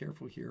got to be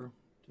careful here.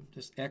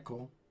 Just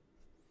echo.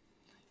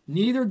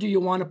 Neither do you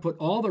want to put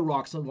all the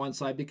rocks on one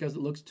side because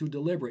it looks too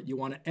deliberate. You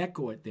want to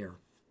echo it there.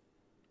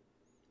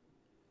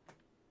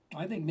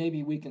 I think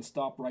maybe we can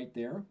stop right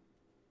there.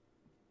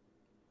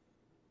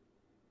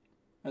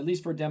 At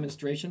least for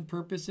demonstration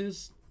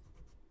purposes.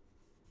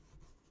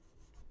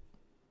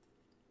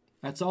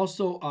 That's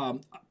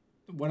also,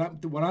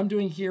 what I'm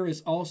doing here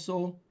is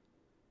also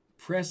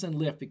press and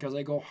lift, because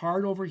I go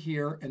hard over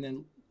here and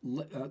then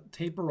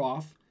taper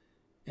off,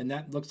 and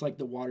that looks like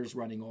the water's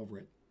running over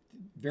it.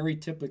 Very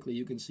typically,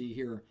 you can see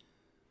here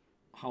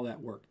how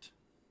that worked.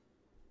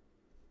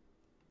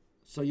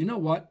 So you know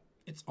what?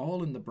 It's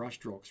all in the brush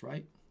strokes,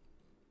 right?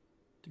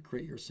 To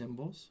create your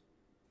symbols.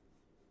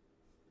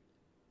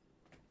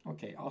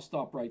 Okay, I'll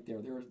stop right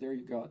there. There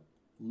you got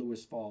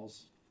Lewis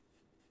Falls.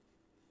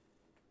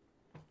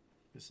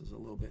 This is a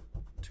little bit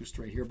too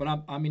straight here,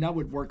 but I mean, I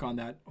would work on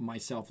that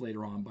myself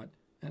later on, but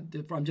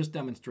I'm just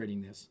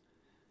demonstrating this.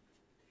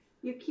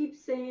 You keep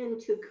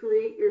saying to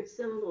create your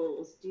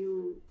symbols.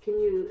 Can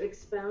you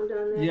expound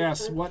on that?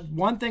 Yes,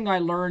 one thing I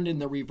learned in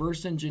the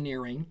reverse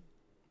engineering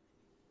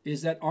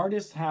is that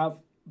artists have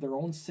their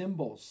own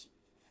symbols.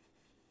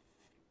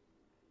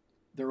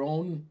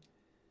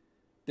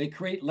 They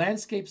create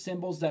landscape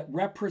symbols that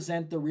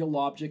represent the real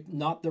object,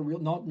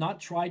 not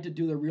try to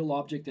do the real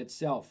object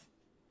itself.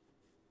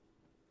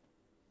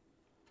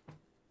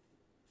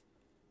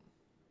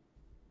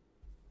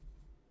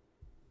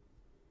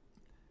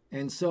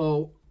 And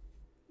so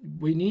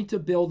we need to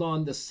build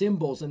on the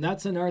symbols, and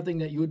that's another thing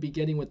that you would be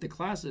getting with the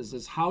classes,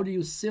 is how do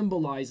you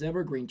symbolize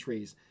evergreen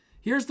trees?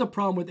 Here's the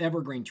problem with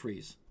evergreen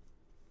trees.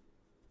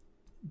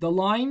 The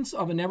lines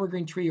of an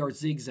evergreen tree are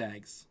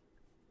zigzags.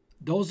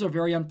 Those are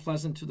very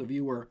unpleasant to the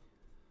viewer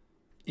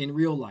in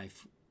real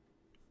life.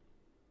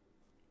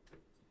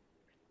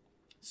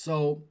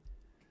 So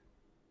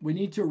we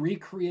need to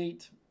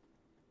recreate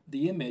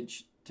the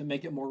image to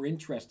make it more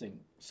interesting.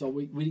 So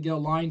we get a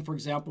line, for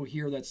example,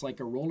 here that's like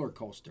a roller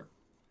coaster.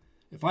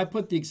 If I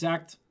put the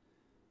exact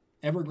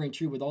evergreen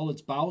tree with all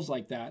its boughs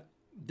like that,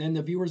 then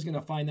the viewer is going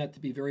to find that to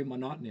be very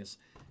monotonous.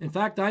 In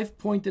fact, I've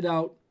pointed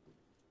out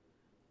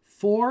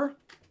 4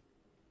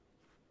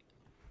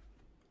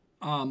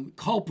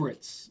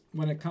 culprits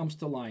when it comes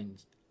to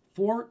lines.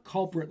 4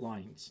 culprit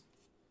lines.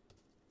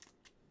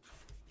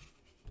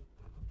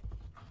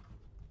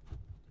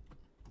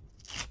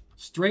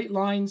 Straight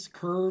lines,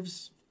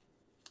 curves,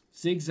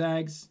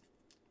 zigzags,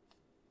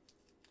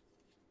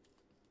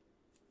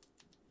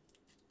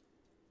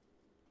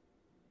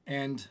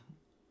 and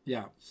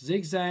yeah,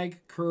 zigzag,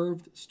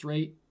 curved,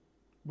 straight.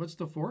 What's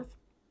the 4th?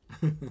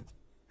 Let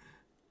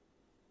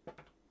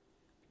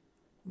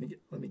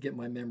me get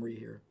my memory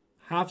here.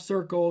 Half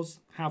circles,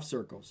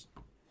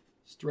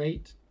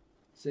 straight,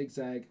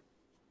 zigzag.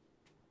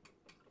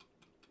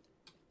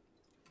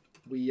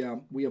 We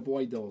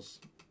avoid those.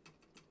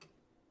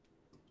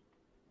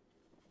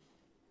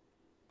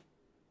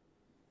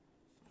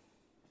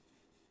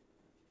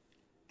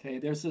 Okay,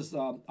 there's this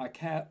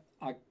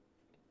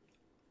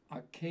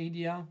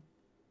Acadia,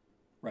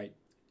 right?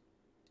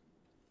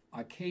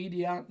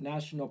 Acadia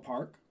National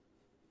Park.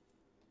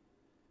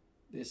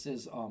 This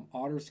is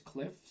Otter's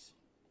Cliffs.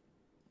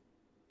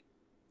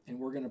 And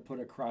we're going to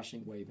put a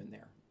crashing wave in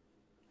there.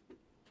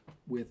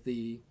 With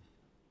the,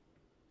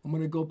 I'm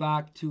going to go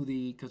back to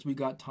the, because we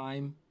got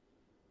time,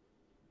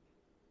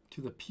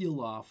 to the peel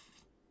off.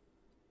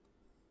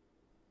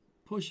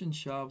 Push and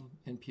shove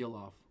and peel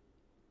off.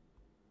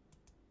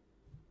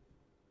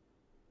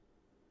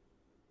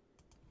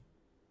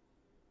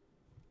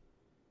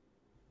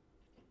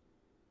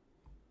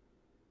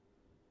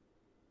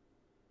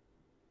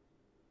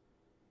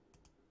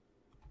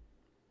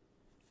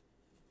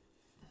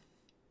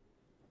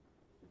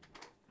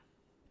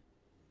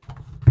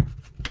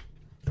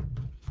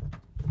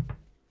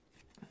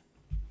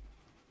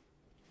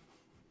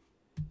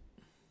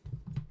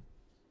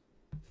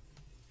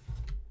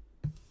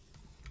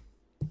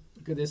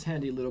 Look at this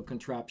handy little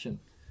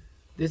contraption.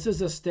 This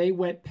is a Stay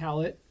Wet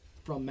palette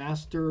from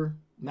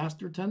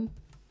Masterton.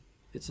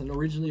 It's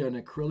originally an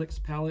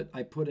acrylics palette.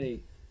 I put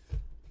a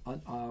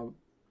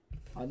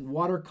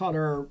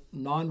watercolor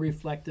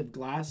non-reflective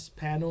glass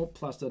panel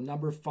plus a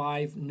number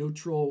 5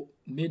 neutral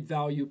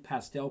mid-value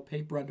pastel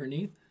paper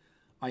underneath.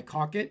 I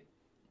caulk it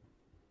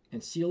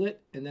and seal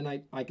it, and then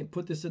I can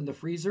put this in the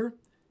freezer,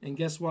 and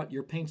guess what?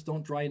 Your paints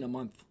don't dry in a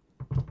month.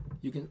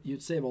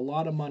 You'd save a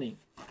lot of money.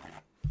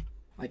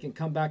 I can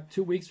come back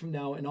 2 weeks from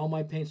now and all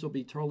my paints will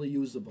be totally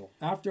usable.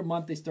 After a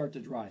month, they start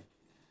to dry.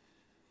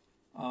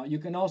 You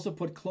can also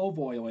put clove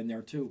oil in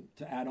there too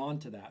to add on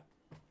to that.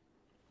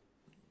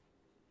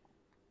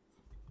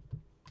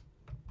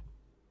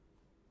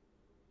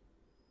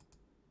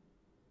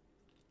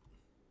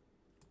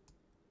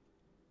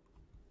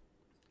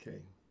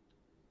 Okay.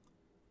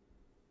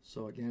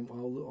 So again,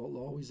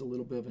 always a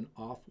little bit of an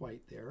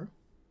off-white there.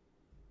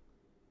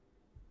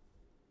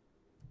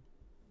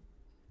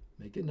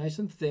 Make it nice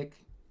and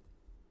thick.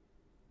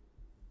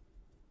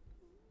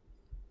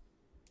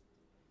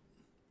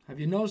 Have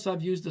you noticed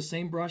I've used the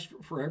same brush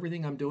for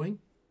everything I'm doing?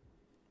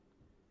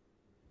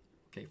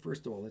 Okay,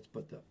 first of all, let's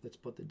put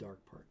the dark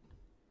part.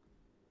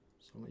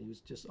 So I'm going to use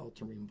just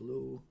ultramarine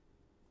blue.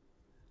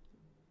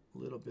 A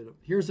little bit of,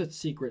 here's a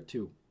secret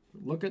too.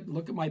 Look at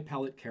my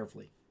palette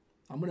carefully.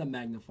 I'm going to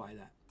magnify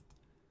that.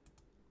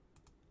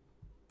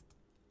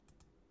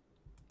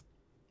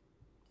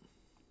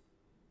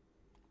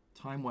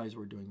 Time-wise,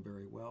 we're doing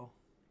very well.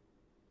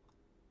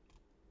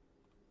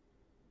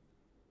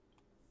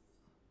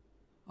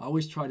 I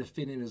always try to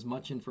fit in as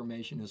much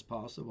information as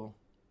possible.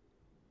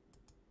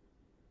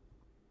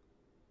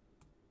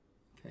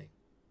 Okay.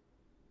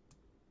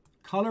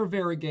 Color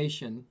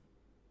variegation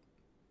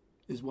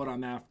is what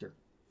I'm after.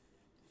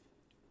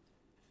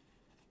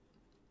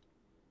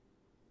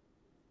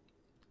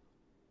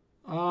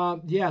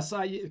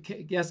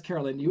 Yes,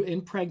 Carolyn, you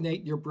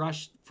impregnate your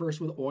brush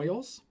first with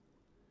oils.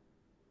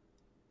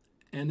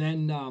 And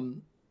then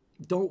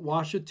don't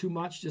wash it too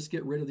much. Just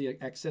get rid of the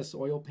excess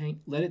oil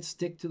paint. Let it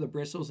stick to the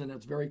bristles, and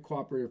it's very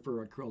cooperative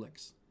for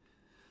acrylics.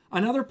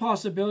 Another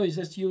possibility is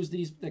just use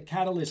the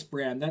Catalyst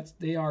brand.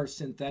 They are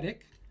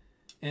synthetic,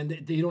 and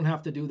they don't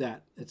have to do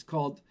that. It's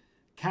called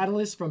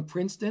Catalyst from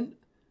Princeton.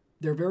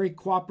 They're very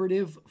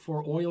cooperative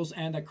for oils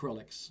and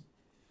acrylics.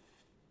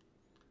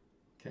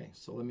 Okay,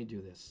 so let me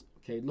do this.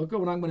 Okay, look at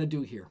what I'm going to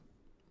do here.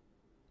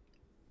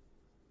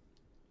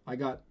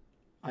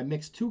 I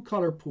mixed two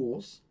color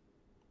pools.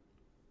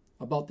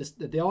 About this,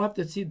 they all have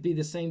to be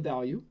the same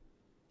value.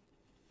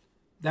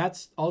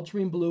 That's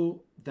ultramarine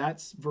blue,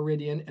 that's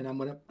viridian, and I'm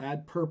going to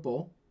add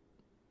purple.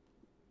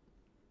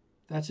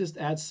 That just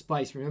adds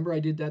spice. Remember, I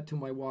did that to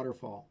my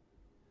waterfall.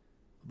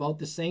 About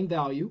the same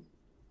value.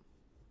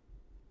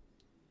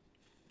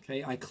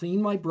 Okay, I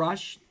clean my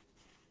brush.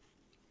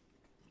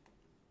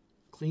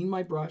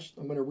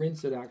 I'm going to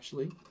rinse it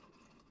actually.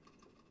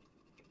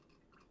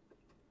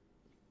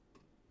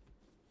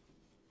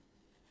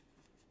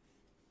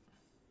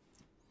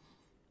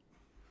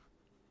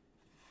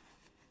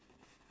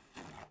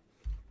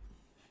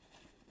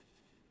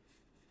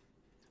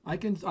 I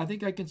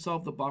think I can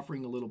solve the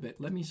buffering a little bit.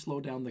 Let me slow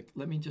down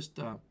let me just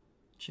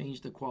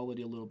change the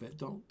quality a little bit.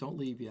 Don't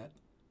leave yet.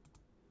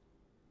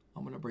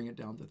 I'm going to bring it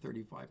down to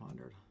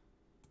 3500.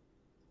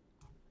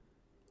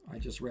 I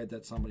just read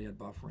that somebody had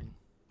buffering.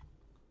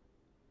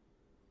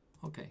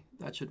 Okay,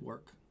 that should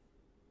work.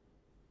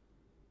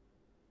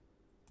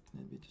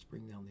 Let me just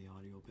bring down the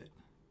audio a bit.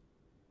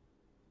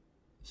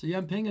 So yeah,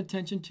 I'm paying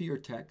attention to your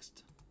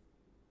text.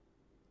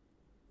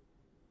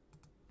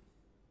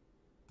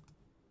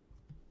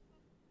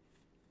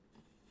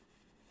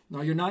 Now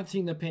you're not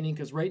seeing the painting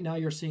because right now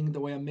you're seeing the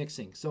way I'm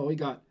mixing. So we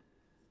got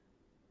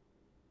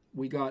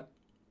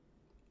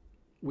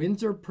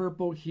Windsor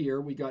purple here,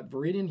 we got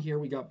viridian here,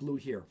 we got blue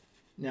here.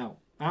 Now,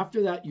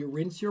 after that, you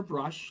rinse your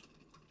brush,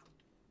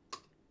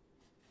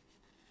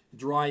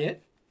 dry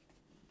it.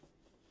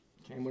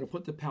 Okay, I'm going to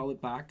put the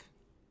palette back.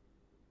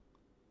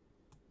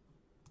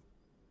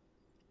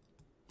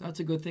 That's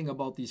a good thing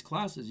about these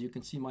classes. You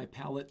can see my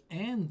palette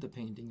and the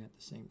painting at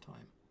the same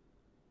time.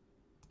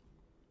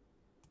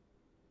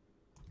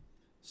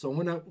 So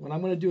what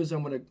I'm going to do is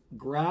I'm going to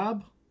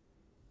grab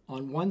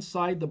on one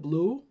side the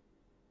blue,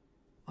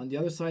 on the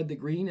other side the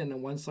green, and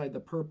on one side the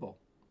purple.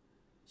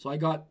 So I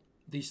got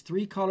these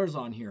three colors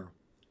on here.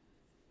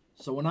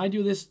 So when I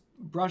do this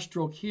brush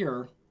stroke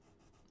here,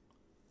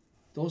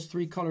 those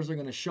three colors are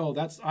going to show.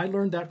 I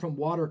learned that from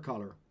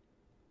watercolor.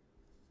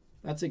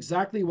 That's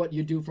exactly what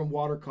you do from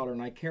watercolor,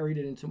 and I carried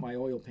it into my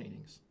oil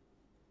paintings.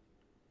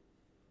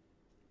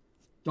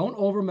 Don't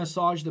over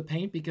massage the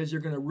paint because you're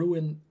going to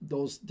ruin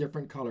those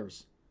different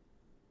colors.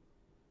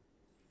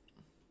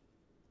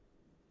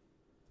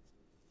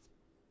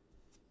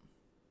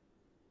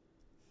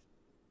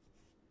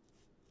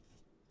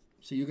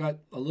 So you got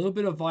a little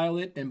bit of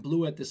violet and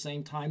blue at the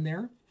same time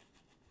there,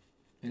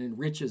 and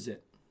enriches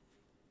it.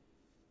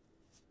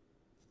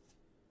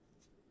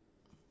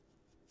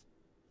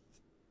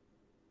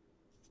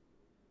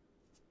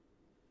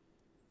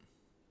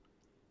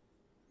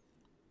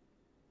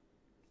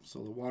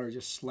 So the water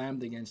just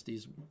slammed against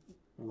these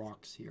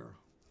rocks here.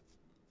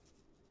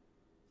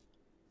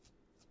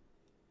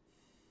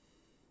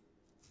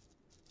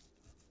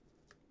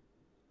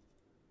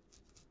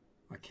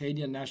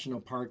 Acadia National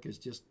Park is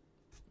just,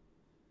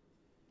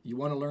 you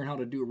want to learn how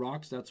to do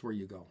rocks, that's where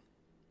you go.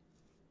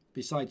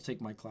 Besides, take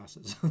my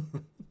classes.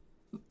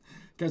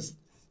 Because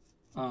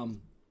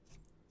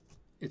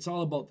it's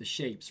all about the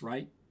shapes,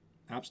 right?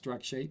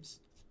 Abstract shapes.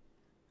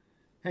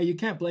 Hey, you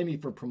can't blame me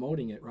for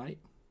promoting it, right?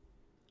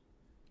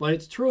 But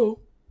it's true.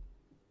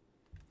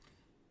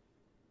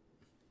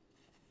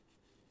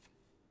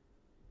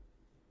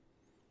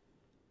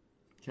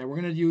 Okay, we're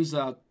going to use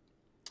a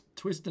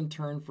twist and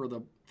turn for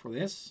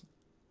this.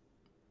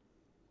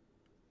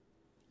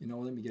 You know,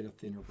 let me get a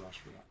thinner brush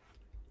for that.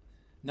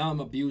 Now I'm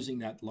abusing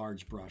that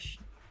large brush.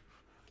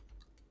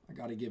 I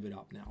got to give it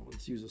up now.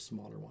 Let's use a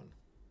smaller one.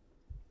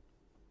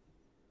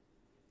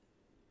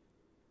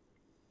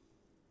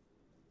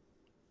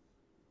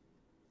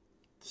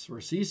 For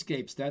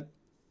seascapes, that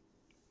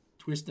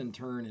twist and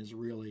turn is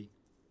really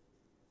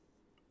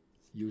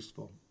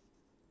useful.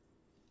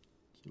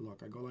 So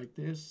look, I go like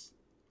this,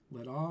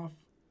 let off.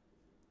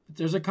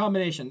 There's a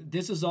combination.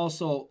 This is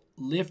also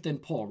lift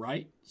and pull,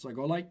 right? So I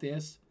go like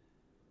this,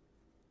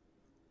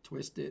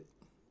 twist it.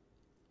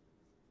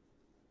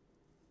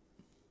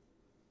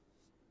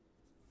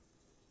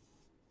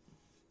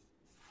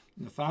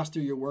 And the faster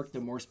you work,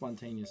 the more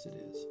spontaneous it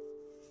is.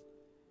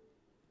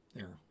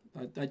 There.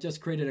 I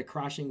just created a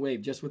crashing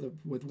wave just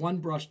with one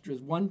brush,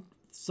 just one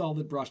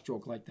solid brush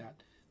stroke like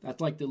that.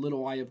 That's like the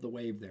little eye of the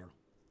wave there.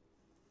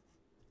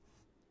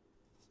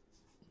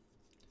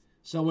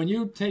 So when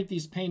you take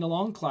these paint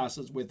along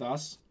classes with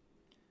us,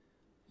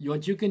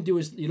 what you can do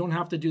is you don't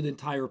have to do the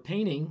entire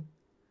painting.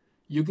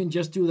 You can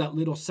just do that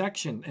little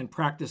section and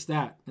practice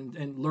that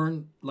and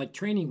learn like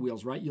training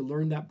wheels, right? You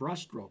learn that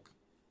brush stroke.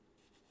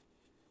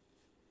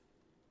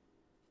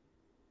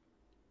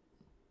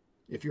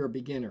 If you're a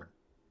beginner.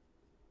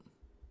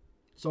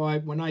 So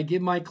when I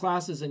give my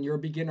classes and you're a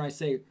beginner, I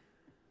say,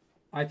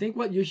 I think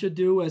what you should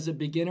do as a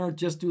beginner,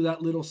 just do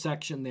that little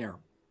section there.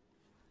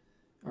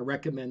 I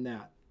recommend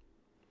that.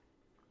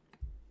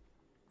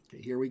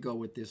 Okay, here we go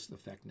with this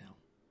effect now.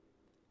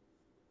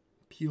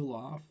 Peel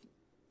off.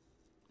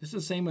 This is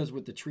the same as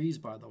with the trees,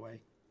 by the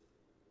way.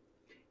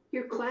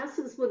 Your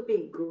classes would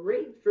be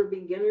great for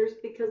beginners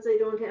because they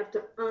don't have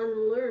to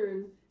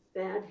unlearn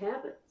bad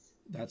habits.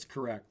 That's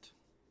correct.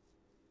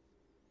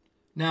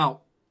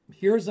 Now,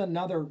 here's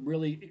another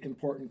really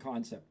important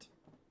concept.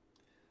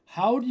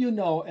 How do you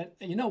know, and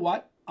you know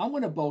what? I'm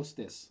going to boast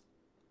this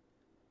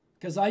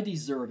because I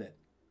deserve it.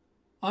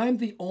 I'm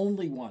the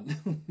only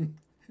one.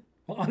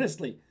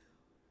 Honestly,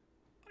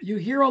 you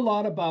hear a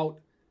lot about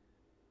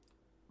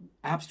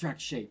abstract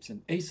shapes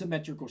and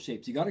asymmetrical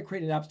shapes. You got to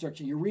create an abstract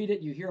shape. You read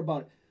it, you hear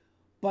about it,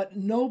 but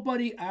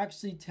nobody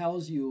actually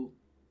tells you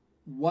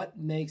what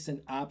makes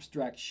an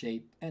abstract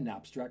shape an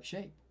abstract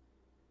shape.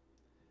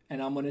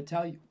 And I'm going to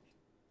tell you.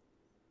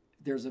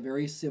 There's a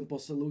very simple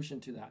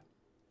solution to that.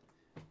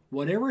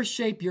 Whatever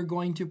shape you're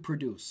going to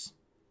produce,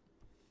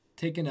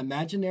 take an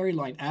imaginary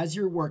line as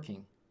you're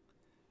working.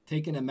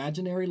 Take an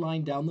imaginary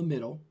line down the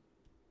middle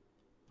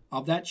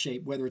of that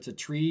shape, whether it's a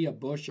tree, a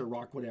bush, a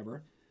rock,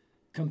 whatever.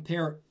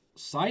 Compare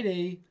side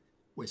A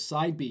with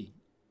side B.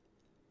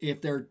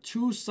 If their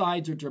two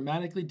sides are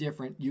dramatically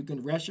different, you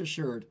can rest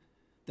assured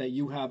that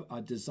you have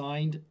a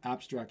designed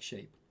abstract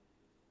shape.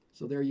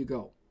 So there you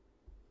go.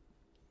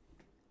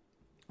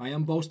 I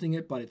am boasting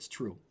it, but it's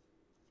true.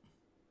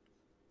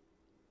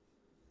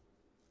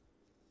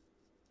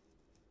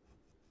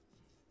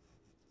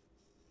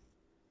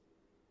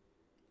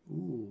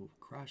 Ooh,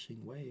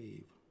 crashing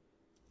wave.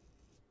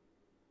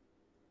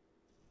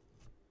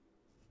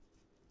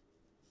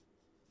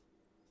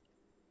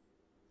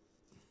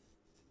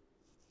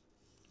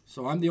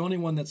 So I'm the only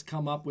one that's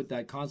come up with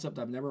that concept.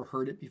 I've never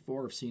heard it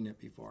before or seen it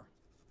before.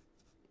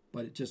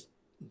 But it just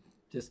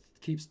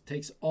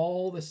takes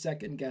all the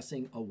second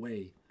guessing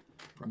away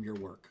from your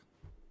work.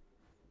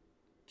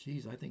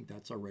 Geez, I think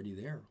that's already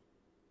there.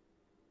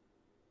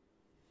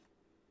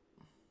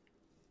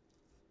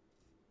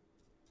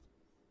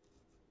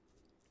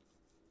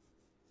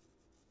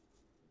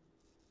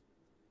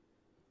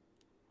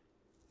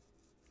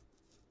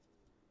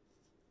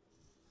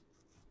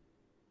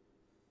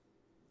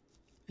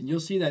 And you'll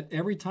see that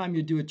every time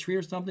you do a tree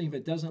or something, if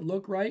it doesn't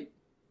look right,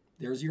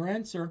 there's your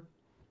answer.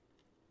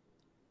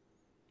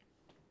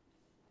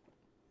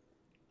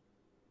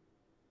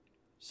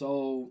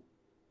 So,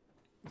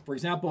 for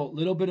example, a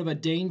little bit of a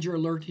danger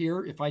alert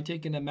here. If I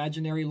take an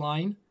imaginary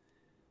line,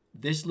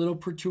 this little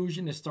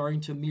protrusion is starting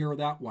to mirror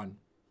that one.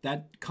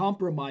 That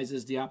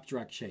compromises the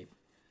abstract shape.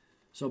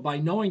 So by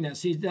knowing that,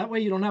 see, that way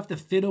you don't have to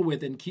fiddle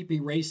with it and keep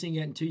erasing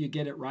it until you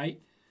get it right.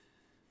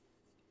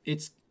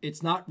 It's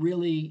not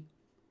really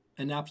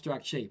an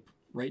abstract shape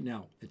right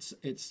now. It's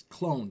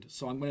cloned.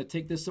 So I'm going to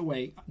take this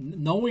away,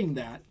 knowing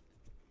that.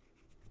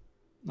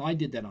 Now, I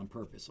did that on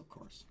purpose, of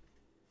course.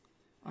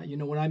 You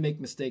know, when I make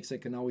mistakes, I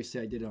can always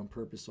say I did it on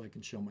purpose so I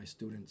can show my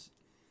students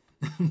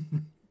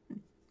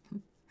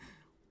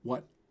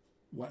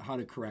how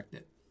to correct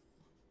it.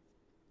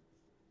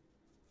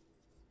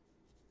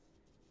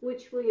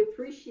 Which we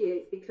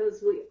appreciate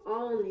because we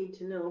all need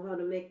to know how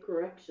to make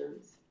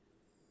corrections.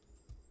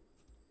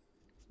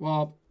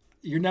 Well,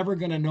 you're never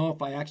going to know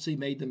if I actually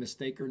made the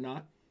mistake or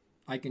not.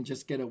 I can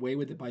just get away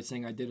with it by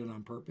saying I did it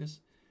on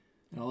purpose,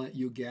 and I'll let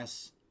you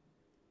guess.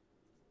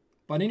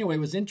 But anyway, it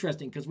was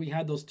interesting because we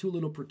had those two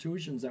little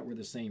protrusions that were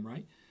the same,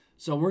 right?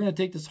 So we're going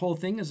to take this whole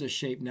thing as a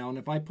shape now, and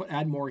if I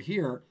add more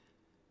here,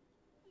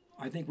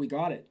 I think we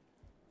got it.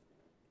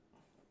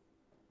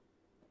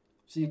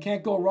 So you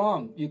can't go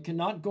wrong. You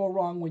cannot go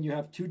wrong when you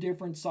have two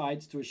different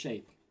sides to a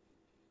shape.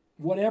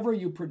 Whatever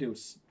you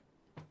produce.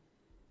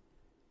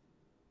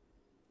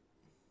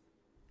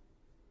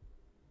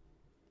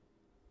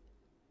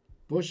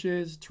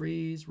 Bushes,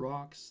 trees,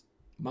 rocks,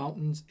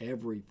 mountains,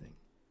 everything.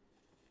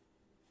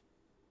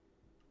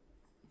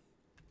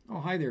 Oh,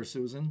 hi there,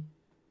 Susan.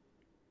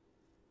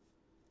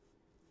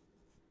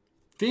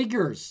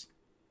 Figures.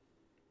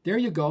 There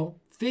you go.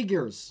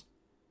 Figures.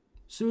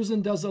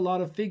 Susan does a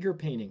lot of figure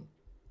painting.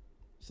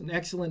 She's an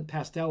excellent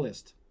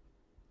pastelist.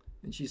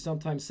 And she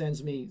sometimes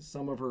sends me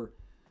some of her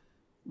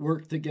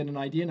work to get an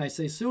idea. And I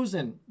say,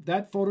 Susan,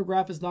 that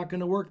photograph is not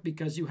going to work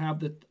because you have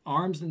the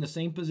arms in the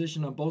same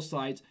position on both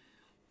sides.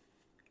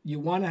 You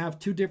want to have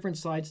two different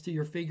sides to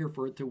your figure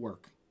for it to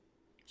work.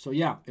 So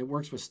yeah, it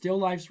works with still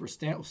lifes, for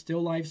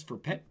still lifes, for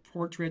pet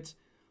portraits,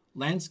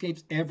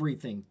 landscapes,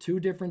 everything. Two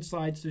different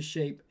sides to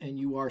shape and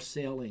you are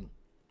sailing.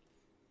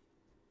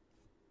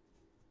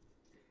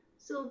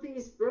 So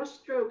these brush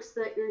strokes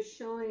that you're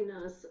showing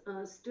us,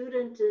 a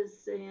student is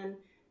saying,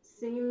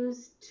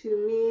 seems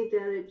to me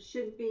that it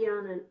should be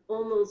on an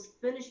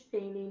almost finished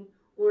painting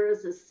or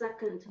as a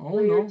second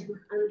layer to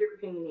an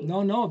underpainting.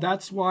 No,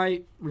 that's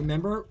why,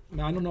 remember,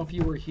 I don't know if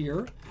you were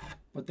here,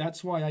 but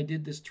that's why I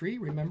did this tree,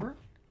 remember?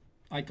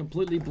 I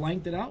completely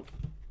blanked it out.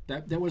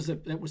 That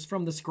was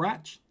from the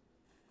scratch.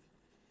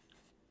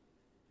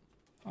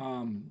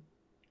 I'm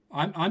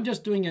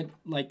just doing it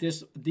like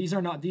this. These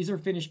are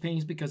finished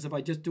paintings because if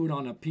I just do it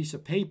on a piece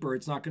of paper,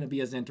 it's not going to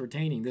be as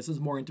entertaining. This is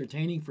more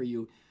entertaining for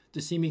you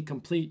to see me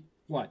complete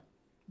what?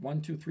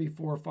 1, 2, 3,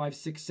 4, 5,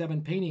 6,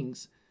 7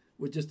 paintings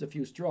with just a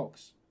few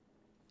strokes.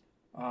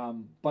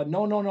 But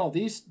no.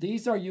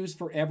 These are used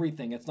for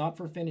everything. It's not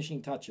for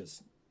finishing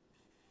touches.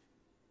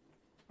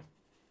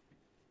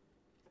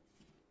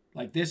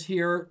 Like this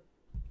here,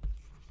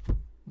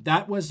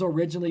 that was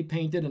originally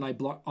painted, and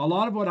a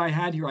lot of what I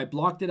had here, I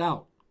blocked it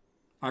out.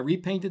 I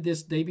repainted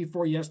this day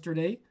before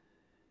yesterday,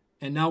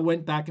 and now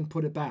went back and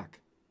put it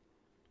back.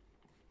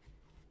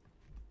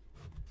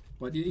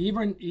 But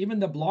even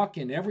the block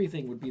in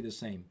everything would be the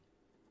same.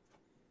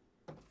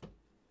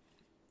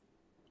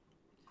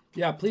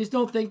 Yeah, please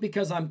don't think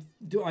because I'm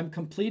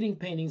completing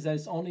paintings that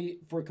it's only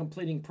for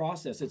completing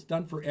process. It's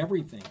done for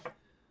everything.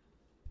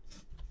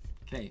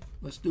 Okay,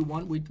 let's do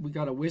one. We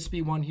got a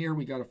wispy one here.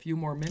 We got a few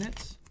more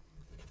minutes.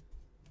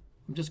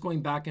 I'm just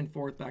going back and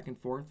forth, back and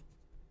forth.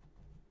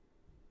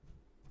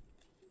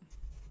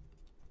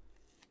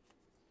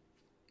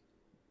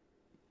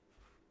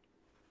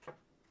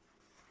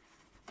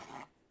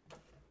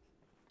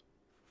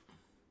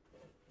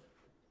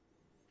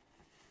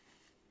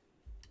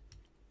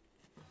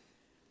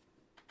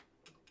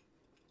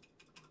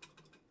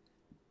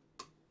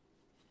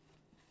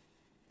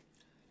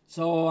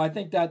 So I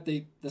think that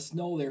the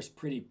snow there's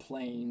pretty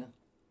plain.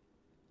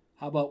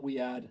 How about we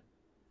add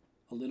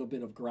a little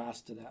bit of grass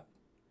to that?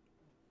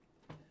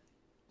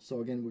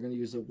 So again, we're going to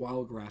use a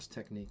wild grass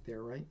technique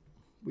there, right?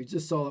 We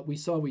just saw it.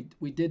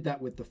 We did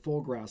that with the full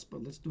grass,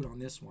 but let's do it on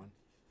this one.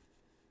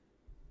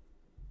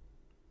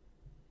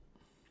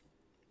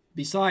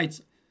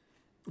 Besides,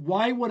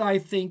 why would I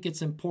think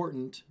it's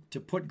important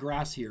to put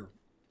grass here?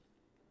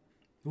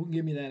 Who can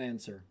give me that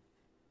answer?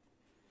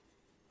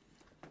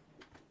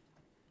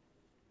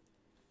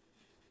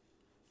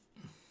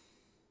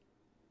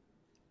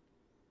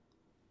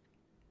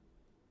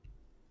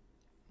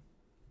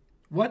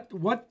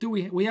 What do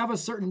we have a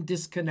certain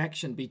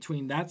disconnection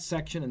between that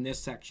section and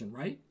this section,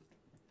 right?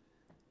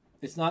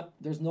 It's not,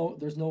 there's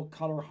no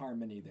color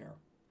harmony there.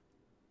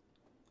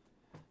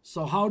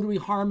 So how do we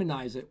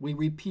harmonize it? We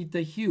repeat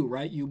the hue,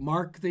 right? You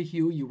mark the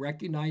hue, you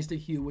recognize the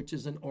hue, which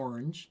is an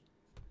orange,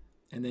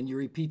 and then you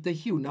repeat the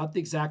hue, not the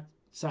exact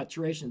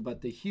saturation,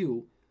 but the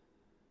hue.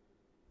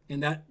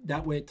 And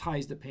that way it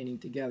ties the painting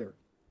together.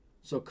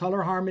 So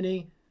color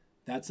harmony,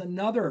 that's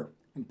another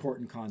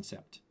important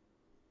concept.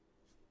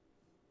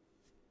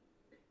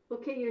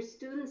 Okay, your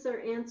students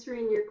are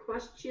answering your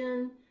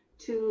question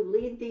to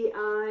lead the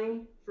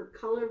eye for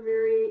color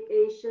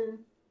variation,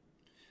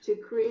 to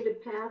create a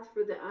path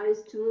for the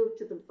eyes to move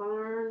to the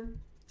barn.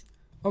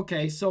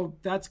 Okay, so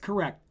that's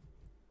correct.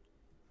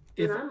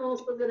 But I'm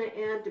also going to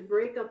add to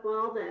break up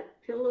all that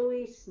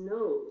pillowy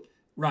snow.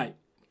 Right,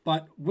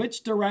 but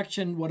which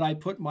direction would I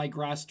put my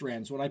grass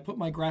strands? Would I put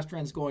my grass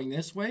strands going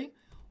this way?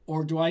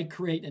 Or do I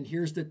create, and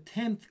here's the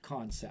 10th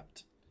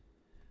concept,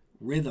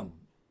 rhythm.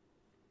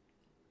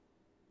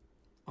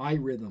 Eye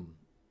rhythm.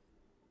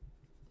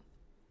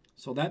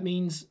 So that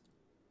means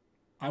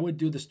I would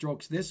do the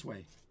strokes this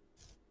way.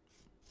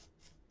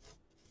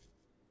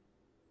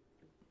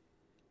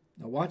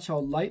 Now watch how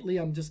lightly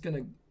I'm just going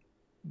to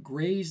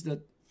graze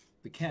the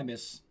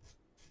canvas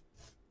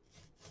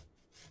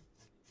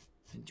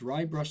and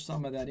dry brush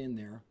some of that in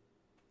there.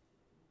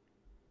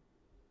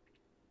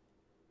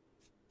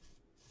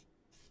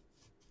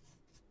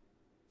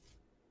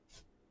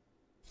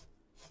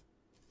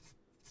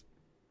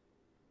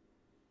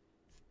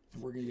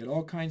 We're going to get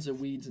all kinds of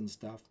weeds and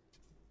stuff.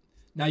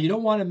 Now, you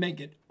don't want to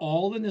make it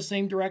all in the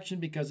same direction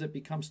because it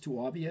becomes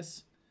too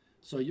obvious.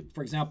 So,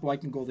 for example, I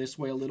can go this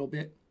way a little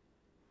bit.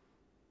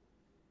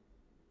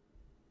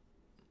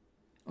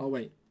 Oh,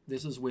 wait.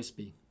 This is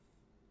wispy.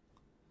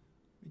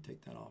 Let me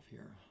take that off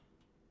here.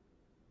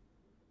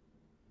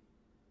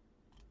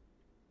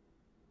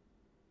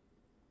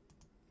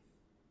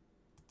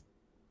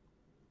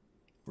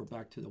 go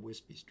back to the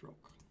wispy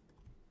stroke.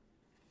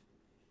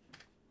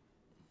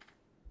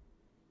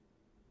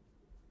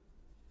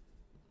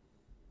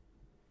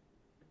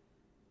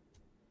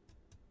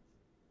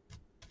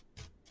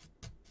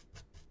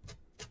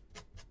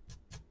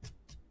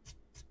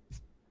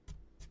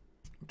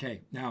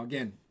 Okay, now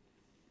again,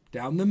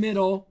 down the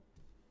middle,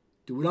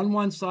 do it on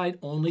one side,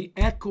 only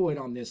echo it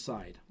on this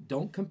side.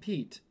 Don't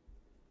compete.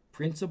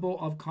 Principle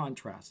of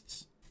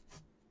contrasts.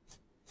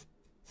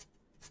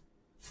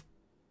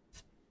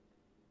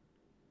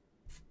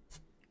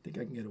 I think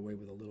I can get away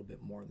with a little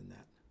bit more than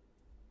that.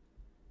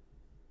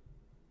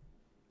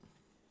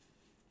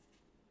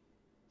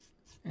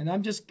 And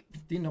I'm just,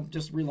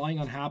 just relying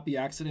on happy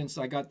accidents.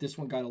 I got this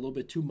one got a little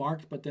bit too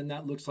marked, but then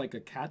that looks like a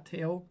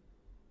cattail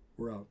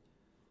or a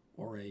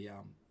what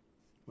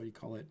do you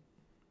call it?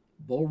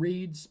 Bull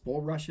reeds,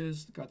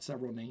 bulrushes, got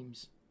several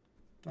names.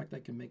 In fact, I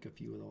can make a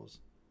few of those.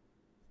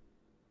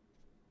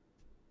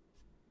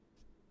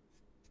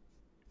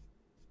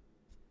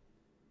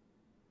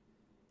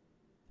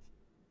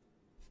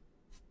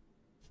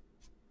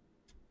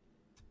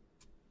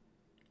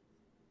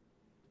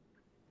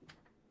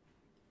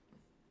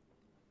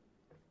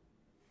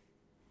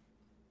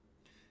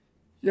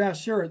 Yeah,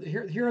 sure.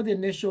 Here are the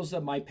initials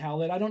of my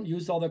palette. I don't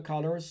use all the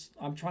colors.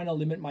 I'm trying to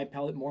limit my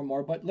palette more and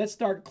more, but let's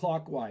start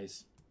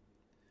clockwise.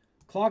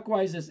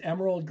 Clockwise is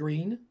emerald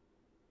green,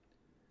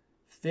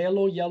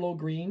 phthalo yellow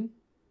green.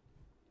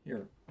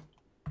 Here,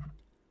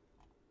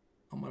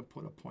 I'm going to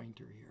put a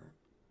pointer here.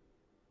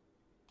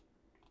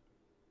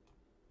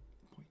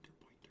 Pointer.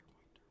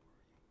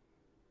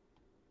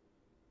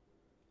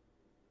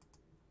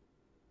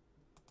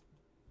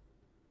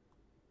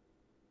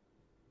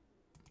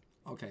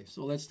 Okay,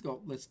 so let's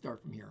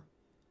start from here.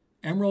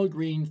 Emerald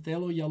green,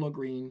 phthalo yellow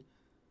green.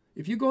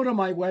 If you go to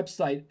my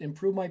website,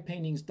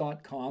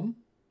 improvemypaintings.com,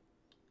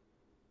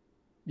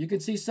 you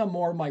can see some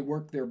more of my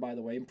work there, by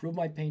the way.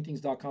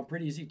 Improvemypaintings.com,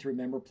 pretty easy to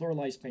remember,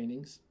 pluralized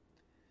paintings.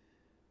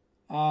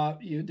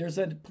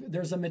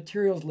 There's a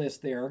materials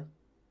list there,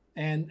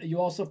 and you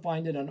also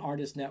find it on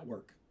Artist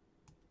Network.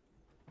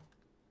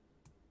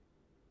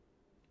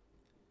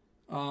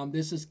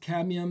 This is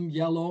cadmium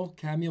yellow,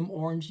 cadmium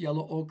orange,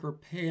 yellow ochre,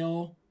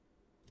 pale.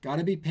 Got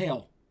to be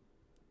pale.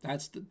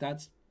 That's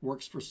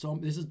works for so.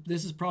 This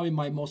is probably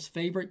my most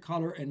favorite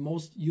color and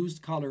most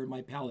used color in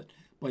my palette,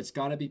 but it's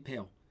got to be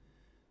pale.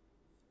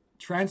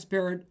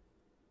 Transparent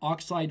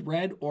oxide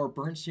red or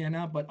burnt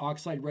sienna, but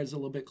oxide red is a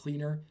little bit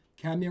cleaner.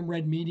 Cadmium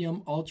red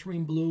medium,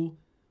 ultramarine blue,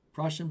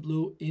 Prussian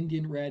blue,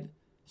 Indian red,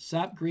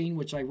 sap green,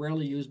 which I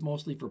rarely use,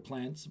 mostly for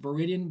plants.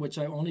 Viridian, which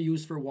I only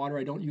use for water.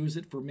 I don't use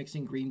it for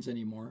mixing greens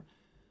anymore.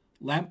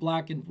 Lamp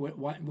black and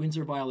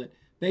Windsor violet.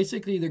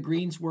 Basically, the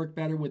greens work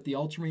better with the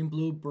ultramarine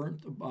blue,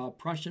 burnt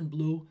Prussian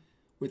blue,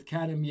 with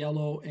cadmium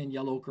yellow and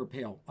yellow ochre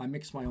pale. I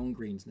mix my own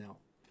greens now.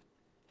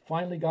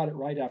 Finally got it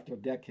right after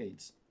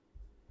decades.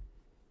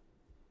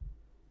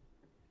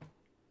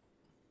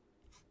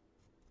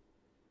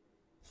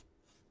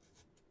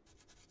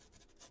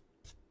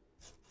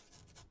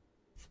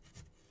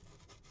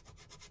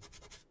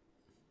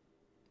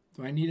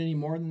 Do I need any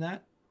more than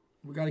that?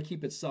 We got to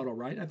keep it subtle,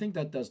 right? I think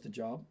that does the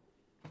job.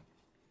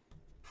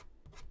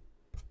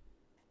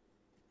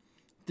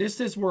 This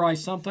is where I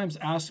sometimes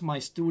ask my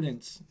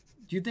students,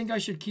 do you think I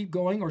should keep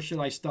going or should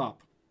I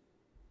stop?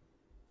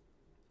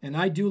 And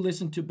I do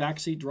listen to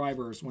backseat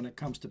drivers when it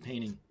comes to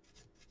painting.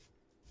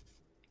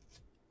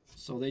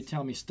 So they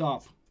tell me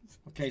stop.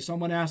 Okay, so I'm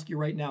going to ask you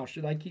right now,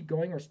 should I keep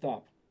going or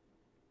stop?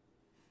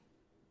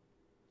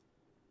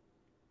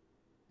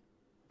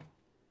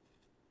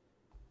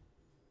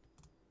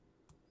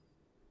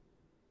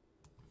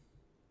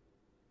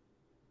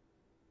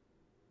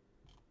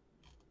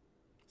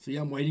 See,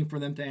 I'm waiting for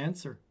them to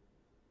answer.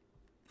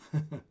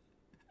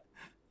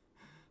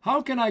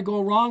 How can I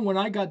go wrong when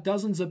I got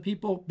dozens of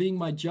people being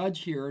my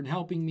judge here and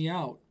helping me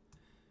out?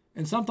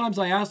 And sometimes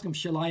I ask them,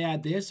 shall I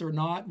add this or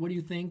not? What do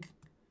you think?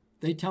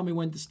 They tell me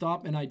when to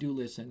stop, and I do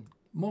listen.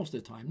 Most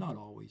of the time, not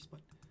always,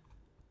 but.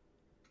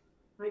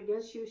 I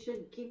guess you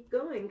should keep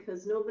going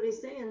because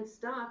nobody's saying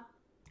stop.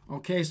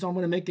 Okay, so I'm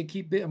going to make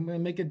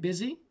it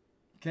busy.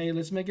 Okay,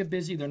 let's make it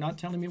busy. They're not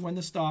telling me when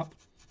to stop.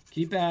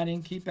 Keep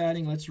adding, keep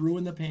adding. Let's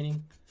ruin the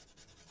painting.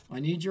 I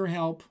need your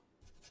help.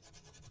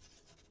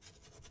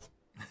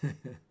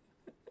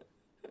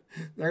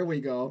 There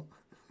we go.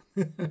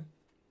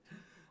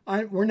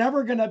 We're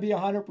never going to be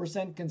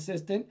 100%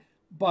 consistent,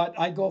 but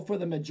I go for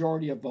the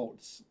majority of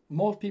votes.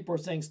 Most people are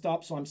saying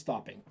stop, so I'm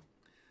stopping.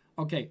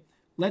 Okay,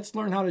 let's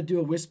learn how to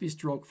do a wispy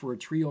stroke for a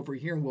tree over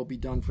here, and we'll be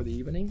done for the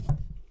evening.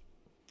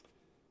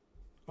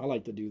 I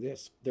like to do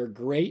this. They're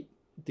great.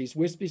 These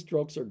wispy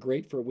strokes are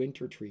great for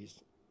winter trees.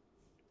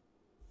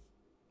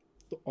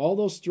 All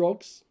those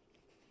strokes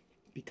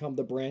become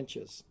the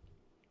branches.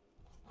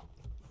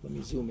 Let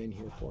me zoom in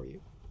here for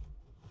you.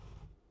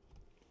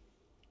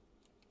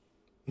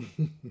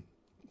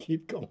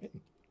 Keep going.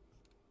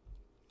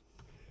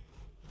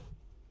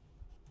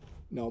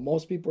 No,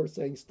 most people are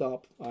saying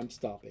stop. I'm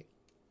stopping.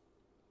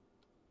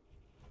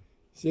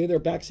 See,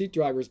 they're backseat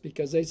drivers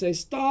because they say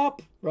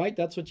stop, right?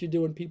 That's what you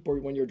do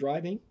when you're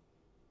driving.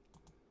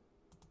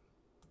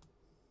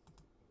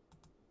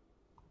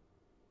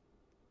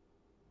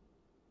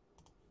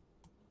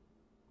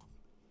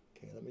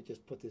 Okay, let me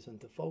just put this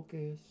into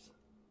focus.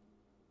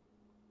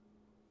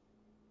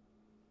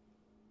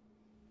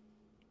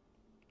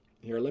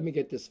 Here, let me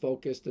get this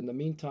focused. In the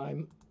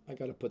meantime, I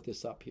got to put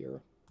this up here.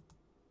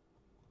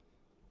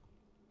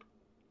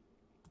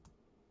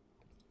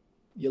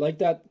 You like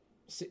that?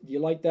 You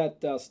like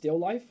that still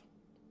life?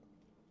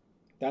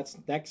 That's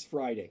next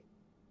Friday.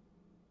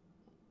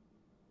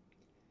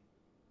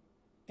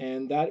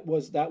 And that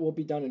will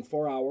be done in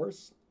 4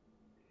 hours.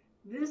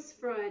 This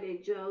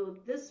Friday, Joe.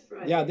 This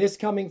Friday. Yeah, this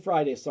coming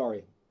Friday.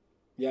 Sorry.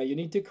 Yeah, you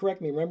need to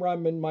correct me. Remember,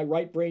 I'm in my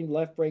right brain,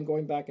 left brain,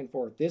 going back and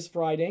forth. This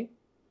Friday.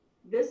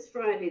 This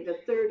Friday, the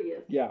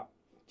 30th. Yeah,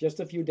 just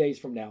a few days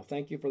from now.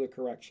 Thank you for the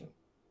correction.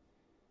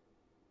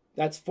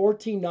 That's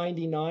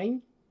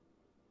 $14.99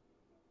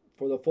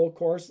 for the full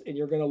course, and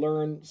you're going to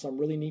learn some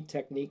really neat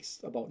techniques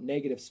about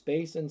negative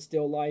space and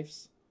still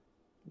lifes,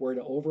 where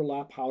to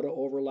overlap, how to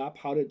overlap,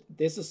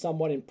 this is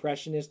somewhat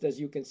impressionist, as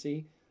you can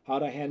see, how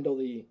to handle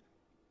the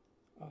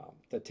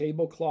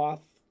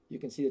tablecloth. You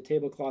can see the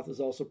tablecloth is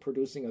also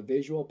producing a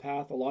visual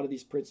path. A lot of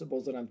these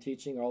principles that I'm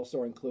teaching are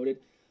also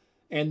included.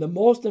 And the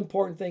most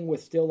important thing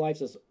with still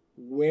lifes is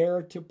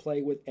where to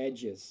play with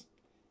edges.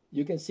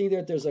 You can see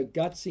that there's a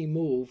gutsy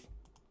move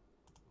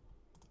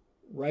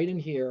right in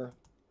here.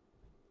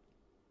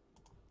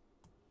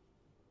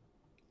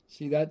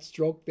 See that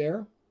stroke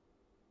there?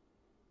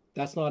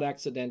 That's not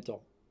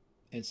accidental.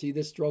 And see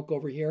this stroke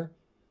over here?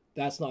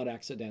 That's not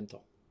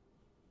accidental.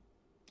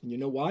 And you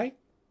know why?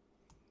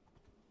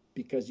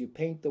 Because you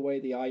paint the way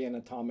the eye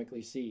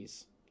anatomically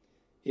sees.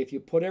 If you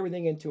put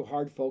everything into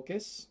hard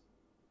focus,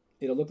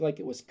 it'll look like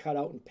it was cut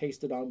out and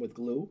pasted on with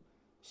glue.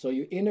 So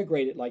you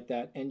integrate it like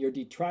that, and you're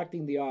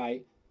detracting the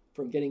eye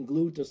from getting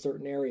glued to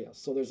certain areas.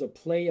 So there's a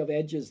play of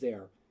edges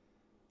there.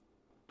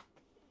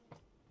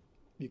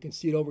 You can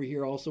see it over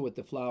here also with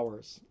the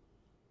flowers.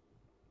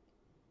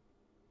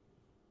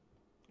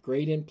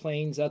 Gradient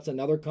planes, that's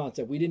another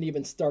concept. We didn't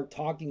even start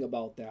talking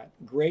about that.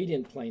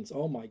 Gradient planes,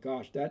 oh my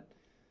gosh, that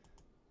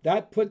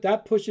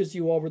pushes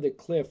you over the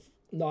cliff.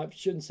 No, I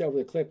shouldn't say over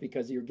the cliff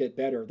because you get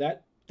better.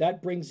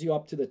 That brings you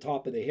up to the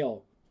top of the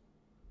hill.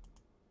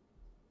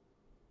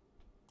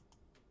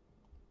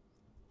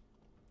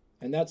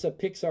 And that's a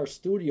Pixar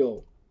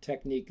Studio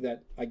technique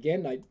that,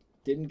 again, I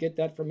didn't get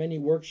that from any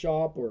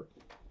workshop or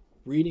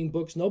reading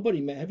books.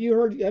 Nobody, have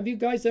you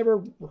guys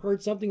ever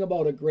heard something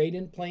about a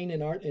gradient plane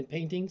in art and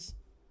paintings?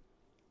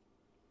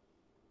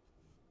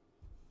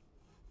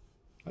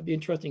 It'd be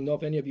interesting to know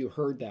if any of you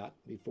heard that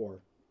before.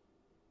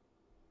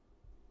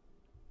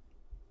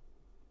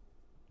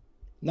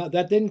 No,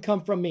 that didn't come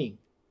from me.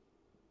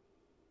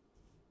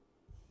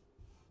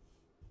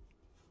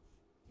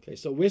 Okay,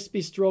 so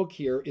wispy stroke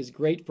here is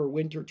great for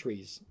winter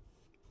trees,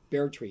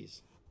 bare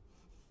trees.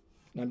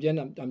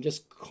 And I'm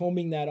just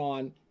combing that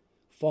on,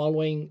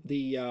 following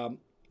the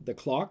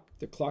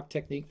clock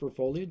technique for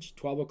foliage,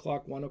 12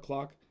 o'clock, 1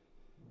 o'clock,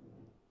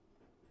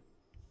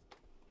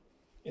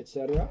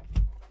 etc.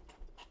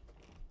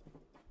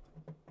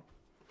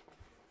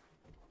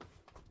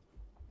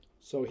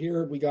 So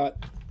here we got,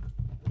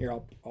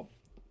 I'll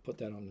put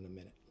that on in a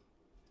minute.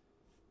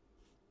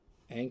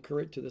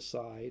 Anchor it to the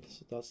side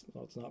so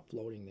it's not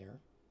floating there.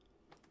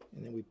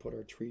 And then we put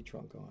our tree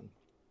trunk on.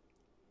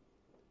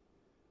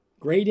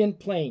 Gradient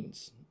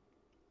planes.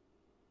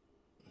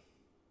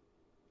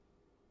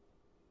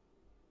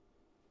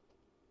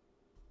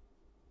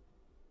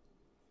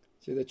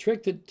 So the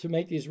trick to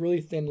make these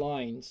really thin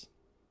lines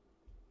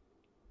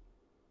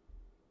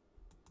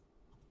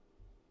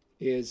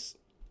is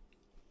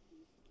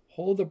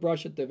hold the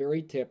brush at the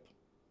very tip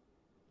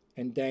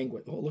and dangle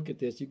it. Oh, look at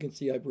this. You can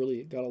see I've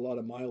really got a lot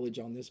of mileage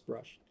on this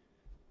brush.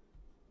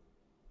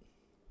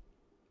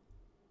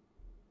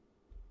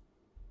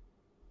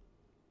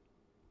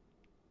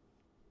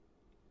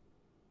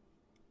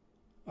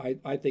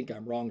 I think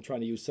I'm wrong trying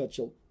to use such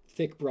a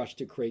thick brush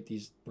to create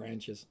these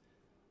branches.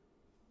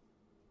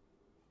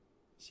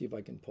 See if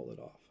I can pull it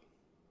off.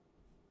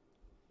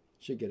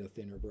 Should get a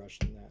thinner brush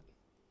than that.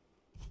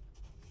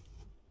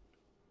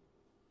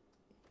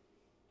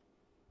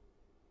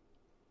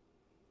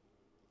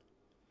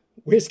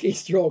 Whiskey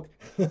stroke.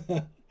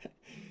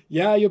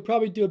 Yeah, you'll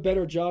probably do a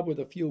better job with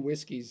a few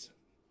whiskeys.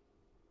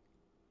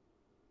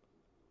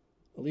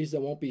 At least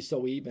it won't be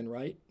so even,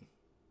 right?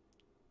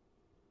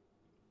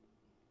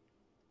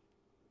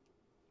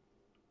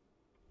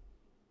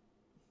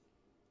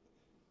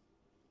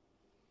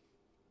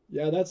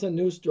 Yeah, that's a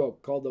new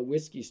stroke called the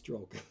whiskey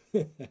stroke.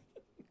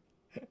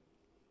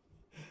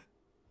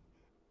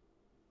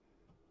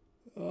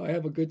 Oh, I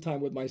have a good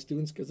time with my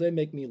students because they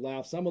make me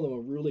laugh. Some of them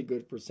are really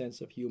good for sense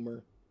of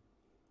humor.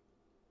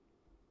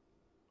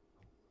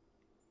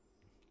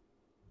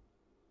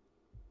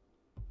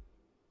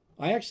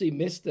 I actually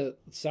miss the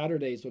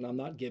Saturdays when I'm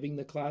not giving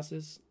the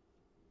classes.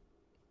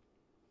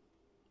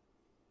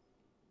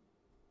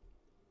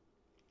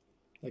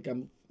 Like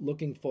I'm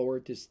looking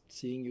forward to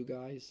seeing you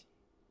guys.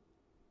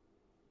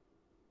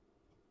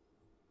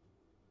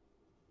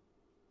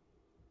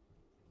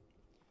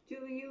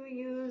 Do you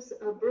use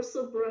a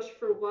bristle brush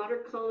for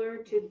watercolor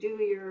to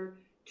do your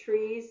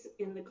trees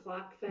in the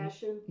clock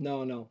fashion?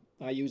 No.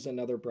 I use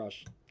another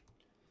brush.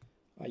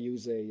 I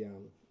use a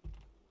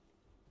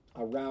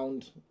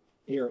round.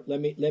 Here,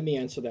 let me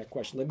answer that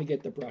question. Let me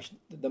get the brush.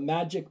 The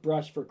magic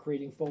brush for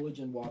creating foliage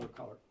in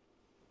watercolor.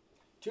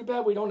 Too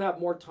bad we don't have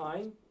more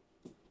time.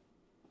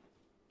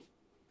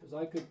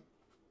 Because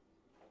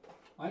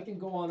I can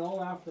go on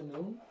all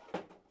afternoon.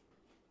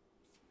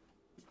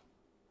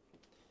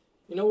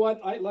 You know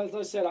what? As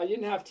I said, I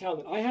didn't have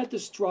talent. I had to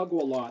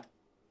struggle a lot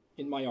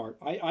in my art.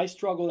 I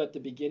struggled at the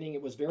beginning.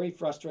 It was very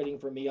frustrating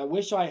for me. I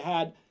wish I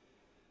had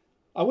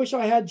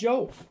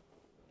Joe.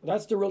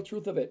 That's the real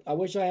truth of it. I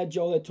wish I had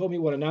Joe that told me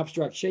what an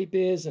abstract shape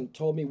is and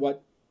told me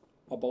what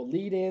about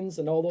lead-ins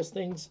and all those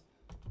things.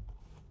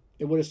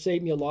 It would have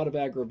saved me a lot of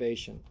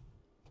aggravation.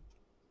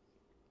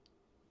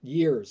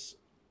 Years.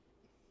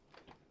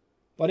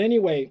 But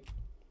anyway,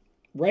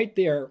 right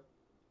there,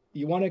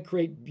 you want to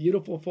create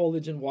beautiful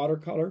foliage in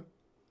watercolor.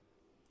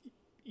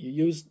 You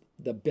use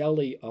the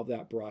belly of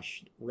that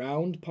brush,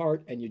 round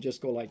part, and you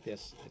just go like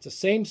this. It's the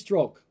same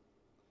stroke.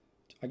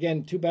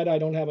 Again, too bad I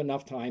don't have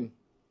enough time.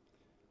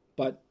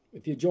 But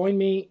if you join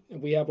me,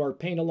 we have our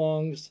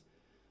paint-alongs.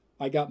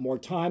 I got more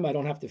time. I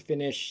don't have to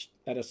finish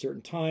at a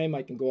certain time.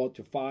 I can go out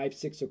to 5,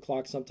 6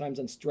 o'clock sometimes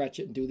and stretch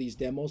it and do these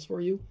demos for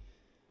you.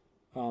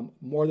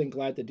 More than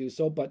glad to do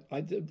so. But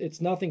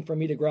it's nothing for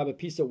me to grab a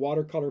piece of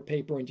watercolor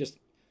paper and just...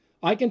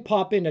 I can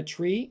pop in a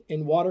tree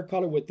in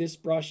watercolor with this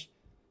brush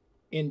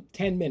in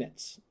 10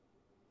 minutes.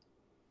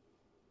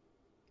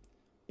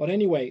 But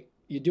anyway,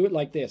 you do it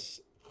like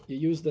this. You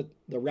use the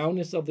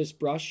roundness of this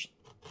brush,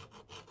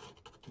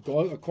 go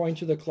according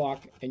to the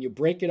clock, and you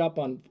break it up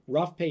on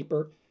rough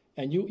paper,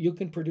 and you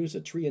can produce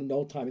a tree in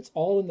no time. It's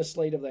all in the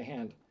sleight of the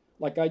hand,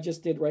 like I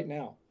just did right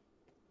now.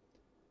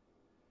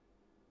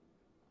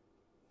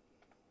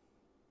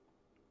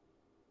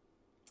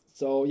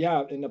 So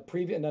yeah, in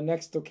the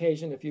next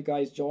occasion, if you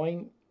guys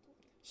join,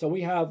 so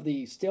we have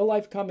the still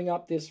life coming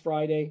up this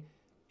Friday,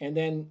 and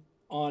then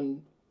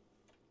on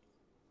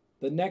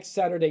the next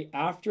Saturday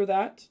after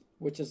that,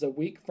 which is a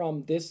week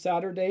from this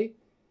Saturday,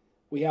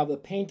 we have the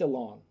paint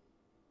along,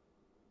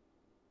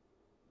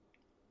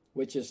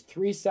 which is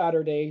 3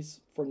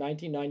 Saturdays for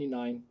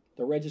 $19.99.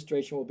 The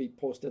registration will be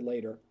posted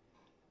later.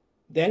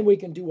 Then we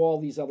can do all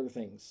these other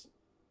things.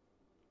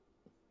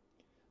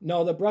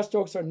 No, the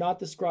brushstrokes are not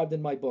described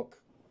in my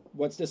book.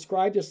 What's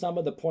described is some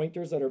of the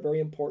pointers that are very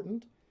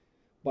important,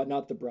 but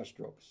not the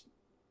brushstrokes.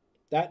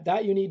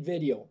 That you need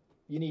video.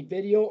 You need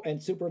video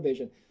and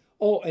supervision.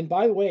 Oh, and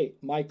by the way,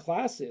 my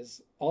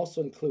classes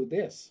also include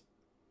this.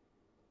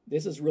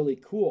 This is really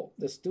cool.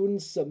 The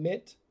students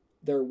submit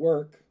their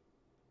work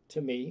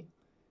to me,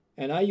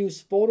 and I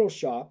use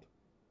Photoshop,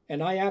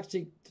 and I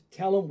actually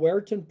tell them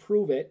where to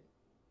improve it,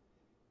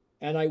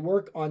 and I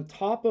work on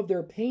top of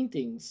their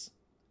paintings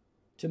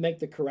to make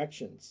the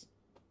corrections.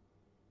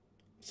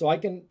 So I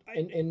can,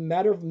 in a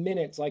matter of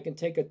minutes, I can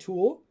take a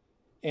tool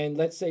and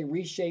let's say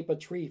reshape a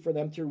tree for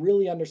them to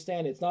really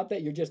understand. It's not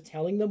that you're just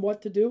telling them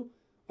what to do.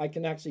 I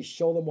can actually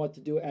show them what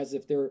to do as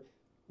if they're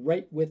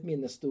right with me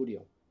in the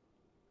studio.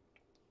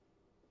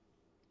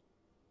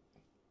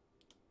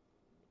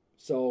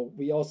 So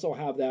we also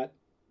have the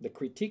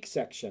critique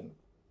section.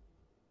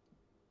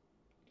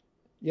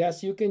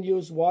 Yes, you can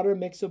use water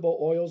mixable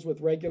oils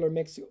with regular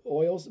mix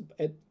oils,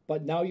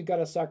 but now you got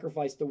to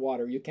sacrifice the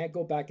water. You can't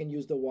go back and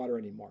use the water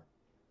anymore.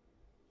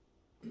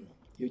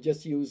 You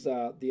just use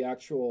the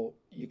actual,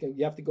 you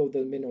have to go to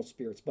the mineral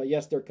spirits, but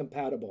yes, they're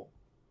compatible.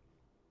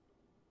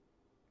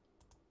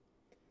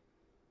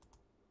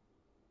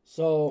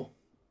 So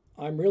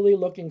I'm really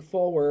looking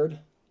forward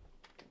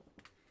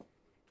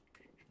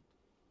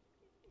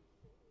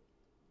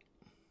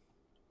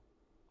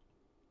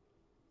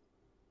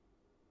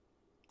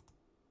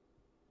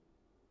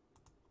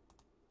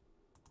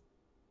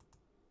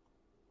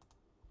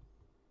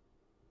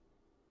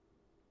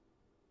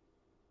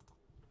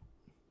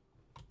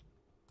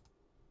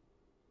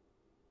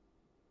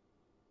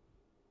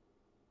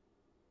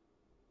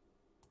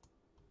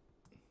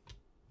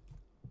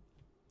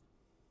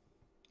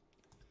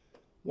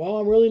Well,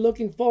 I'm really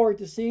looking forward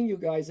to seeing you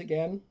guys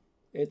again.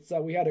 It's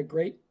we had a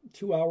great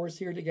 2 hours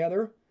here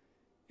together,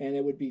 and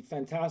it would be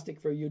fantastic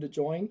for you to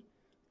join.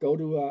 Go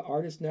to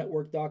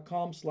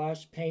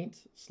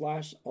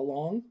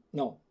artistnetwork.com/paint/along.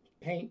 No,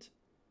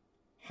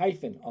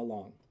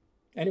 paint-along.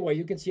 Anyway,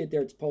 you can see it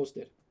there. It's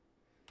posted.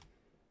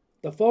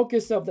 The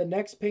focus of the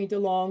next paint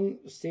along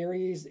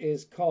series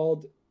is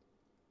called,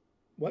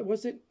 what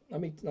was it?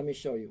 Let me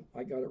show you.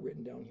 I got it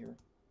written down here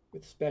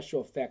with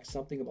special effects.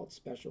 Something about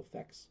special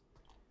effects.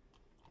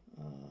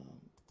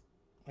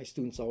 My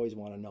students always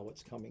want to know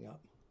what's coming up.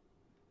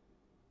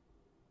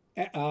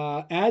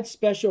 Add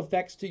special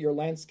effects to your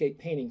landscape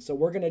painting. So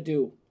we're going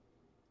to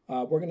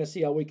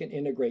see how we can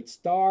integrate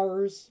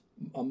stars,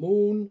 a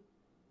moon,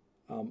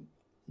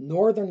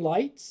 northern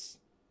lights.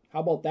 How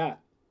about that?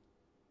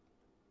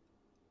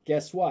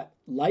 Guess what?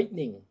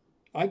 Lightning.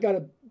 I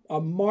got a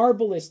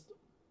marvelous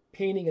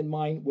painting in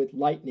mind with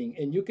lightning,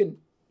 and you can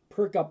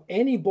perk up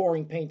any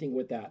boring painting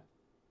with that.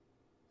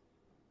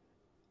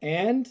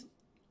 And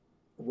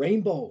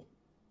rainbow.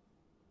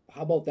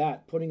 How about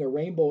that? Putting a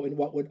rainbow in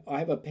what would, I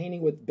have a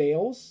painting with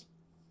bales,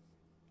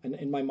 and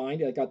in my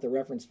mind I got the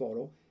reference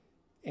photo,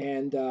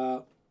 and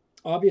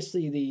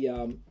obviously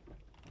the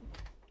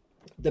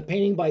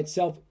painting by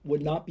itself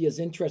would not be as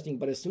interesting,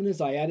 but as soon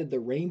as I added the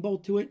rainbow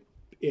to it,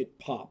 it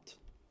popped.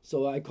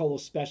 So I call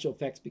those special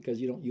effects because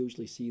you don't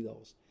usually see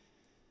those.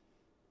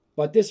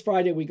 But this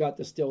Friday we got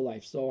the still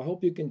life, so I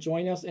hope you can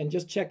join us, and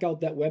just check out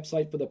that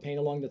website for the paint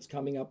along that's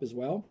coming up as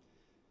well.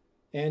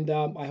 And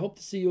I hope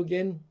to see you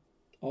again,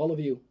 all of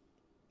you.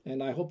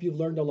 And I hope you've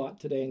learned a lot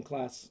today in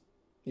class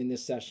in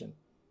this session.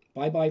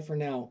 Bye-bye for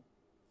now.